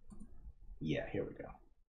look. Yeah, here we go.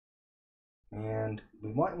 And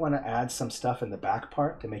we might want to add some stuff in the back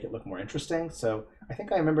part to make it look more interesting. So I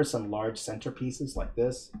think I remember some large centerpieces like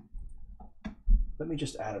this. Let me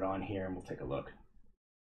just add it on here and we'll take a look.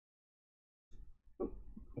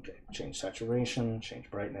 Okay, change saturation,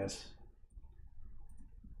 change brightness.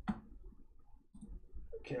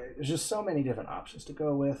 Okay, there's just so many different options to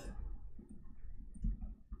go with.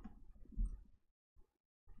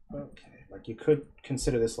 Okay, like you could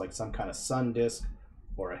consider this like some kind of sun disk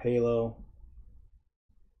or a halo.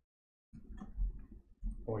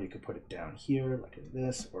 Or you could put it down here like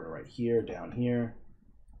this, or right here, down here.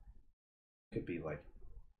 Could be like,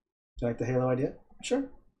 do you like the halo idea? Sure,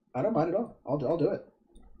 I don't mind at all. I'll do it.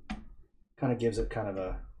 Kind of gives it kind of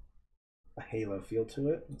a halo feel to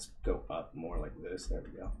it. Let's go up more like this. There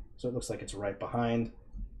we go. So it looks like it's right behind.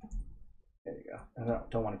 There you go. And I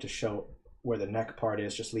don't want it to show where the neck part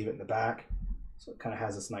is. Just leave it in the back. So it kind of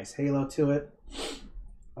has this nice halo to it,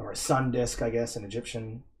 or a sun disk, I guess, in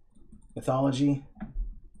Egyptian mythology.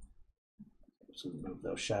 So move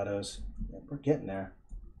those shadows. Yeah, we're getting there.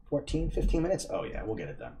 14, 15 minutes? Oh yeah, we'll get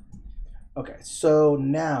it done. Okay, so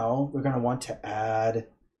now we're going to want to add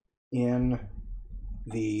in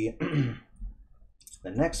the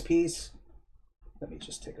the next piece. Let me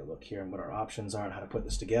just take a look here and what our options are and how to put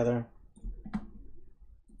this together.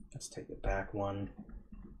 Let's take the back one.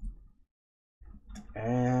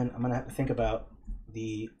 And I'm going to have to think about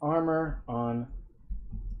the armor on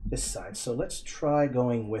this side. So let's try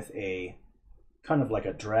going with a kind of like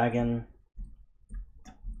a dragon.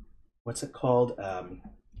 What's it called?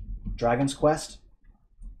 Dragon's Quest.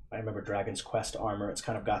 I remember Dragon's Quest armor. It's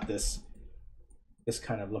kind of got this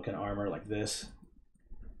kind of looking armor like this.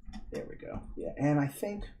 There we go. Yeah, and I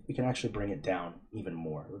think we can actually bring it down even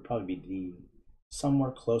more. It would probably be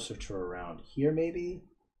somewhere closer to around here maybe.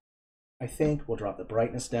 I think we'll drop the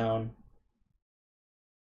brightness down.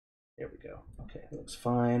 There we go. Okay, it looks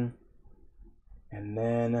fine. And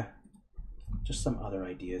then just some other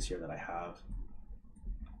ideas here that I have.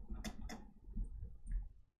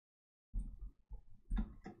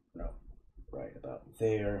 No, right about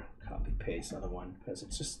there. Copy paste another one because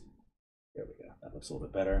it's just, there we go. That looks a little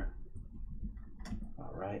bit better.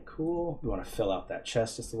 All right, cool. We want to fill out that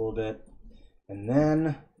chest just a little bit. And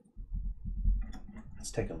then let's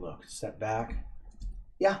take a look. Step back.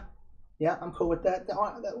 Yeah, I'm cool with that.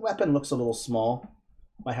 That weapon looks a little small.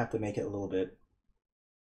 Might have to make it a little bit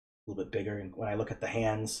bigger. And when I look at the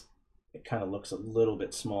hands, it kind of looks a little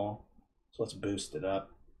bit small. So let's boost it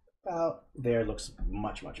up. About there, looks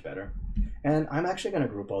much, much better. And I'm actually going to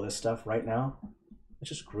group all this stuff right now. Let's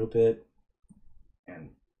just group it.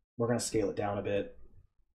 And we're going to scale it down a bit.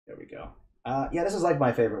 There we go. Yeah, this is like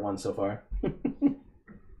my favorite one so far.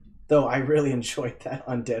 Though I really enjoyed that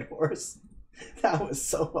undead horse. That was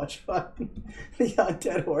so much fun. The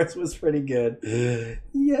undead horse was pretty good.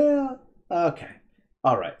 Yeah. Okay.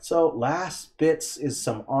 All right. So last bits is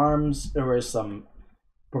some arms. There is some.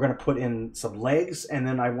 We're gonna put in some legs, and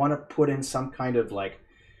then I want to put in some kind of like,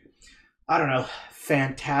 I don't know,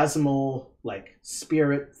 phantasmal like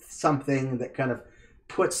spirit, something that kind of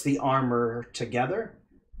puts the armor together.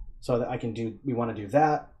 So that I can do. We want to do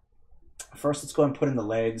that. First, let's go and put in the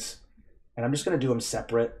legs, and I'm just gonna do them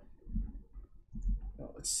separate.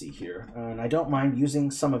 Let's see here. And I don't mind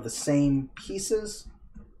using some of the same pieces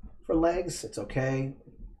for legs. It's okay.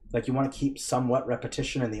 Like you want to keep somewhat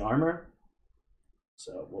repetition in the armor.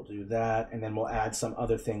 So we'll do that. And then we'll add some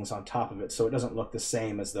other things on top of it so it doesn't look the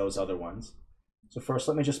same as those other ones. So first,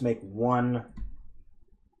 let me just make one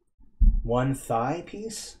thigh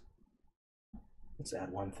piece. Let's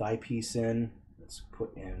add one thigh piece in. Let's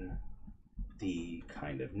put in the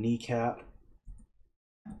kind of kneecap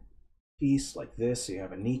piece like this. So you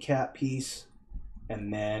have a kneecap piece,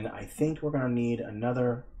 and then I think we're going to need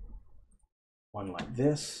another one like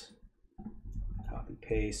this. Copy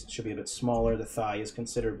paste. It should be a bit smaller. The thigh is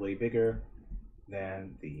considerably bigger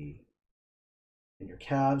than in your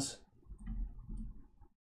calves.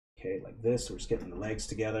 Okay, like this. So we're just getting the legs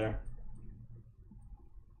together.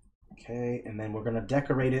 Okay, and then we're going to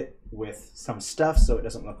decorate it with some stuff so it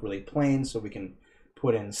doesn't look really plain. So we can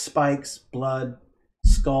put in spikes, blood,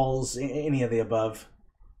 skulls, any of the above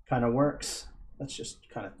kind of works. Let's just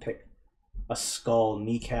kind of pick a skull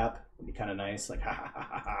kneecap. Would be kind of nice, like ha ha ha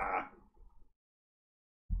ha ha.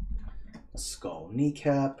 A skull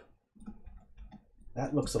kneecap.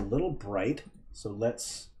 That looks a little bright, so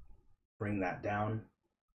let's bring that down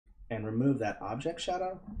and remove that object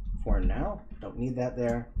shadow for now. Don't need that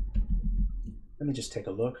there. Let me just take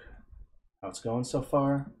a look how it's going so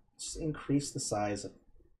far. Just increase the size of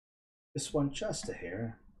this one just a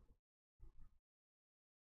hair.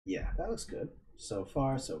 Yeah, that looks good. So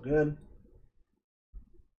far, so good.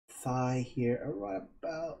 Thigh here, right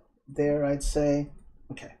about there, I'd say.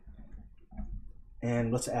 Okay.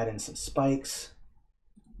 And let's add in some spikes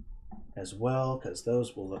as well, because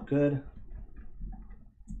those will look good.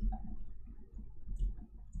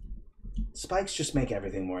 Spikes just make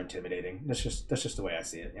everything more intimidating. That's just the way I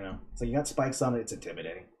see it, you know. So you got spikes on it, it's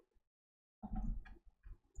intimidating.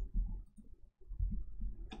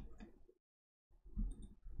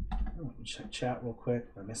 Check chat real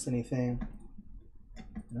quick. Did I miss anything?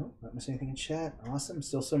 No, not miss anything in chat. Awesome.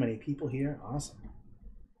 Still so many people here. Awesome.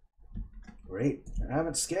 Great. I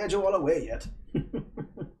haven't scheduled all away yet.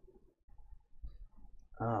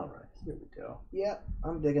 All right, here we go. Yep,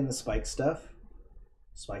 I'm digging the spike stuff.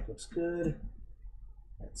 Spike looks good.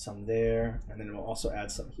 Add some there, and then we'll also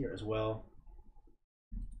add some here as well.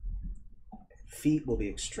 Feet will be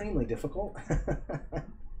extremely difficult. I'm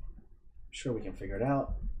sure we can figure it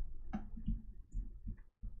out.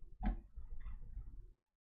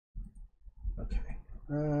 Okay.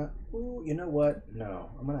 Ooh, you know what?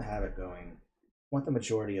 No, I'm gonna have it going. I want the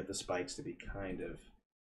majority of the spikes to be kind of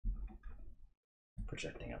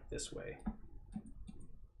projecting up this way.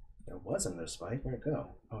 There was another spike. Where'd it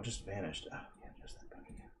go? Oh, it just vanished. Oh, yeah, just that bug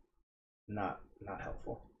again. Not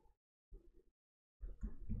helpful.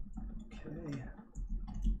 Okay.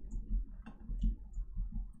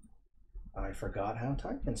 I forgot how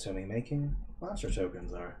time-consuming making monster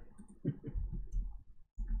tokens are.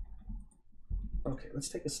 Okay, let's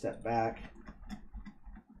take a step back.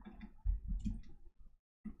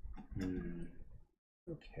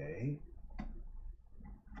 Okay.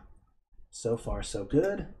 So far, so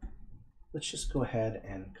good. Let's just go ahead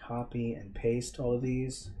and copy and paste all of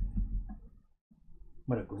these.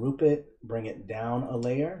 I'm going to group it, bring it down a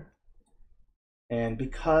layer. And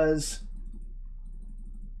because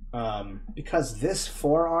this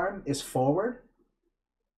forearm is forward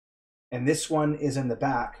and this one is in the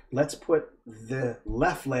back, let's put the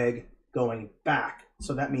left leg going back.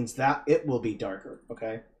 So that means that it will be darker,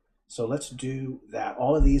 okay? So let's do that.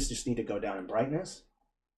 All of these just need to go down in brightness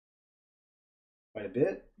quite a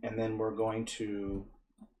bit. And then we're going to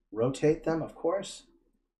rotate them, of course,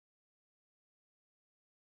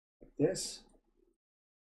 like this.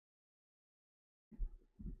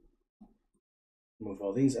 Move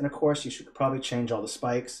all these. And of course, you should probably change all the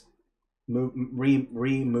spikes.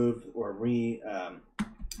 Remove or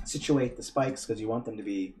situate the spikes because you want them to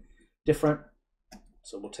be different.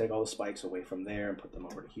 So we'll take all the spikes away from there and put them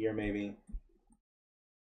over to here maybe.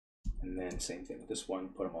 And then same thing with this one,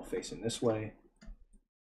 put them all facing this way.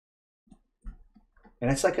 And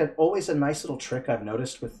it's like always a nice little trick I've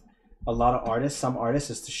noticed with a lot of artists, some artists,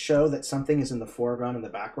 is to show that something is in the foreground and the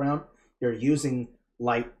background. You're using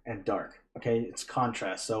light and dark. Okay, it's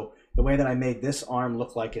contrast. So the way that I made this arm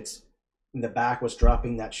look like it's in the back was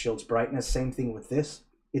dropping that shield's brightness. Same thing with this.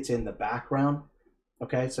 It's in the background.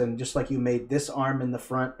 Okay, so just like you made this arm in the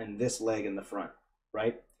front and this leg in the front,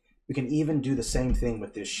 right? You can even do the same thing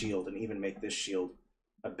with this shield and even make this shield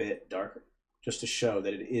a bit darker, just to show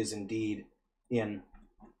that it is indeed in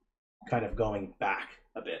kind of going back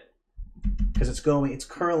a bit. Because it's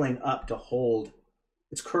curling up to hold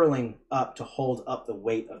up the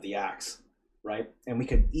weight of the axe, right? And we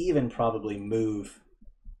could even probably move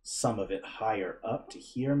some of it higher up to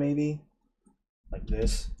here, maybe like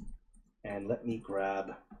this. And let me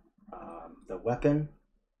grab the weapon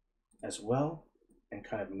as well and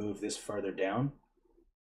kind of move this further down,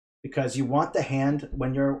 because you want the hand,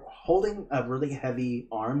 when you're holding a really heavy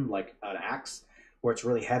arm like an axe where it's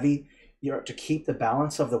really heavy, to keep the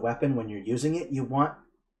balance of the weapon when you're using it, you want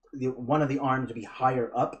one of the arms to be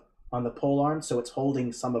higher up on the pole arm, so it's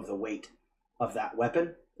holding some of the weight of that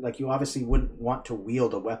weapon. Like, you obviously wouldn't want to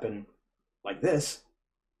wield a weapon like this.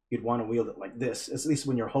 You'd want to wield it like this, at least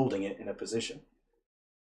when you're holding it in a position.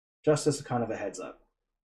 Just as kind of a heads up.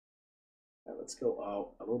 Now let's go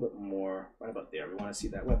out a little bit more, right about there. We want to see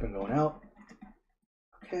that weapon going out.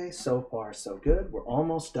 Okay, so far so good. We're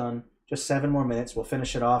almost done. Just 7 more minutes. We'll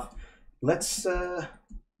finish it off. Let's add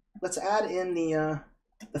in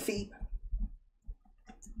the feet.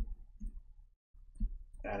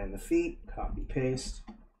 Add in the feet. Copy paste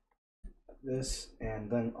this, and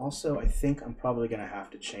then also I think I'm probably going to have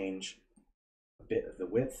to change a bit of the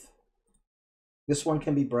width. This one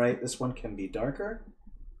can be bright. This one can be darker,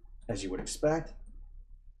 as you would expect.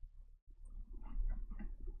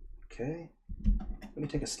 Okay, let me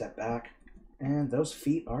take a step back, and those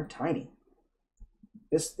feet are tiny.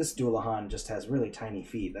 This Dullahan just has really tiny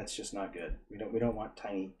feet. That's just not good. We don't want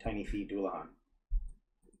tiny feet Dullahan.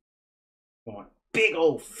 We want big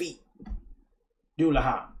old feet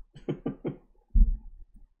Dullahan.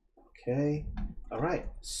 Okay, all right.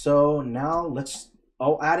 So now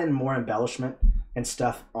I'll add in more embellishment and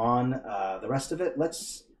stuff on the rest of it.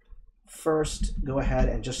 Let's first go ahead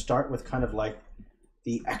and just start with kind of like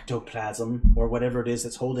the ectoplasm or whatever it is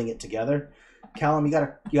that's holding it together. Callum, you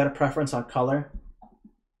got a preference on color?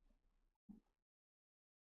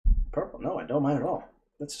 Purple? No, I don't mind at all.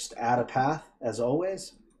 Let's just add a path as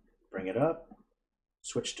always. Bring it up.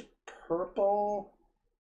 Switch to purple.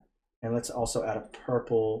 And let's also add a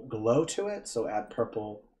purple glow to it. So add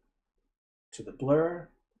purple to the blur.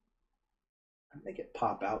 Make it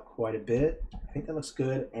pop out quite a bit. I think that looks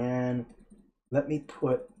good. And let me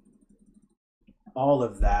put all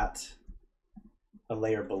of that a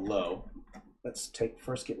layer below. Let's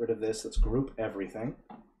first get rid of this. Let's group everything.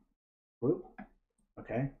 Group.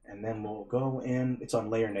 Okay. And then we'll go in. It's on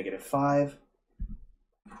layer -5.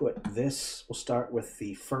 Put this. We'll start with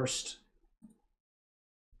the first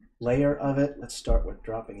layer of it. Let's start with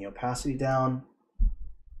dropping the opacity down.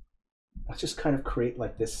 Let's just kind of create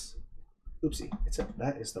like this. Oopsie,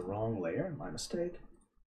 that is the wrong layer, my mistake.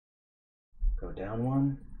 Go down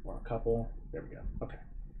one or a couple. There we go. Okay.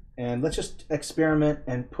 And let's just experiment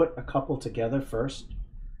and put a couple together first,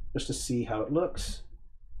 just to see how it looks.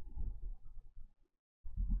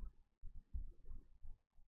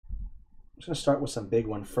 I'm just gonna start with some big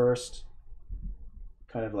one first,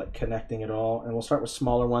 kind of like connecting it all, and we'll start with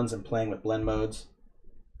smaller ones and playing with blend modes.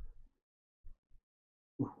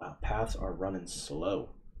 Ooh, wow, paths are running slow.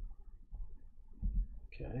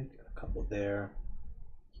 Okay, got a couple there,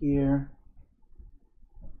 here.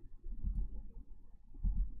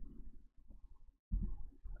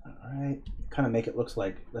 All right, kind of make it look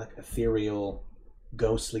like ethereal,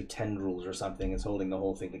 ghostly tendrils or something is holding the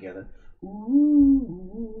whole thing together.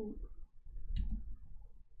 Ooh.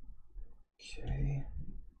 Okay.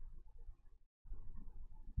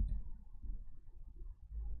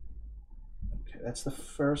 Okay, that's the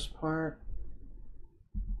first part.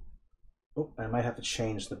 Oh, I might have to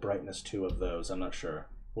change the brightness too of those. I'm not sure.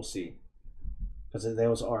 We'll see. Because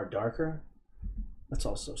those are darker. Let's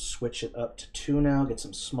also switch it up to 2 now. Get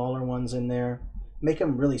some smaller ones in there. Make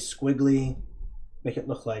them really squiggly. Make it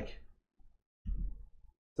look like,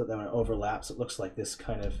 so that when it overlaps, it looks like this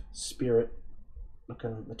kind of spirit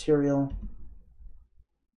looking material.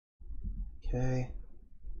 Okay.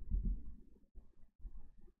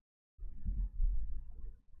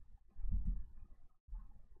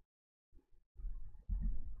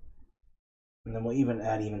 And then we'll even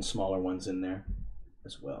add even smaller ones in there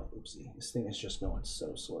as well. Oopsie, this thing is just going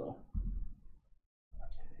so slow.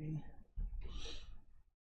 Okay.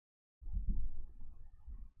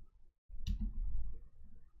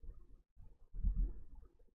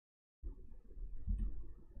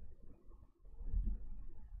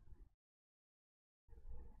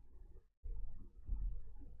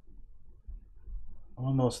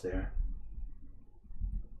 almost there.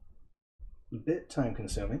 A bit time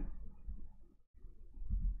consuming.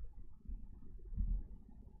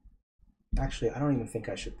 Actually, I don't even think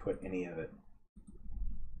I should put any of it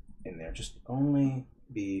in there. Just only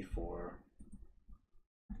be for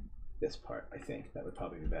this part, I think. That would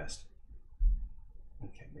probably be best.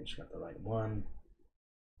 Okay, we just got the right one.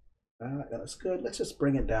 That looks good. Let's just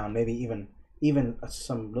bring it down. Maybe even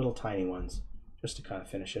some little tiny ones, just to kind of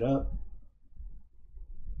finish it up.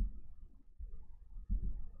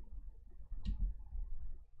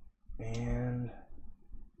 And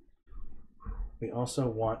we also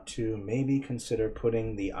want to maybe consider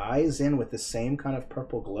putting the eyes in with the same kind of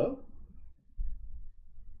purple glow.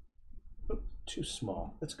 Oops, too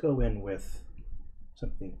small. Let's go in with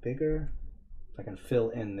something bigger. If I can fill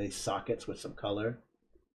in these sockets with some color.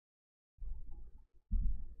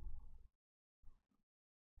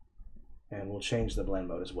 And we'll change the blend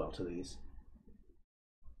mode as well to these.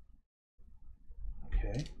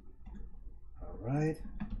 Okay. All right.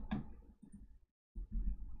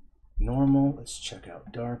 Normal. Let's check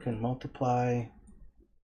out darken, multiply.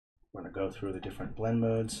 We're going to go through the different blend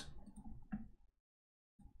modes.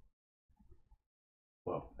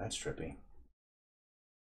 Whoa, that's trippy.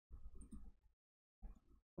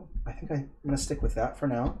 I think I'm going to stick with that for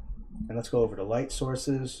now. And let's go over to light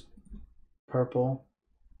sources, purple.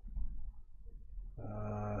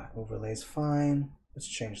 Overlay's fine. Let's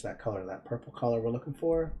change that color to that purple color we're looking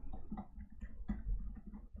for.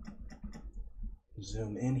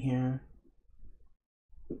 Zoom in here.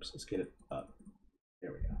 Oops, let's get it up.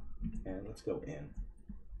 There we go. And let's go in.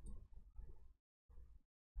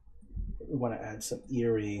 We want to add some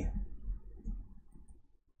eerie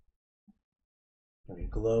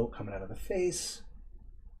glow coming out of the face.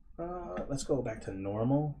 Let's go back to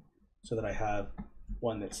normal so that I have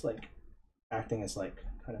one that's like acting as like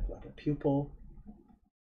kind of like a pupil.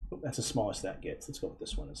 Oh, that's the smallest that gets. Let's go with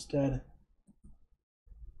this one instead.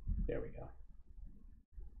 There we go.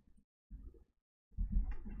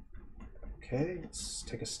 Okay, let's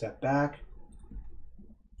take a step back.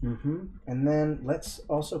 And then let's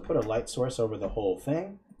also put a light source over the whole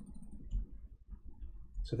thing.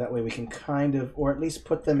 So that way we can kind of, or at least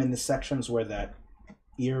put them in the sections where that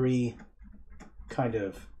eerie kind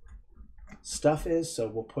of stuff is. So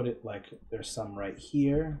we'll put it like there's some right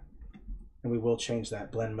here. And we will change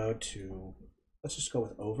that blend mode to, let's just go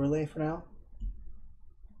with overlay for now.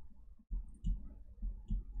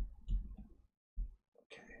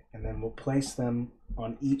 Okay, and then we'll place them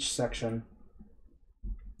on each section.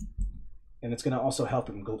 And it's going to also help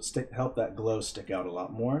help that glow stick out a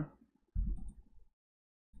lot more.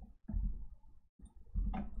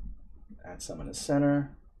 Add some in the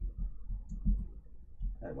center.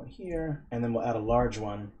 Add one here, and then we'll add a large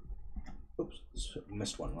one. Oops,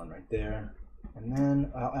 missed one right there. And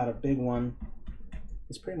then I'll add a big one.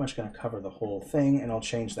 It's pretty much going to cover the whole thing, and I'll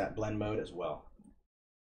change that blend mode as well.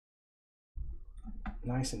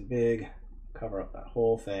 Nice and big, cover up that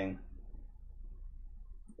whole thing.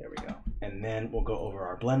 There we go. And then we'll go over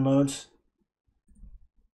our blend modes.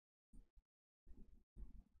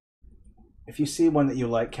 If you see one that you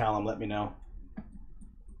like, Callum, let me know.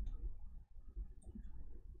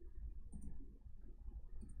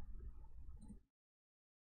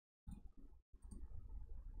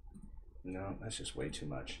 No, that's just way too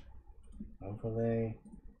much. Overlay.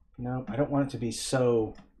 No, I don't want it to be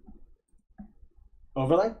so...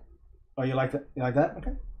 Overlay? Oh, you like that? You like that?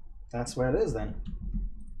 Okay. That's where it is then.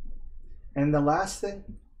 And the last thing...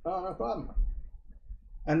 Oh, no problem.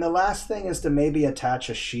 And the last thing is to maybe attach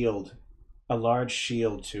a shield. A large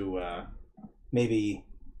shield to maybe...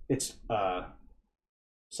 It's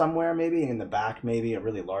somewhere maybe in the back, maybe a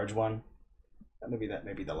really large one. Maybe that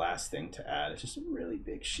may be the last thing to add. It's just a really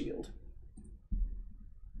big shield.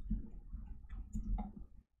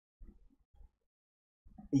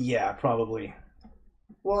 Yeah, probably.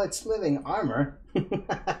 Well, it's living armor.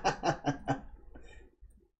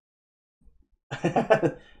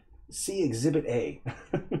 See Exhibit A.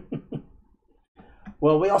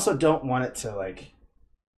 Well, we also don't want it to like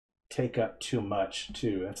take up too much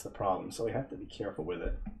too. That's the problem. So we have to be careful with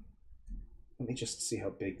it. Let me just see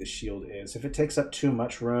how big the shield is. If it takes up too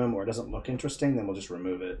much room or doesn't look interesting, then we'll just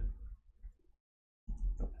remove it.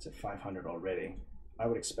 Oh, it's at 500 already. I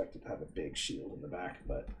would expect it to have a big shield in the back,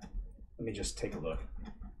 but let me just take a look.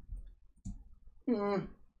 I'm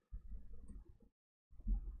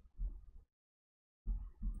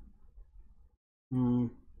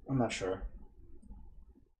not sure.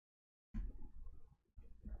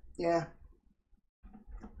 Yeah.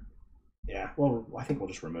 Yeah, well, I think we'll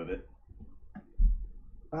just remove it.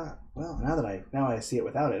 Well, now I see it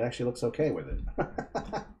without it. It actually looks okay with it.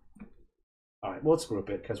 All right, well, let's group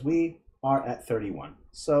it because we are at 31.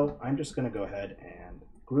 So I'm just going to go ahead and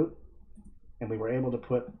group, and we were able to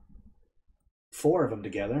put 4 of them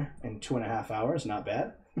together in 2.5 hours. Not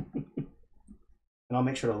bad. And I'll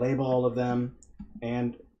make sure to label all of them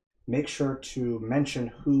and make sure to mention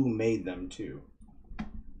who made them too.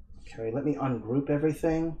 Okay, let me ungroup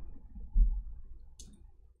everything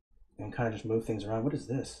and kind of just move things around. What is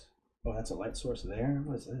this? Oh, that's a light source there.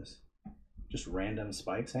 What is this? Just random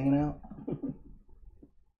spikes hanging out?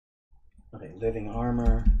 Okay, living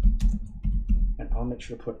armor. And I'll make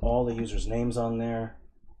sure to put all the users' names on there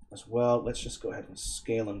as well. Let's just go ahead and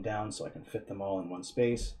scale them down so I can fit them all in one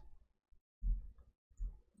space.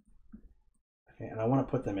 Okay, and I want to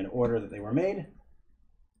put them in order that they were made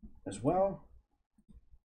as well.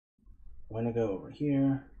 Windigo over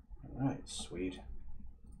here. All right, sweet.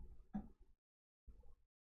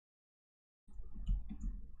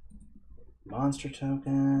 Monster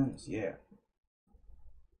tokens, yeah.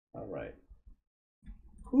 All right.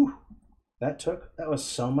 Whew. That was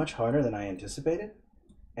so much harder than I anticipated,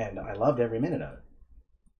 and I loved every minute of it.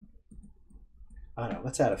 I don't know,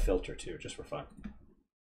 let's add a filter too, just for fun.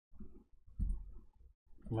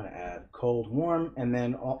 I'm gonna add cold, warm, and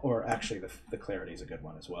then, or actually the clarity is a good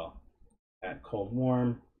one as well. Add cold,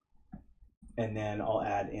 warm, and then I'll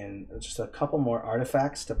add in just a couple more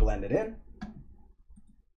artifacts to blend it in.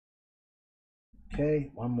 Okay,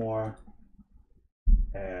 one more.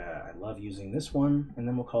 I love using this one, and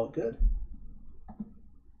then we'll call it good.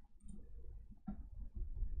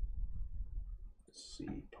 Let's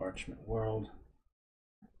see, Parchment World.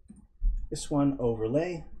 This one,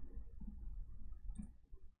 overlay.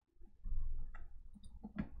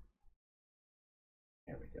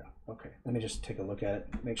 There we go. Okay, let me just take a look at it,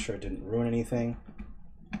 make sure it didn't ruin anything.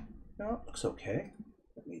 No, it looks okay.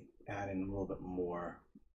 Let me add in a little bit more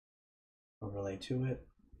overlay to it.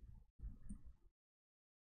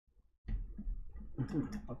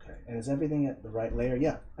 Okay, and is everything at the right layer?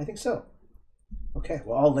 Yeah, I think so. Okay,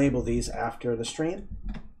 well, I'll label these after the stream.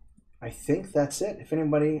 I think that's it. If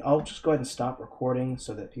anybody, I'll just go ahead and stop recording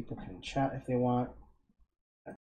so that people can chat if they want.